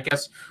retros, I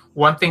guess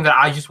one thing that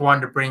I just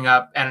wanted to bring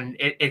up, and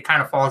it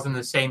kind of falls in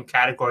the same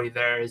category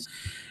there, is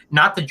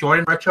not the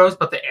Jordan retros,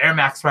 but the Air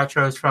Max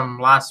retros from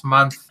last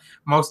month.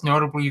 Most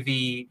notably,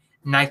 the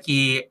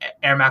Nike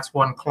Air Max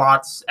 1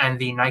 Clots and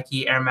the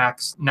Nike Air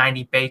Max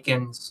 90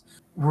 Bacons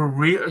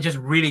were just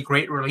really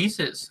great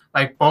releases.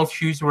 Like both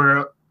shoes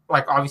were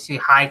like obviously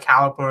high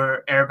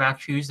caliber Air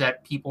Max shoes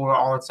that people were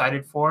all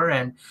excited for.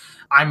 And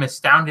I'm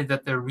astounded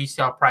that the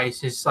resale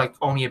price is like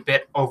only a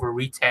bit over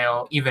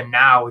retail. Even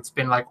now, it's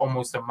been like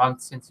almost a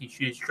month since these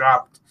shoes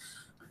dropped.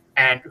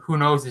 And who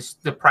knows,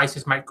 the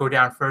prices might go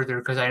down further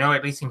because I know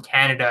at least in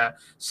Canada,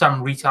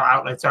 some retail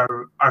outlets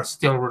are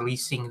still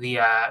releasing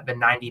the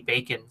 90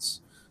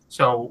 Bacons.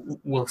 So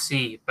we'll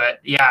see. But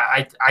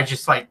yeah, I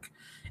just like,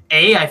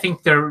 A, I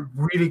think they're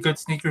really good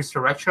sneakers to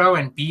retro.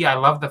 And B, I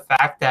love the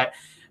fact that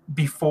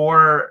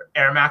before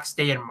Air Max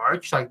Day in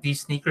March, like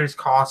these sneakers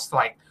cost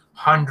like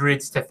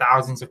hundreds to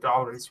thousands of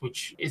dollars,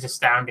 which is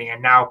astounding.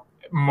 And now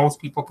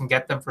most people can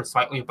get them for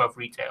slightly above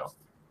retail.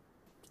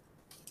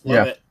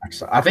 Yeah,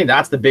 I think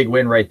that's the big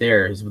win right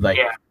there. Is like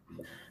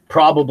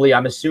probably,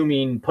 I'm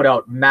assuming, put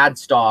out mad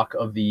stock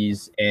of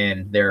these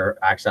and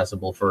they're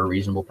accessible for a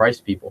reasonable price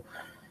to people.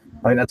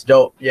 I think that's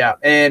dope. Yeah,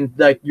 and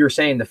like you're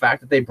saying, the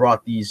fact that they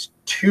brought these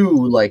two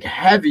like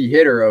heavy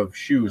hitter of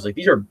shoes, like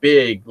these are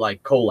big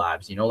like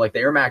collabs. You know, like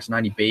the Air Max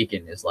 90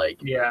 Bacon is like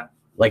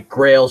like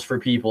grails for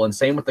people, and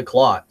same with the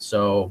Clot.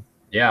 So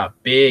yeah,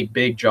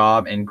 big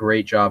job and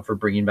great job for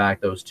bringing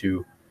back those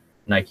two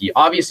Nike.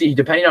 Obviously,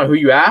 depending on who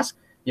you ask,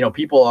 you know,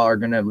 people are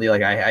gonna be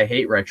like, I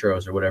hate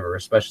retros or whatever,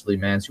 especially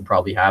mans who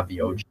probably have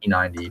the OG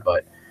 90,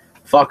 but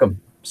fuck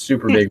them,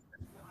 super big.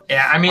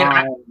 Yeah, I mean,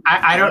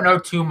 I don't know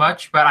too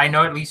much, but I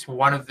know at least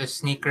one of the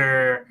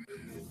sneaker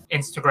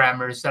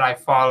Instagrammers that I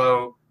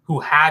follow who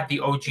had the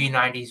OG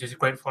 90s was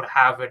grateful to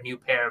have a new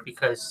pair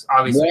because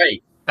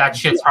obviously that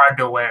shit's hard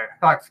to wear.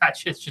 Like that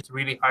shit's just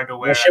really hard to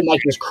wear. That shit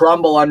might just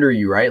crumble under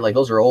you, right? Like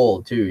those are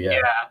old too. Yeah.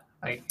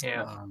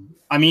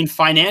 I mean,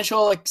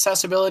 financial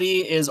accessibility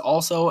is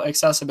also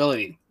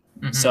accessibility.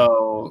 Mm-hmm.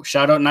 So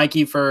shout out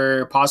Nike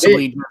for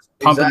possibly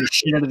pumping the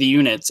shit out of the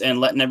units and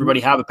letting everybody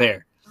have a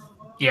pair.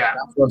 Yeah,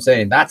 that's what I'm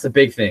saying. That's a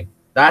big thing.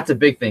 That's a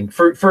big thing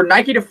for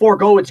Nike to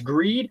forego its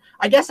greed.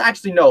 I guess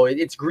actually no,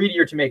 it's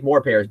greedier to make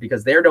more pairs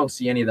because they don't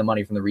see any of the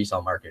money from the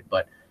resale market.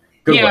 But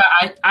good yeah,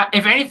 I,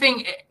 if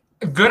anything,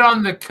 good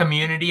on the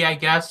community, I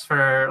guess,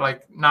 for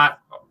like not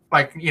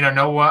like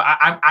no one.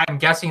 I'm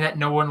guessing that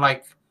no one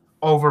like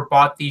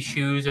overbought these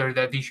shoes or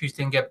that these shoes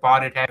didn't get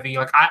bought at heavy.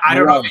 Like I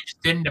don't know if it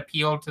just didn't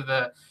appeal to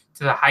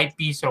the hype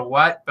beast or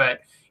what, but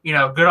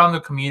good on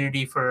the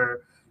community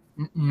for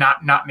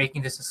not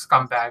making this a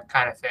scumbag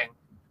kind of thing.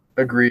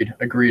 Agreed,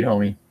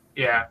 homie.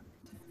 Yeah.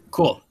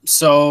 Cool.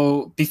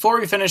 So before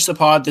we finish the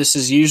pod, this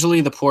is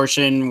usually the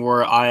portion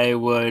where I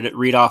would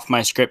read off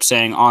my script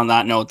saying, on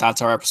that note,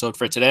 that's our episode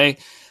for today.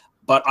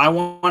 But I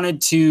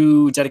wanted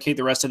to dedicate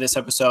the rest of this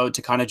episode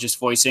to kind of just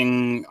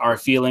voicing our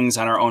feelings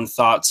and our own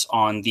thoughts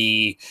on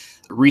the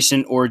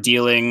recent we've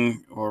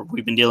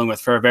been dealing with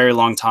for a very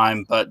long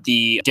time, but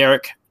the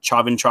Derek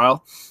Chauvin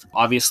trial,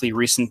 obviously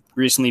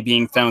recently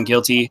being found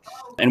guilty.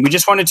 And we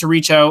just wanted to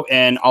reach out,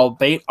 and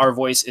albeit our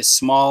voice is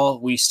small,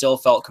 we still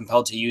felt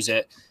compelled to use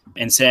it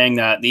in saying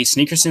that the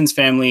Sneakersons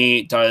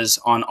family does,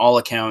 on all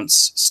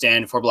accounts,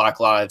 stand for Black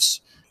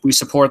lives. We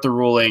support the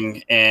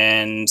ruling,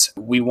 and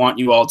we want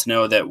you all to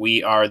know that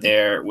we are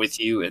there with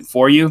you and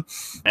for you.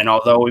 And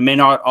although we may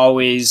not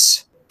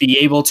always be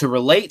able to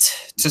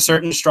relate to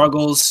certain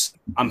struggles,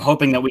 I'm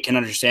hoping that we can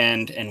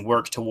understand and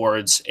work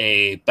towards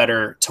a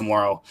better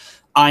tomorrow.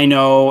 I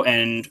know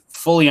and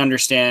fully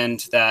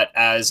understand that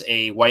as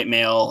a white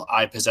male,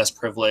 I possess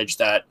privilege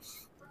that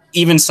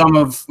even some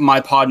of my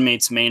pod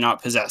mates may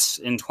not possess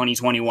in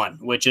 2021,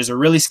 which is a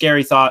really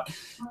scary thought,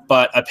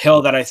 but a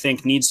pill that I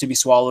think needs to be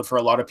swallowed for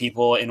a lot of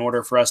people in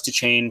order for us to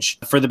change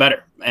for the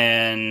better.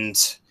 And,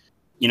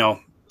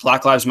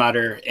 Black Lives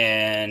Matter,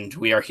 and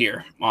we are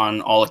here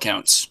on all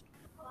accounts.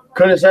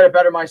 Couldn't have said it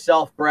better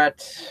myself,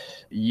 Brett.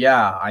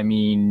 Yeah, I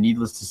mean,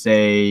 needless to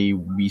say,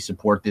 we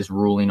support this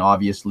ruling.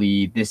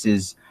 Obviously, this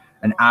is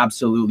an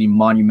absolutely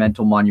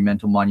monumental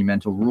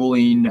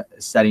ruling,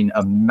 setting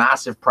a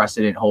massive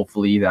precedent,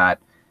 hopefully, that,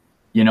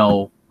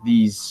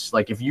 these,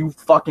 like, if you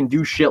fucking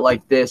do shit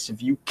like this,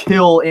 if you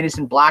kill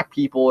innocent Black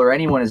people or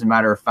anyone, as a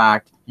matter of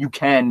fact, you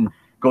can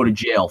go to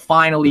jail.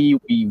 Finally,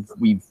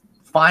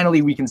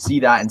 we can see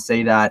that and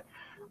say that.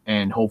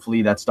 And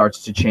hopefully that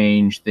starts to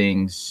change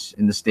things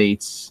in the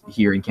States,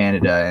 here in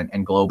Canada,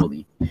 and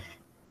globally.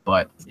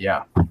 But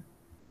yeah.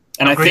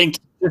 And I think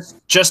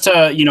just to,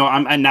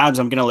 I'm Nabs,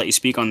 I'm going to let you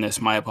speak on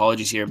this. My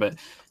apologies here, but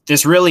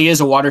this really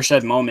is a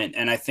watershed moment.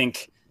 And I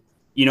think,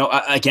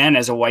 again,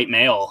 as a white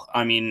male,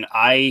 I mean,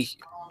 I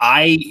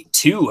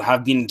too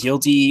have been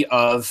guilty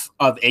of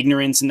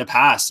ignorance in the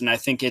past. And I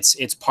think it's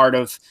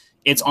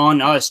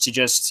on us to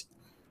just,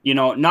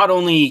 not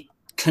only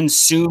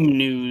consume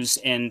news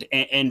and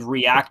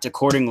react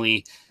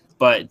accordingly,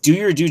 but do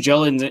your due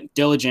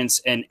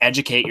diligence and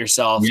educate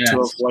yourself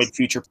to avoid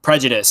future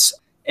prejudice.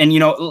 And,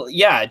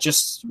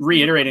 just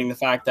reiterating the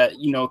fact that,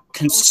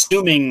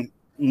 consuming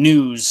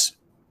news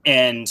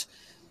and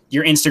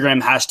your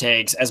Instagram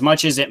hashtags, as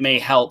much as it may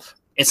help,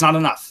 it's not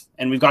enough.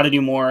 And we've got to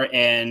do more,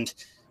 and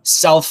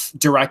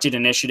self-directed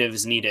initiative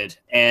is needed.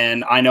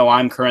 And I know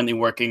I'm currently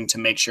working to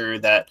make sure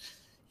that,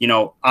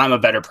 I'm a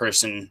better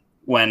person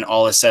when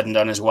all is said and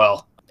done as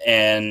well.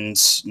 And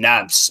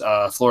Nabs,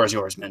 floor is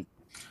yours, man.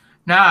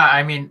 Nah,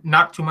 I mean,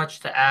 not too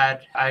much to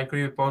add. I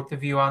agree with both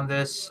of you on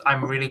this.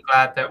 I'm really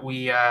glad that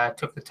we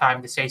took the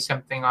time to say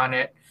something on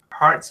it.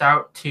 Hearts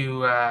out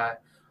to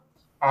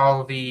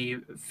all the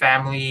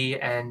family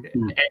and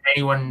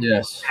anyone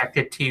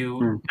connected to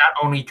not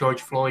only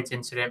George Floyd's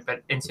incident,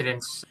 but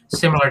incidents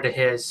similar to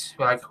his.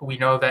 Like, we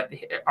know that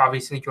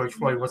obviously George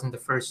Floyd wasn't the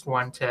first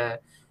one to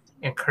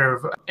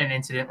incur an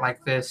incident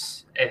like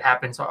this. It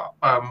happens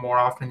more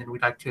often than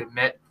we'd like to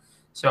admit.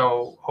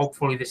 So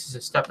hopefully this is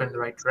a step in the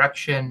right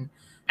direction.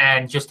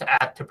 And just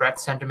to add to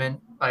Brett's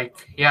sentiment,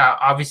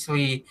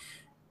 obviously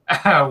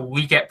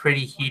we get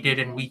pretty heated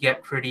and we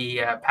get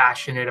pretty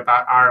passionate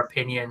about our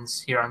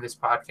opinions here on this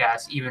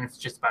podcast, even if it's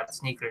just about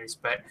sneakers.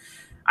 But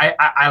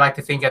I like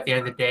to think at the end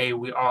of the day,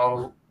 we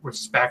all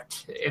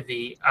respect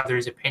the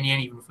other's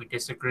opinion, even if we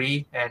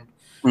disagree. And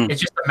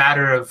it's just a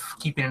matter of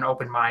keeping an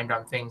open mind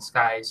on things,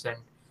 guys. And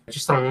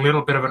just a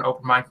little bit of an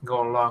open mind can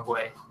go a long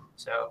way.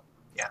 So,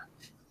 yeah.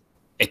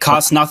 It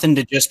costs nothing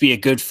to just be a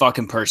good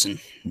fucking person.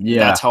 Yeah.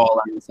 That's how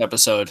I'll end this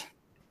episode.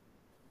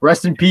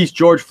 Rest in peace,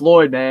 George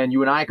Floyd, man.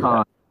 You an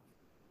icon.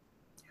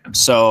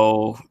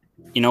 So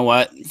you know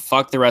what?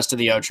 Fuck the rest of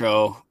the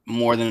outro.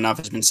 More than enough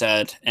has been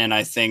said, and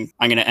I think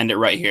I'm going to end it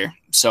right here.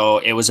 So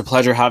it was a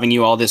pleasure having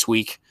you all this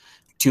week.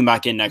 Tune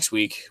back in next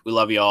week. We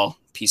love you all.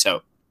 Peace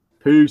out.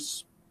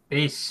 Peace.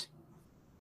 Peace.